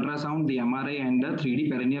endoanal ultrasound, the MRI, and the 3D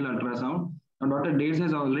perineal ultrasound. Dr. Dates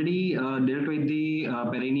has already dealt with the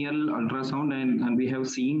perineal ultrasound, and we have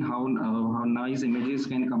seen how nice images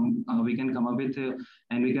can come. We can come up with,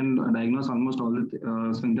 and we can diagnose almost all the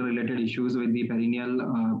sphincter-related issues with the perineal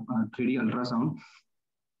 3D ultrasound.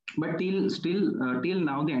 But till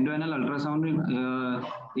now, the endoanal ultrasound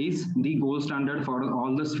is the gold standard for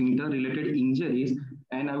all the sphincter-related injuries.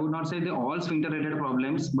 And I would not say the all sphincter-related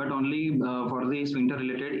problems, but only for the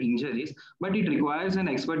sphincter-related injuries. But it requires an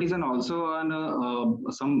expertise and also on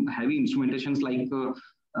some heavy instrumentations like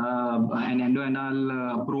an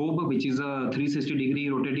endoanal probe, which is a 360-degree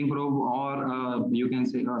rotating probe, or you can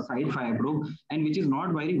say a side fire probe, and which is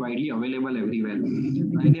not very widely available everywhere.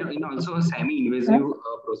 And they are also a semi-invasive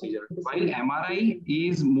procedure. While MRI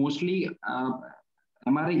is mostly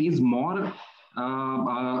MRI is more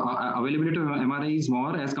availability of MRI is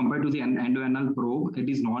more as compared to the endoanal probe. It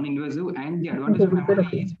is non-invasive, and the advantage of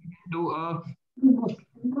MRI is to a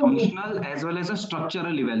functional as well as a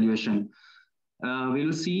structural evaluation. We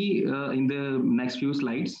will see in the next few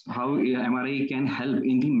slides how MRI can help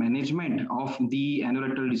in the management of the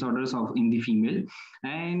anorectal disorders in the female,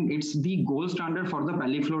 and it's the gold standard for the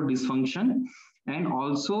pelvic floor dysfunction and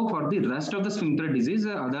also for the rest of the sphincter disease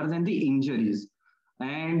other than the injuries.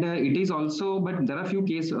 And it is also, but there are few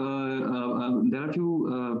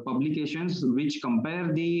publications which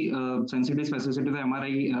compare the sensitivity specificity of the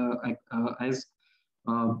MRI as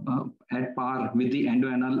at par with the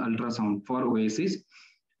endoanal ultrasound for OASIS.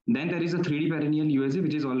 Then there is a 3D perineal USG,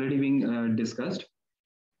 which is already being discussed.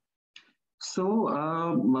 So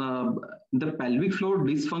the pelvic floor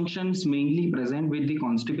dysfunctions mainly present with the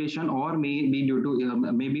constipation, or may be due to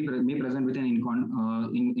may present with an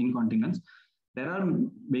incontinence. There are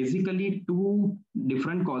basically two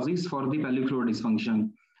different causes for the pelvic floor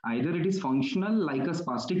dysfunction. Either it is functional, like a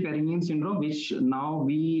spastic perineal syndrome, which now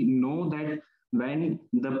we know that when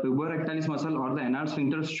the puborectalis muscle or the anal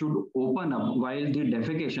sphincter should open up while the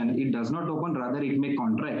defecation, it does not open, rather it may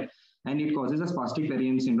contract, and it causes a spastic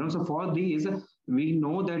perineal syndrome. So for these, we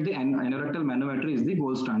know that the anorectal manometry is the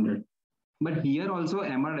gold standard. But here also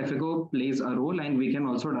MR defeco plays a role, and we can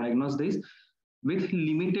also diagnose this with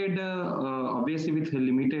limited, obviously with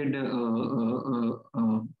limited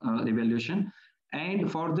evaluation. And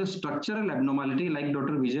for the structural abnormality, like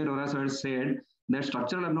Dr. Vijay Rora sir said, that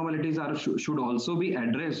structural abnormalities should also be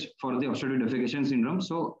addressed for the obstructive defecation syndrome.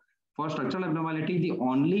 So for structural abnormality, the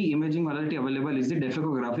only imaging modality available is the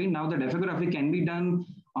defecography. Now the defecography can be done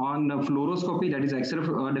on fluoroscopy, that is X-ray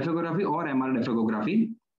defecography, or MR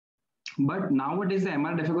defecography. But nowadays the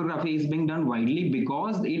MR defecography is being done widely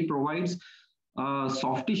because it provides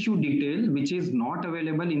soft tissue detail, which is not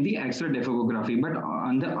available in the X-ray defecography. But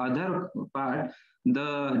on the other part,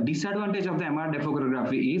 the disadvantage of the MR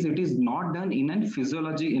defecography is it is not done in a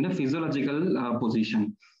physiological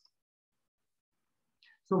position.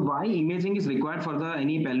 So why imaging is required for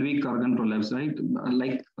any pelvic organ prolapse, right?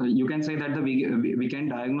 Like you can say that we can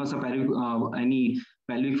diagnose any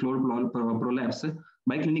pelvic floor prolapse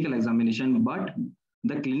by clinical examination, but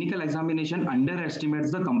the clinical examination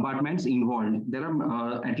underestimates the compartments involved. There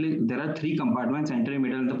are 3 compartments: anterior,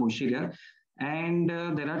 middle, and the posterior. And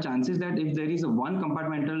there are chances that if there is one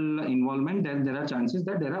compartmental involvement, then there are chances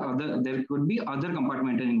that there could be other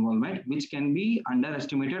compartmental involvement, which can be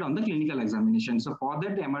underestimated on the clinical examination. So for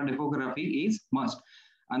that, MR defecography is must.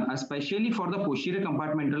 And especially for the posterior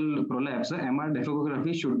compartmental prolapse, MR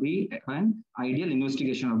defecography should be an ideal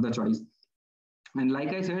investigation of the choice. And like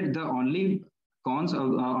I said, the only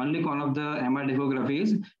only con of the MR dephotography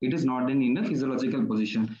is it is not done in a physiological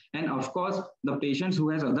position. And of course, the patients who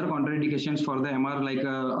has other contraindications for the MR like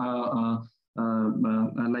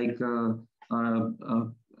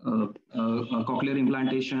cochlear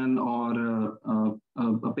implantation or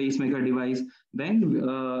a pacemaker device,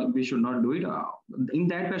 then we should not do it. In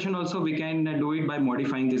that fashion also, we can do it by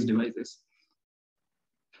modifying these devices.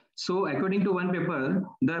 So according to one paper,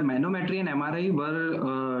 the manometry and MRI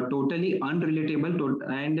were totally unrelatable,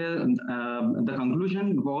 and the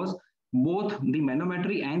conclusion was both the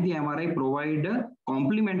manometry and the MRI provide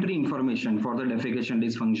complementary information for the defecation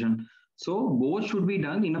dysfunction. So both should be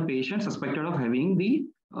done in a patient suspected of having the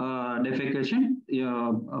defecation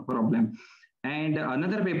problem. And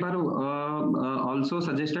another paper also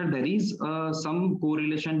suggested there is some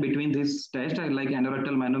correlation between this test like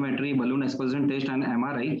anorectal manometry, balloon expulsion test and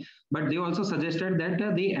MRI. But they also suggested that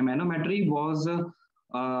the manometry was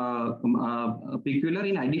peculiar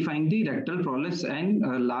in identifying the rectal prolapse and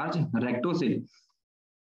large rectocele.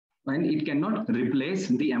 And it cannot replace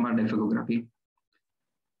the MR dephotography.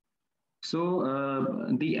 So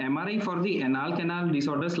the MRI for the anal canal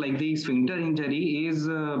disorders like the sphincter injury is,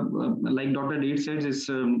 like Dr. Deed said, is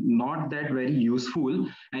not that very useful,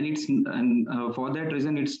 and for that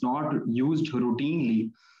reason it's not used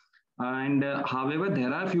routinely. And however,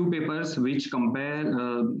 there are few papers which compare,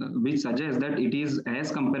 which suggest that it is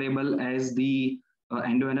as comparable as the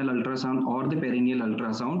endoanal ultrasound or the perineal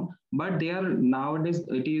ultrasound, but they are nowadays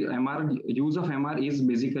use of MR is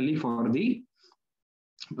basically for the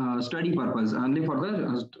study purpose, only for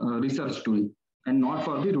the research tool and not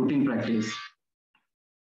for the routine practice.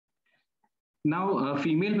 Now,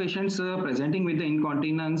 female patients presenting with the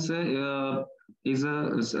incontinence is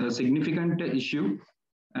a significant issue,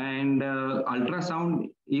 and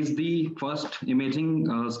ultrasound is the first imaging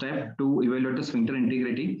step to evaluate the sphincter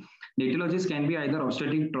integrity. The etiologies can be either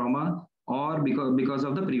obstetric trauma or because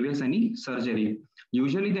of the previous any surgery.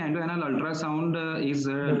 Usually the endoanal ultrasound is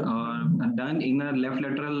done in a left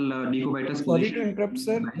lateral decubitus position. Sorry to interrupt,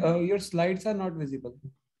 sir. Your slides are not visible.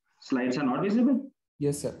 Slides are not visible?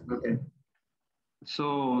 Yes, sir. Okay.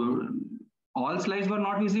 So all slides were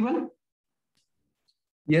not visible?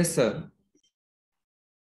 Yes, sir.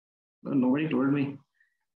 Nobody told me.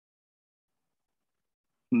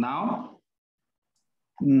 Now?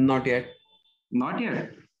 Not yet. Not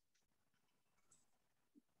yet.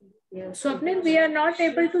 Swapnil, we are not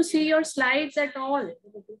able to see your slides at all.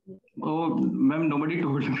 Oh, ma'am, nobody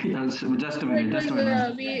told me. Just a minute. Just a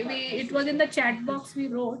minute. It was in the chat box we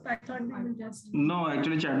wrote. I thought we will just. No,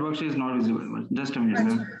 actually, chat box is not visible. Just a minute,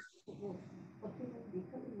 ma'am.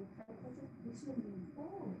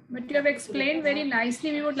 But you have explained very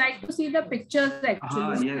nicely. We would like to see the pictures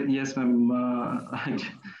actually. Yes, ma'am.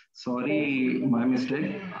 Sorry, my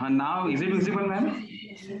mistake. Now, is it visible, ma'am?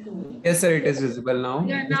 Yes, sir, it is visible now.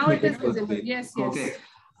 Yeah, now it is visible. Yes, yes. Okay.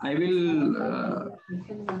 I will...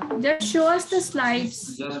 just show us the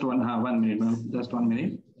slides. Just one minute, ma'am. Just 1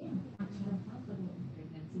 minute.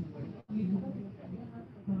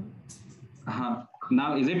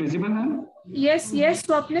 Now, is it visible, ma'am? Yes, yes,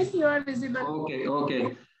 Swapnil, you are visible.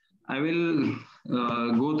 Okay. I will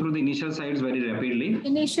go through the initial slides very rapidly.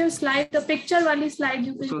 Initial slide, the picture wali slide.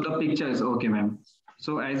 So the pictures, okay, ma'am.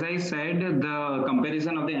 So as I said, the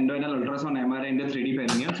comparison of the endoanal ultrasound MRI and the 3D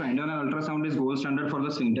perineum. So endoanal ultrasound is gold standard for the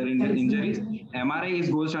sphincter injuries. MRI is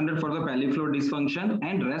gold standard for the pelvic floor dysfunction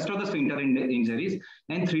and rest of the sphincter injuries.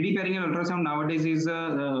 And 3D perineal ultrasound nowadays is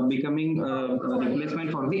becoming a replacement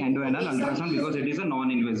for the endoanal ultrasound because it is a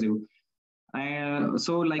non-invasive.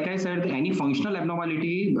 So like I said, any functional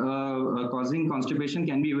abnormality causing constipation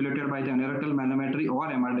can be evaluated by the anorectal manometry or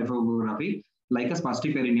MR dephotography, like a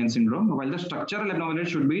spastic perineal syndrome, while the structural abnormality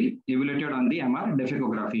should be evaluated on the MR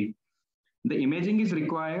dephotography. The imaging is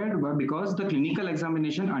required because the clinical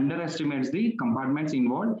examination underestimates the compartments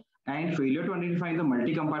involved, and failure to identify the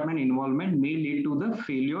multi-compartment involvement may lead to the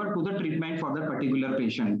failure to the treatment for the particular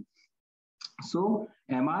patient. So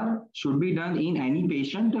MR should be done in any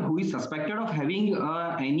patient who is suspected of having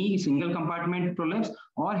any single compartment prolapse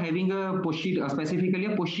or having a specifically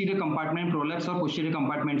a posterior compartment prolapse or posterior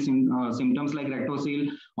compartment symptoms like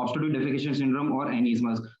rectocele, obstructive defecation syndrome or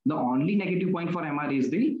aneurysms. The only negative point for MR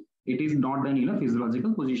is it is not done in a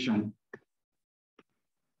physiological position.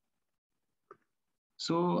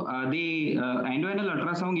 So the endoanal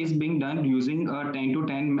ultrasound is being done using a 7 to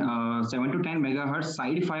 10 megahertz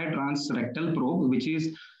side-fire transrectal probe, which is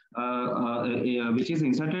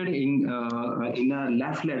inserted in a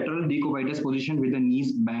left lateral decubitus position with the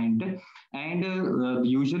knees bent, and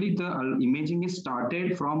usually the imaging is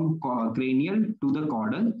started from cranial to the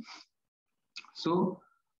caudal. So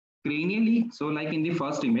cranially, so like in the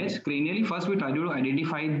first image, cranially, first we try to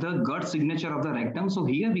identify the gut signature of the rectum. So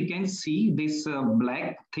here we can see this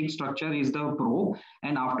black thick structure is the probe.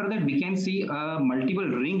 And after that, we can see multiple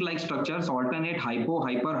ring-like structures, alternate hypo,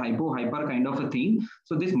 hyper kind of a thing.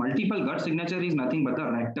 So this multiple gut signature is nothing but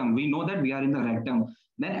the rectum. We know that we are in the rectum.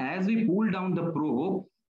 Then as we pull down the probe,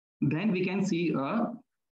 then we can see a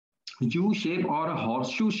U-shape or a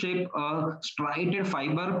horseshoe shape striated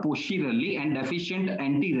fiber posteriorly and deficient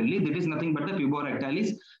anteriorly. That is nothing but the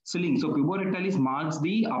puborectalis ceiling. So puborectalis marks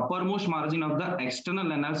the uppermost margin of the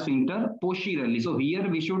external anal sphincter posteriorly. So here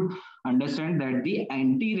we should understand that the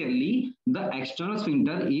anteriorly, the external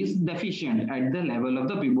sphincter is deficient at the level of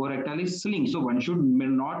the puborectalis ceiling. So one should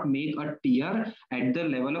not make a tear at the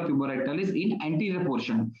level of puborectalis in anterior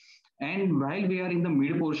portion. And while we are in the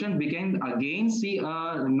mid portion, we can again see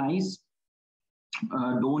a nice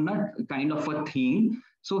donut kind of a thing.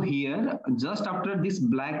 So here, just after this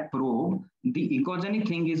black probe, the echogenic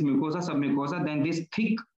thing is mucosa, submucosa, then this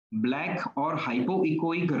thick black or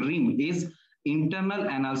hypoechoic rim is internal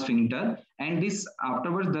anal sphincter, and this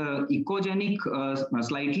afterwards the echogenic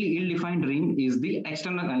slightly ill-defined rim is the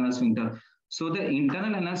external anal sphincter. So the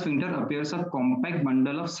internal anal sphincter appears a compact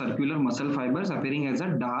bundle of circular muscle fibers appearing as a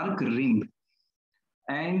dark ring.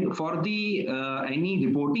 And for the any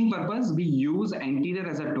reporting purpose, we use anterior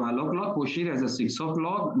as a 12 o'clock, posterior as a 6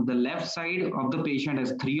 o'clock, the left side of the patient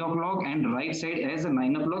as 3 o'clock, and right side as a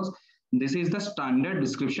 9 o'clock. This is the standard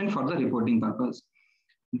description for the reporting purpose.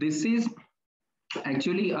 This is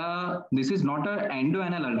actually this is not an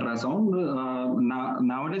endoanal ultrasound.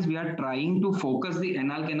 Nowadays we are trying to focus the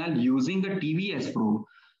anal canal using the TVS probe,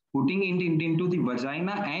 putting it into the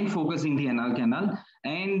vagina and focusing the anal canal.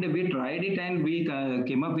 And we tried it and we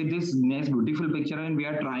came up with this nice beautiful picture, and we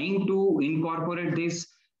are trying to incorporate this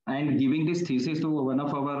and giving this thesis to one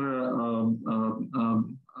of our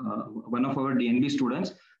DNB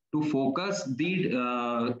students to focus the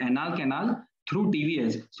anal canal through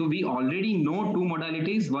TVS. So we already know two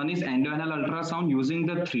modalities. One is endoanal ultrasound using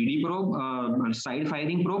the 3D probe, side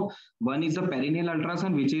firing probe. One is the perineal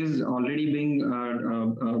ultrasound, which is already being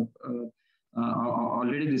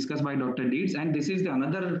already discussed by Dr. Deeds. And this is the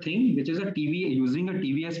another thing, which is a using a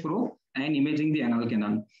TVS probe and imaging the anal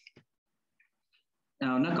canal.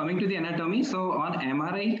 Now coming to the anatomy. So on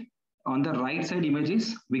MRI, on the right side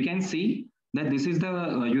images, we can see that this is the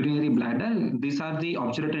urinary bladder. These are the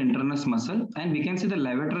obturator internus muscle, and we can see the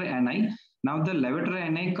levator ani. Now the levator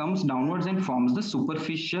ani comes downwards and forms the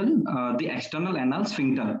superficial, the external anal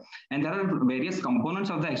sphincter. And there are various components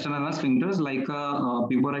of the external anal sphincters like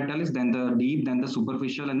puborectalis, then the deep, then the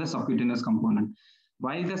superficial, and the subcutaneous component.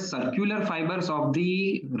 While the circular fibers of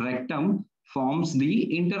the rectum forms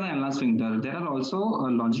the internal anal sphincter. There are also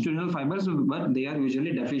longitudinal fibers, but they are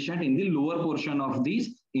usually deficient in the lower portion of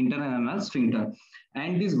these internal anal sphincter.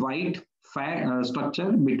 And this white fat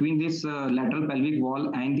structure between this lateral pelvic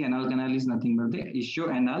wall and the anal canal is nothing but the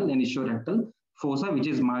ischioanal and ischiorectal fossa, which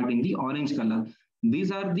is marked in the orange color.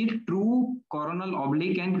 These are the true coronal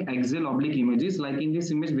oblique and axial oblique images. Like in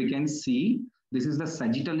this image, we can see this is the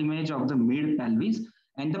sagittal image of the mid pelvis.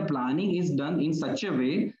 And the planning is done in such a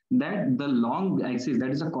way that the long axis,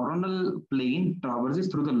 that is a coronal plane, traverses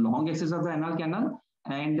through the long axis of the anal canal,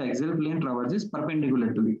 and the axial plane traverses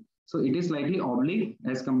perpendicular to it. So it is slightly oblique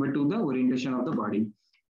as compared to the orientation of the body.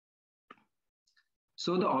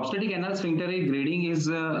 So the obstetric anal sphincter grading is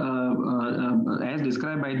as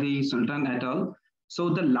described by the Sultan et al. So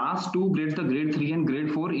the last two grades, the grade 3 and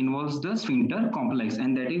grade 4, involves the sphincter complex,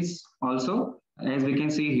 and that is also, as we can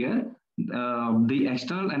see here, the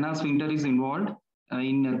external anal sphincter is involved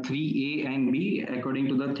in 3A and B according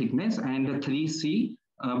to the thickness, and 3C,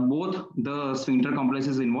 both the sphincter complex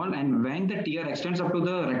is involved. And when the tear extends up to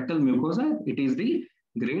the rectal mucosa, it is the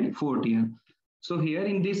grade 4 tear. So here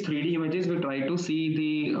in these 3D images, we try to see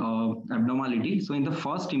the abnormality. So in the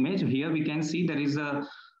first image, here we can see there is a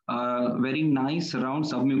very nice round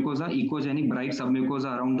submucosa, echogenic bright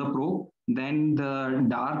submucosa around the probe. Then the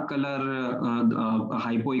dark color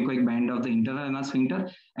hypoechoic band of the internal anal sphincter,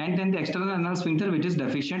 and then the external anal sphincter, which is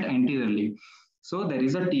deficient anteriorly. So there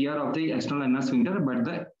is a tear of the external anal sphincter, but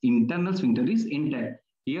the internal sphincter is intact.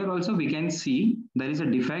 Here also we can see there is a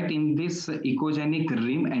defect in this echogenic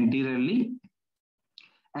rim anteriorly,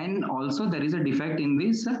 and also there is a defect in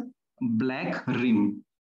this black rim.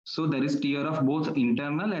 So there is tear of both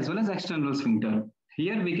internal as well as external sphincter.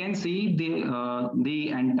 Here we can see the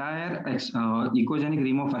entire echogenic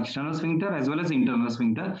rim of external sphincter as well as internal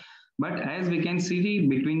sphincter. But as we can see,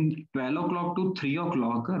 between 12 o'clock to 3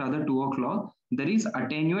 o'clock, rather 2 o'clock, there is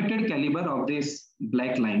attenuated caliber of this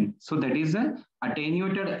black line. So that is the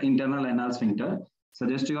attenuated internal anal sphincter.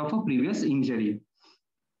 suggestive of a previous injury.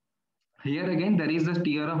 Here again, there is a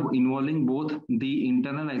tear of involving both the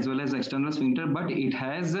internal as well as external sphincter, but it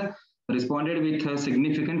has responded with a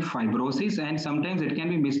significant fibrosis, and sometimes it can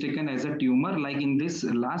be mistaken as a tumor. Like in this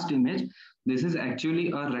last image, this is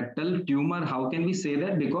actually a rectal tumor. How can we say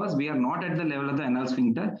that? Because we are not at the level of the anal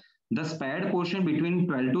sphincter. The spared portion between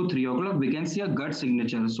 12 to 3 o'clock, we can see a gut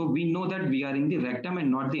signature. So we know that we are in the rectum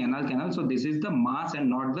and not the anal canal. So this is the mass and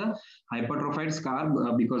not the hypertrophied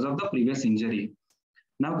scar because of the previous injury.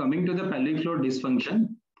 Now coming to the pelvic floor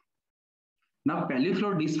dysfunction. Now pelvic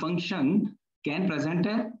floor dysfunction can present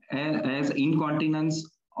as incontinence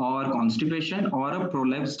or constipation or a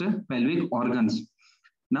prolapsed pelvic organs.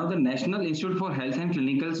 Now the National Institute for Health and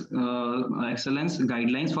Clinical Excellence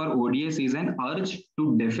guidelines for ODS is an urge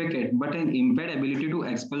to defecate but an impaired ability to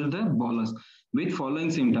expel the bolus with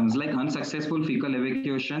following symptoms like unsuccessful fecal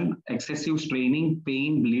evacuation, excessive straining,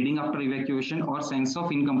 pain, bleeding after evacuation, or sense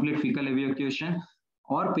of incomplete fecal evacuation,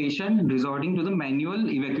 or patient resorting to the manual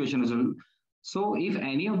evacuation as well. So if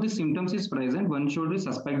any of these symptoms is present, one should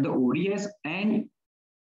suspect the ODS, and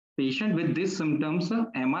patient with these symptoms,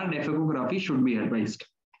 MR defecography should be advised.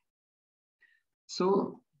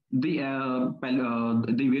 So the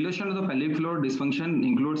evaluation of the pelvic floor dysfunction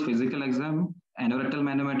includes physical exam, anorectal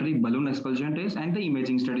manometry, balloon expulsion test, and the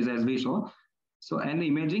imaging studies as we saw. So, and the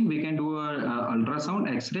imaging, we can do a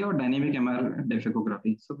ultrasound, X-ray, or dynamic MR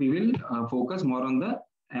defecography. So we will focus more on the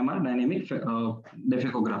MR dynamic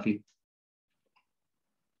defecography.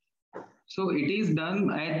 So it is done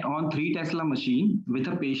on 3 Tesla machine with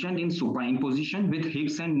a patient in supine position with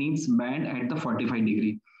hips and knees bent at the 45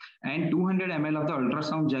 degree. And 200 ml of the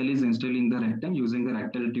ultrasound gel is instilled in the rectum using the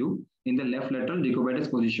rectal tube in the left lateral decubitus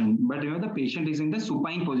position. But remember, the patient is in the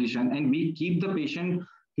supine position and we keep the patient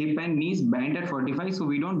hip and knees bent at 45. So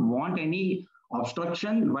we don't want any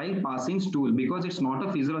obstruction while passing stool because it's not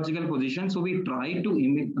a physiological position. So we try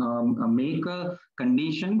to make a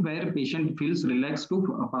condition where patient feels relaxed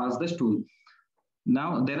to pass the stool.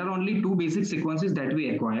 Now, there are only 2 basic sequences that we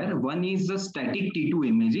acquire. One is the static T2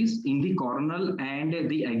 images in the coronal and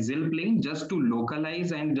the axial plane just to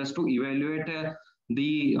localize and just to evaluate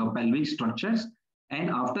the pelvic structures.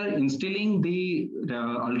 And after instilling the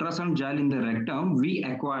ultrasound gel in the rectum, we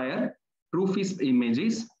acquire true-fish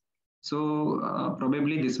images. So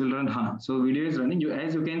probably this will run. So video is running.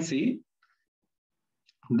 As you can see,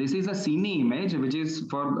 this is a cine image, which is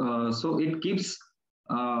for, so it keeps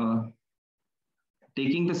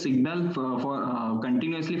taking the signal for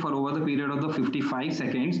continuously for over the period of the 55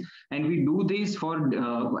 seconds. And we do this for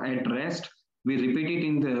at rest. We repeat it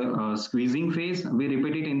in the squeezing phase. We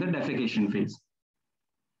repeat it in the defecation phase.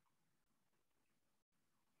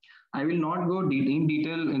 I will not go in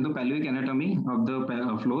detail in the pelvic anatomy of the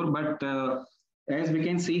floor, but as we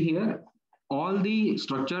can see here, all the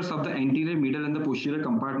structures of the anterior, middle, and the posterior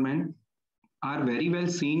compartment are very well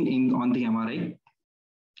seen on the MRI.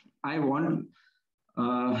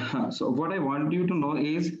 So what I want you to know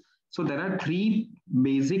is, so there are 3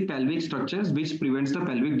 basic pelvic structures which prevents the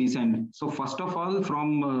pelvic descent. So first of all,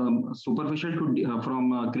 from superficial to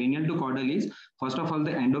from cranial to caudal is first of all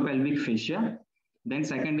the endopelvic fascia. Then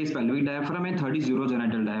second is pelvic diaphragm, and third is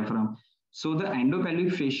urogenital diaphragm. So the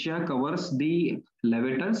endopelvic fascia covers the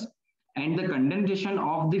levators, and the condensation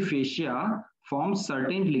of the fascia forms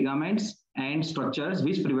certain ligaments and structures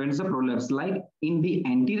which prevents the prolapse. Like in the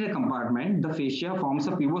anterior compartment, the fascia forms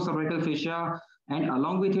a pubocervical fascia, and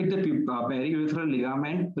along with it, the periurethral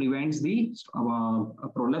ligament prevents the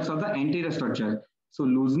prolapse of the anterior structure. So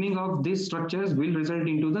loosening of these structures will result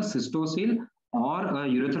into the cystocele or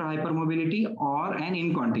urethral hypermobility or an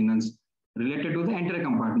incontinence related to the anterior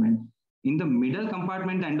compartment. In the middle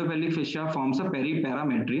compartment, the endopelvic fascia forms a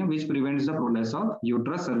periparametrium which prevents the prolapse of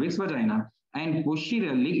uterus, cervix, vagina. And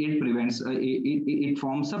posteriorly, it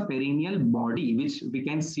forms a perineal body which we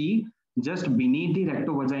can see just beneath the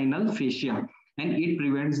rectovaginal fascia, and it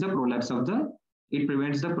prevents the prolapse of the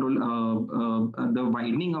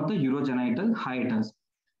widening of the urogenital hiatus.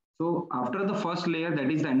 So after the first layer,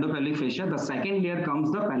 that is the endopelvic fascia, the second layer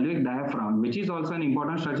comes the pelvic diaphragm, which is also an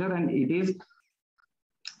important structure, and it is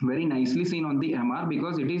very nicely seen on the MR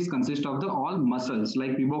because it is consist of the all muscles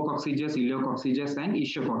like pubococcygeus, iliococcygeus, and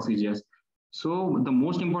ischio-coccygeus. So the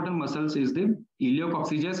most important muscles is the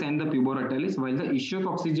iliococcygeus and the puborectalis, while the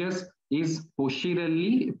ischio-coccygeus is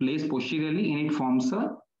placed posteriorly, and it forms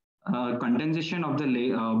a condensation of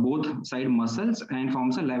the both side muscles and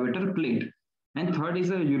forms a levator plate. And third is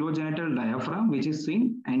the urogenital diaphragm, which is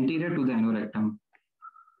seen anterior to the anorectum.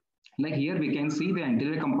 Like here, we can see the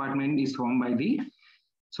anterior compartment is formed by the,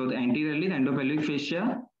 so the anteriorly the endopelvic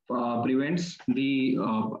fascia, prevents the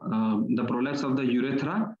prolapse of the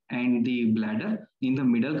urethra and the bladder. In the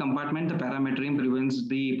middle compartment, the parametrium prevents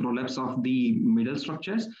the prolapse of the middle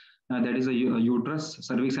structures, that is a uterus,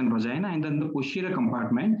 cervix, and vagina. And then the posterior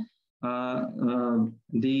compartment,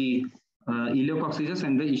 the ileococcygis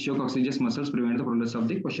and the ischiococcygis muscles prevent the prolapse of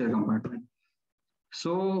the posterior compartment.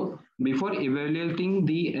 So before evaluating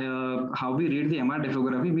the how we read the MR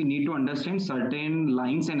diaphragmography, we need to understand certain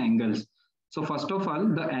lines and angles. So first of all,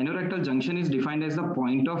 the anorectal junction is defined as the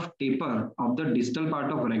point of taper of the distal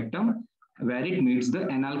part of rectum where it meets the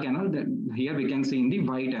anal canal. That here we can see in the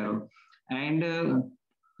white arrow. And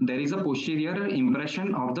there is a posterior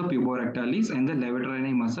impression of the puborectalis and the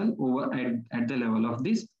levatorinae muscle over at the level of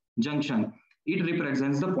this junction. It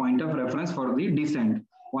represents the point of reference for the descent.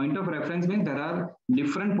 Point of reference means there are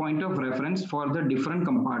different point of reference for the different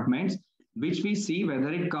compartments, which we see whether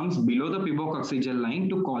it comes below the pubococcygeal line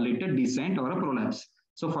to call it a descent or a prolapse.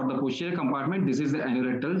 So for the posterior compartment, this is the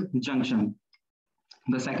anorectal junction.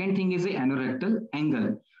 The second thing is the anorectal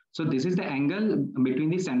angle. So this is the angle between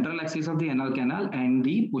the central axis of the anal canal and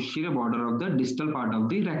the posterior border of the distal part of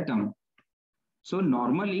the rectum. So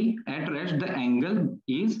normally at rest, the angle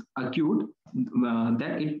is acute,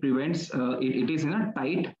 that it prevents, it is in a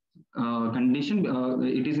tight condition,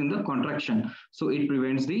 it is in the contraction. So it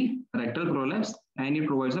prevents the rectal prolapse and it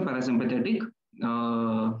provides a parasympathetic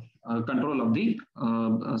control of the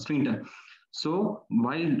sphincter. So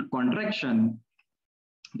while contraction,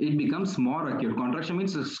 it becomes more acute. Contraction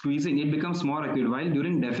means squeezing, it becomes more acute. While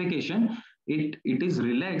during defecation, it is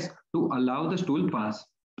relaxed to allow the stool pass.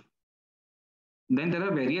 Then there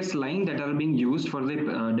are various lines that are being used for the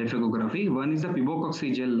diaphragmography. One is the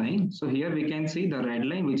pubococcygeal line. So here we can see the red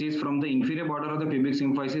line, which is from the inferior border of the pubic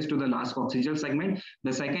symphysis to the last coccygeal segment.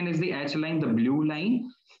 The second is the H line, the blue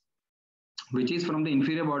line, which is from the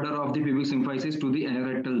inferior border of the pubic symphysis to the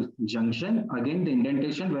anorectal junction. Again, the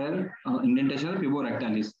indentation where indentation of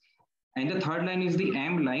puborectalis. And the third line is the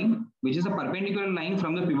M line, which is a perpendicular line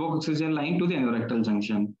from the pubococcygeal line to the anorectal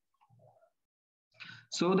junction.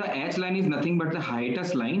 So the H line is nothing but the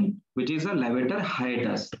hiatus line, which is a levator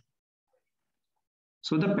hiatus.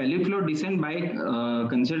 So the pelvic floor descent by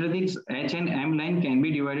considering this H and M line can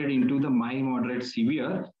be divided into the mild, moderate,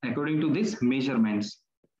 severe according to these measurements.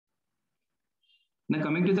 Now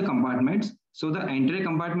coming to the compartments. So the anterior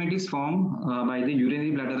compartment is formed by the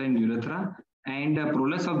urinary bladder and urethra, and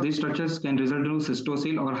prolapse of these structures can result in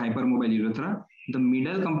cystocele or hypermobile urethra. The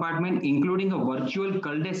middle compartment, including a virtual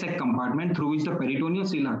cul-de-sac compartment through which the peritoneal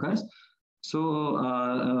seal occurs. So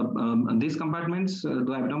these compartments,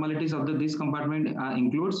 the abnormalities of this compartment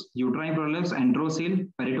includes uterine prolapse, androcele,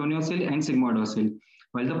 peritoneal seal, and sigmoidal seal.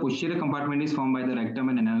 While the posterior compartment is formed by the rectum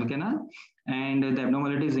and anal canal, and the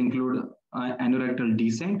abnormalities include anorectal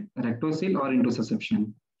descent, rectocele, or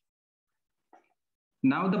intussusception.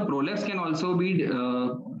 Now the prolapse can also be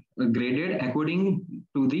graded according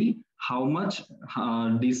to the how much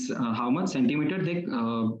centimeter they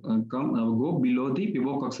go below the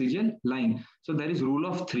pubococcygeal line. So there is rule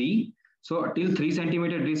of 3. So till 3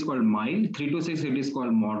 centimeter it is called mild, 3 to 6 it is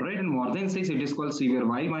called moderate, and more than 6 it is called severe.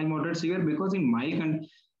 Why mild, moderate, severe? Because in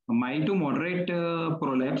mild to moderate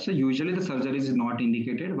prolapse, usually the surgery is not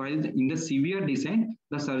indicated, while in the severe descent,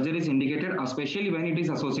 the surgery is indicated, especially when it is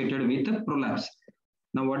associated with the prolapse.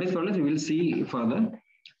 Now, what is prolapse? We will see further.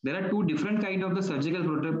 There are two different kinds of the surgical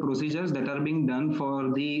procedures that are being done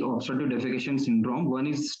for the obstructive defecation syndrome. One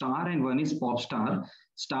is STAR and one is POP STAR.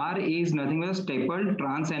 STAR is nothing but a stapled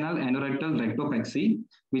transanal anorectal rectopexy,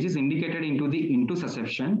 which is indicated into the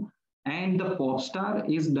intussusception. And the POP STAR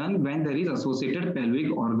is done when there is associated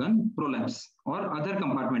pelvic organ prolapse or other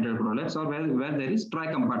compartmental prolapse, or where there is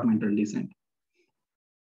tricompartmental descent.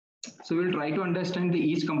 So we'll try to understand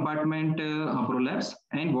each compartment prolapse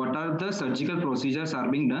and what are the surgical procedures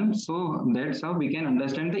are being done. So that's how we can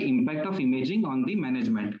understand the impact of imaging on the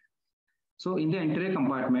management. So in the anterior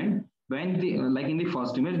compartment, when like in the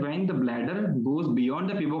first image, when the bladder goes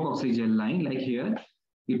beyond the pubococcygeal line, like here,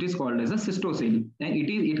 it is called as a cystocele, and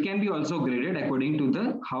it can be also graded according to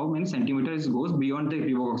the how many centimeters goes beyond the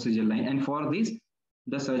pubococcygeal line. And for this,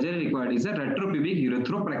 the surgery required is a retropubic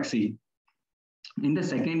urethropraxy. In the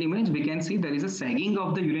second image, we can see there is a sagging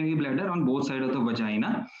of the urinary bladder on both sides of the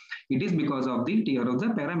vagina. It is because of the tear of the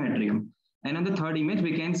parametrium. And on the third image,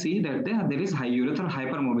 we can see that there is urethral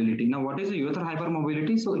hypermobility. Now, what is the urethral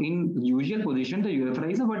hypermobility? So in usual position, the urethra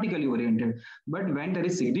is vertically oriented. But when there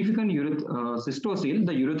is significant cystocele,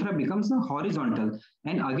 the urethra becomes horizontal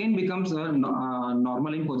and again becomes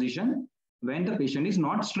normal in position when the patient is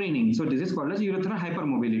not straining. So this is called as urethral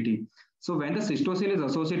hypermobility. So when the cystocele is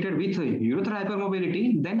associated with urethral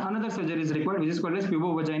hypermobility, then another surgery is required, which is called as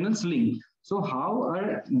pubovaginal sling. So how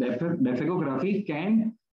a daphegography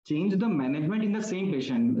can change the management in the same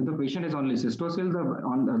patient? The patient is only cystocele,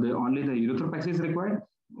 only the uretropexy is required.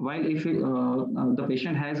 While if the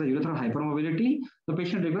patient has a urethral hypermobility, the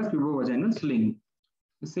patient requires pubovaginal sling.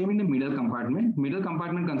 The same in the middle compartment. Middle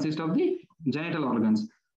compartment consists of the genital organs.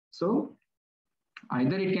 So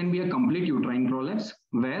either it can be a complete uterine prolapse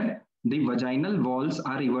where the vaginal walls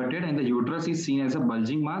are everted and the uterus is seen as a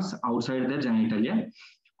bulging mass outside the genitalia,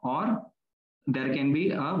 or there can be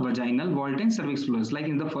a vaginal vault and cervix floors. Like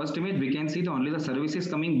in the first image, we can see only the cervix is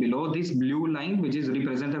coming below this blue line, which is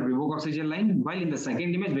represent the pubococcygeal line. While in the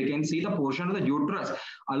second image, we can see the portion of the uterus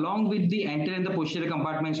along with the anterior and the posterior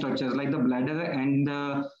compartment structures, like the bladder and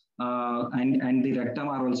the rectum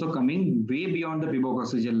are also coming way beyond the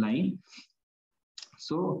pubococcygeal line.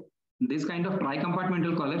 So this kind of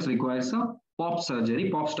tricompartmental collapse requires a POP surgery,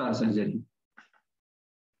 POP star surgery.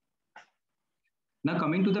 Now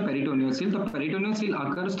coming to the peritoneal seal, the peritoneal seal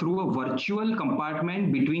occurs through a virtual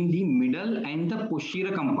compartment between the middle and the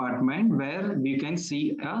posterior compartment where we can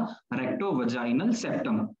see a rectovaginal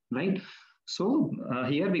septum, right? So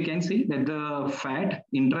here we can see that the fat,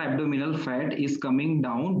 intra-abdominal fat is coming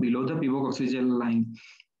down below the pubococcygeal line.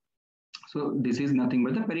 So this is nothing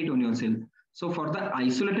but the peritoneal seal. So for the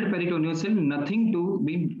isolated peritoneal seal, nothing to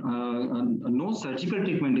be, no surgical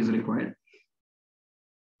treatment is required.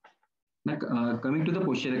 Now, coming to the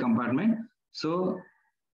posterior compartment. So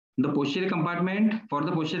the posterior compartment, for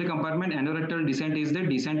the posterior compartment, anorectal descent is the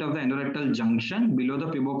descent of the anorectal junction below the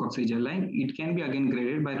pubococcygeal line. It can be again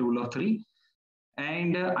graded by rule of 3.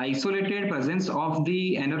 And isolated presence of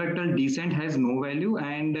the anorectal descent has no value,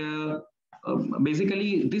 and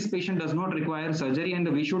basically this patient does not require surgery, and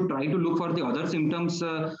we should try to look for the other symptoms,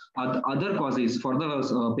 other causes for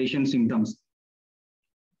the patient symptoms.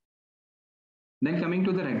 Then coming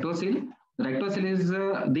to the rectocele. Rectocele is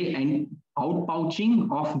the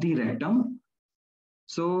outpouching of the rectum.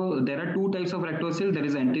 So there are two types of rectocele. There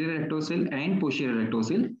is anterior rectocele and posterior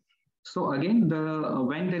rectocele. So again,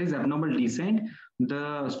 when there is abnormal descent,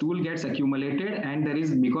 the stool gets accumulated, and there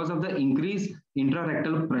is, because of the increased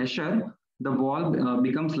intrarectal pressure, the wall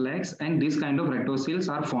becomes lax, and this kind of rectoceles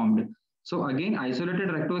are formed. So again, isolated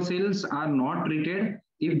rectoceles are not treated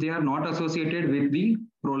if they are not associated with the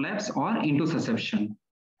prolapse or intussusception.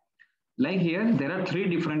 Like here, there are 3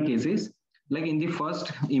 different cases. Like in the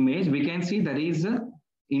first image, we can see there is a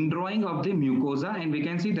indrawing of the mucosa, and we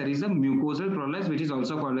can see there is a mucosal prolapse, which is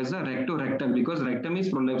also called as a rectorectal, because rectum is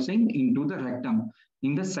prolapsing into the rectum.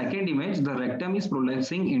 In the second image, the rectum is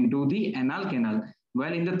prolapsing into the anal canal,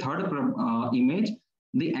 while in the third image,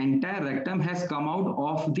 the entire rectum has come out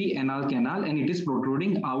of the anal canal and it is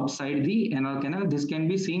protruding outside the anal canal. This can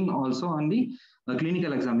be seen also on the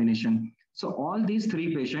clinical examination. So all these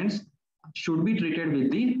 3 patients should be treated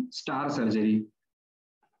with the star surgery.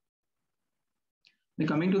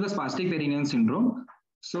 Coming to the spastic perineum syndrome.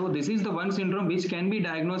 So this is the one syndrome which can be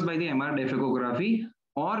diagnosed by the MR daphegography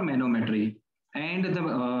or manometry. And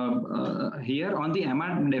here on the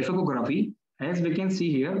MR daphegography, as we can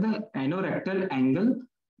see here, the anorectal angle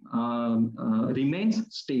remains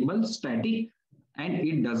stable, static, and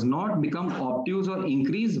it does not become obtuse or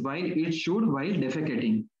increase while it should while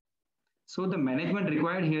defecating. So the management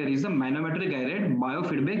required here is the manometry guided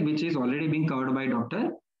biofeedback, which is already being covered by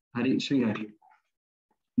Dr. Sri Hari.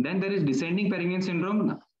 Then there is descending perineum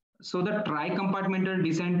syndrome. So the tricompartmental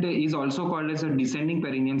descent is also called as a descending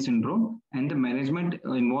perineum syndrome, and the management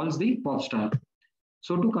involves the POP star.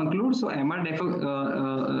 So to conclude, so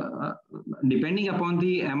depending upon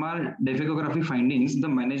the MR daphegography findings, the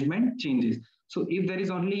management changes. So if there is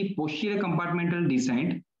only posterior compartmental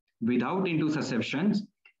descent without intussusceptions,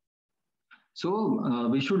 so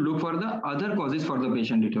we should look for the other causes for the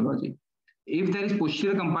patient etiology. If there is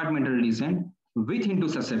posterior compartmental descent with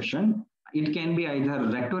intussusception, it can be either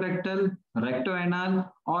rectorectal, rectoanal,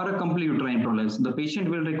 or a complete uterine prolapse. The patient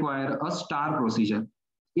will require a star procedure.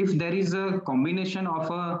 If there is a combination of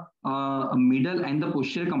a middle and the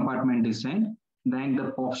posterior compartment descent, then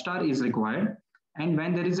the POP star is required. And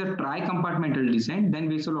when there is a tricompartmental descent, then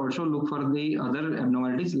we should also look for the other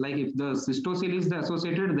abnormalities. Like if the cystocele is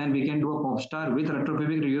associated, then we can do a POP star with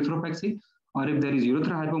retropubic urethropexy. Or if there is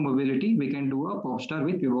urethral hypermobility, we can do a POP star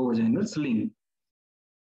with pubovaginal sling.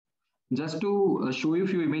 Just to show you a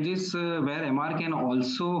few images where MR can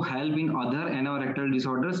also help in other anorectal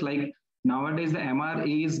disorders like Nowadays, the MR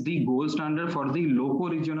is the gold standard for the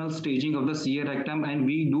loco-regional staging of the CA rectum, and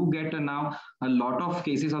we do get now a lot of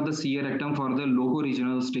cases of the CA rectum for the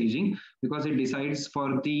loco-regional staging because it decides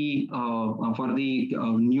for the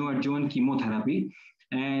neoadjuvant chemotherapy.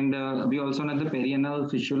 And we also know the perianal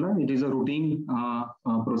fistula. It is a routine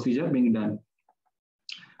procedure being done.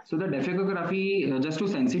 So the dephecography, just to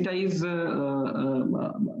sensitize,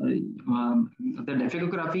 the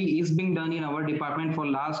dephecography is being done in our department for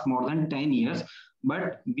last more than 10 years,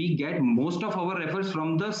 but we get most of our refers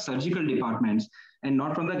from the surgical departments and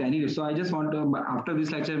not from the gynaecologist. So I just want to, after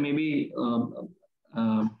this lecture, maybe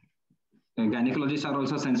gynecologists are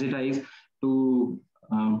also sensitized to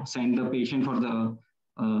send the patient for the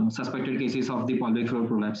suspected cases of the pelvic floor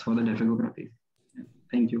prolapse for the dephecography.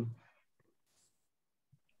 Thank you.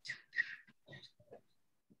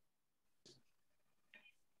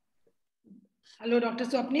 Hello, Dr.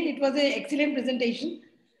 Swapnil. It was an excellent presentation.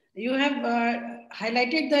 You have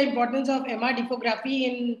highlighted the importance of MR dephecography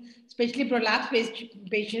in especially prolapse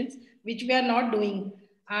patients, which we are not doing.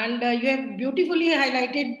 And you have beautifully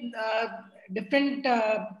highlighted different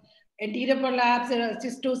anterior prolapse,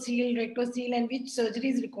 cystocele, rectocele, and which surgery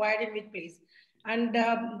is required in which place. And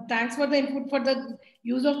thanks for the input for the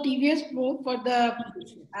use of TVS probe for the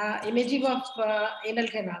imaging of anal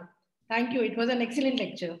canal. Thank you. It was an excellent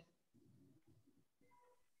lecture.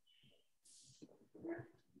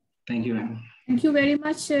 Thank you, ma'am. Thank you very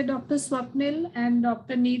much, Dr. Swapnil and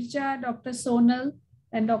Dr. Neerja, Dr. Sonal,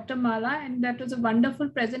 and Dr. Mala. And that was a wonderful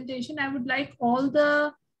presentation. I would like all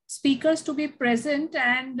the speakers to be present,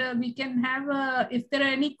 and we can have, if there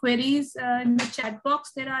are any queries in the chat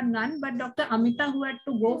box, there are none, but Dr. Amita, who had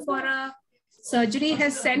to go for a surgery,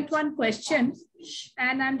 has sent one question.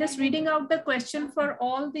 And I'm just reading out the question for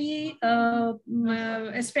all the,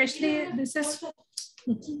 especially this is,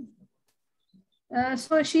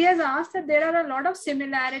 so she has asked that there are a lot of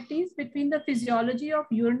similarities between the physiology of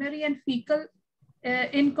urinary and fecal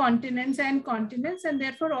incontinence and continence, and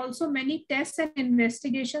therefore also many tests and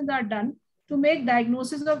investigations are done to make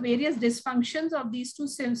diagnosis of various dysfunctions of these two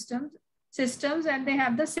systems, and they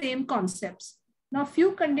have the same concepts. Now,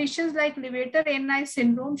 few conditions like levator-Ani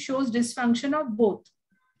syndrome shows dysfunction of both.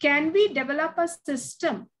 Can we develop a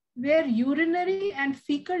system where urinary and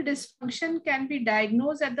fecal dysfunction can be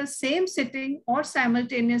diagnosed at the same sitting or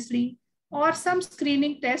simultaneously, or some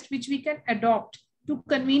screening test which we can adopt to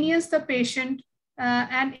convenience the patient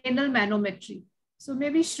and anal manometry? So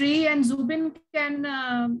maybe Shri and Zubin can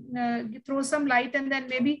throw some light, and then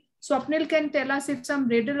maybe Swapnil can tell us if some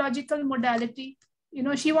radiological modality, you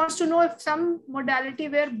know, she wants to know if some modality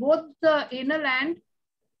where both the anal and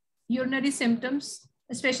urinary symptoms,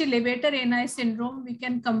 especially levator-Ani syndrome, we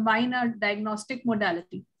can combine a diagnostic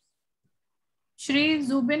modality. Shri,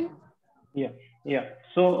 Zubin? Yeah.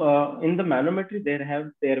 So in the manometry,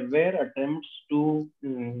 there were attempts to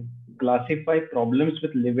classify problems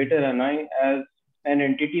with levator-Ani as an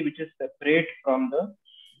entity which is separate from the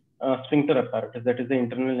sphincter apparatus, that is the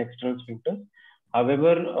internal and external sphincters.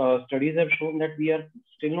 However, studies have shown that we are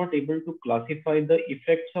still not able to classify the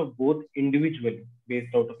effects of both individually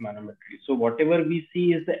based out of manometry. So whatever we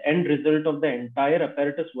see is the end result of the entire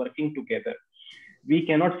apparatus working together. We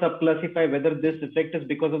cannot subclassify whether this effect is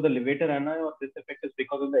because of the levator-Ani or this effect is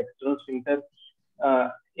because of the external sphincter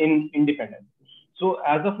in independence. So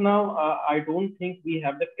as of now, I don't think we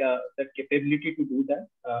have the capability to do that.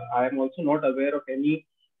 I am also not aware of any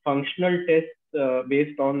functional tests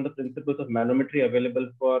based on the principles of manometry available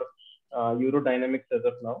for urodynamics as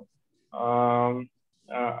of now.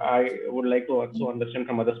 I would like to also understand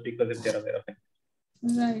from other speakers if they're aware of it.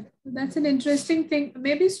 Right. That's an interesting thing.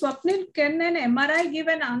 Maybe Swapnil, can an MRI give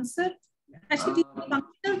an answer? Actually, these are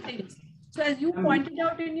functional things. So as you pointed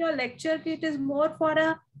out in your lecture, it is more for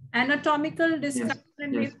a anatomical discussion,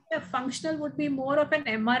 and maybe a functional would be more of an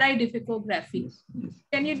MRI dephecography.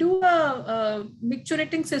 Can you do a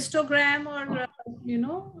micturating cystogram or, you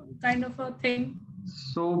know, kind of a thing?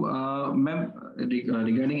 So, ma'am,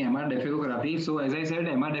 regarding MR dephecography, so as I said,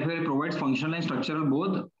 MR dephecography provides functional and structural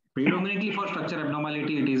both. Predominantly for structure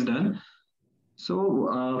abnormality, it is done.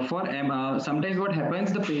 So, for MR, sometimes what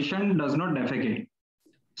happens, the patient does not defecate.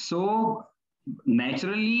 So,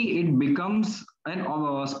 naturally, it becomes an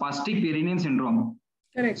spastic perineum syndrome.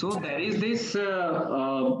 Correct. So there is this,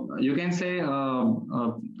 you can say,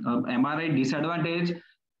 MRI disadvantage.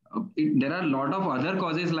 There are a lot of other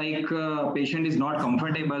causes like patient is not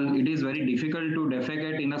comfortable. It is very difficult to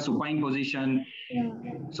defecate in a supine position. Yeah.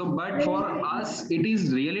 So, but for us, it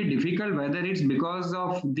is really difficult whether it's because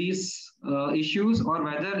of these issues or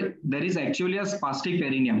whether there is actually a spastic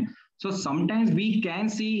perineum. So sometimes we can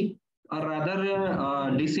see a rather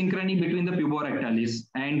dysynchrony between the puborectalis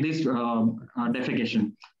and this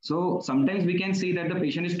defecation. So sometimes we can see that the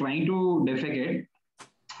patient is trying to defecate.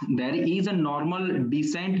 There is a normal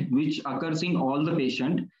descent which occurs in all the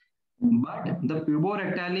patient, but the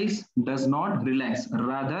puborectalis does not relax.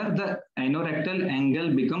 Rather, the anorectal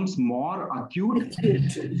angle becomes more acute.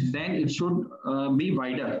 Then it should be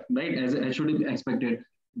wider, right? As it should be expected.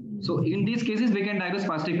 So in these cases, we can diagnose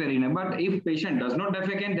spastic perineum. But if patient does not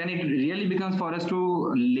defecate, then it really becomes for us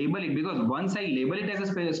to label it, because once I label it as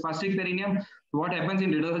a spastic perineum, what happens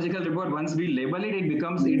in radiological report, once we label it,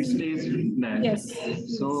 it stays there. Yes.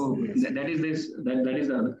 So that is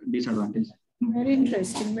a disadvantage. Very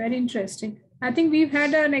interesting, very interesting. I think we've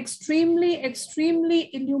had an extremely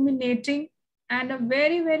illuminating and a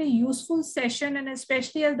very, very useful session. And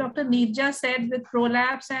especially as Dr. Nirja said, with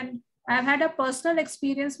prolapse, and I've had a personal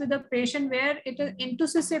experience with a patient where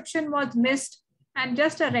intussusception was missed and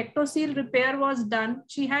just a rectocele repair was done.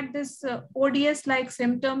 She had this ODS-like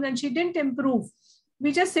symptoms and she didn't improve.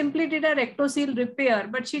 We just simply did a rectocele repair,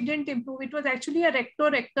 but she didn't improve. It was actually a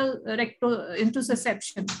rectal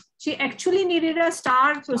intussusception. She actually needed a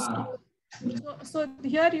star procedure. So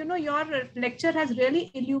here, you know, your lecture has really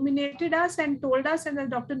illuminated us and told us, and as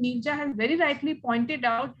Dr. Nirja has very rightly pointed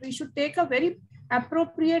out, we should take a very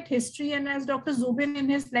appropriate history. And as Dr. Zubin in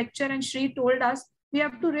his lecture and Shri told us, we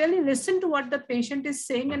have to really listen to what the patient is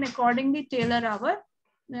saying and accordingly tailor our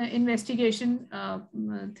investigation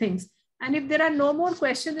things. And if there are no more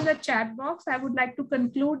questions in the chat box, I would like to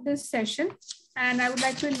conclude this session. And I would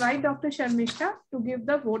like to invite Dr. Sharmishta to give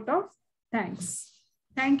the vote of thanks.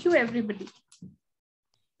 Thank you, everybody.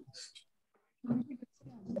 Thank you,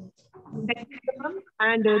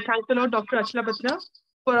 and thanks a lot, Dr. Achla Batra,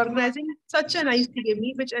 for organizing such a nice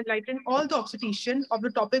CME, which enlightened all the obstetricians of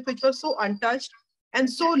the topic, which was so untouched and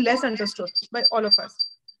so less understood by all of us.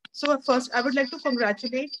 So first, I would like to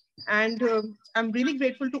congratulate, and I'm really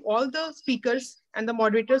grateful to all the speakers and the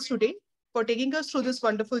moderators today for taking us through this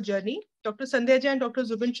wonderful journey. Dr. Sandhya and Dr.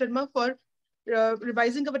 Zubin Sharma for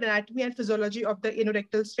revising our anatomy and physiology of the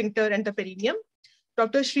anorectal sphincter and the perineum.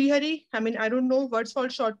 Dr. Srihari, I mean, I don't know, words fall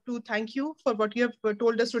short to thank you for what you have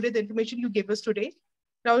told us today, the information you gave us today.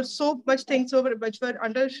 Now, so much things which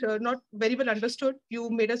were not very well understood. You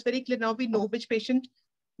made us very clear. Now we know which patient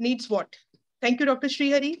needs what. Thank you, Dr.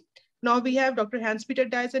 Srihari. Now we have Dr. Hans-Peter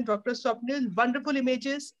Dias and Dr. Swapnil, wonderful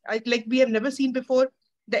images, like we have never seen before,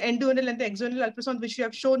 the endoanal and the exonal ultrasound, which you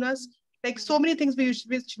have shown us, like so many things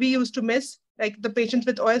which we used to miss, like the patients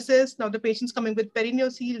with OSS, now the patients coming with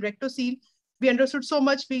perineocele, rectocele. We understood so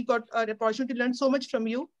much. We got an opportunity to learn so much from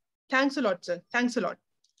you. Thanks a lot, sir. Thanks a lot.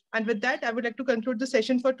 And with that, I would like to conclude the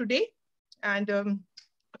session for today. And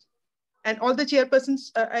all the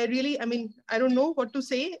chairpersons, I don't know what to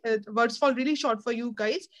say. Words fall really short for you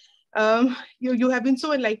guys. You have been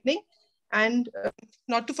so enlightening. And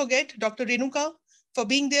not to forget Dr. Renuka for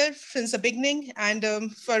being there since the beginning, and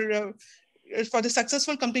for the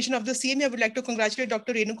successful completion of the CME. I would like to congratulate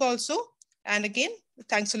Dr. Renuka also. And again,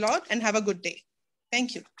 thanks a lot and have a good day.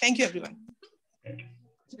 Thank you. Thank you, everyone.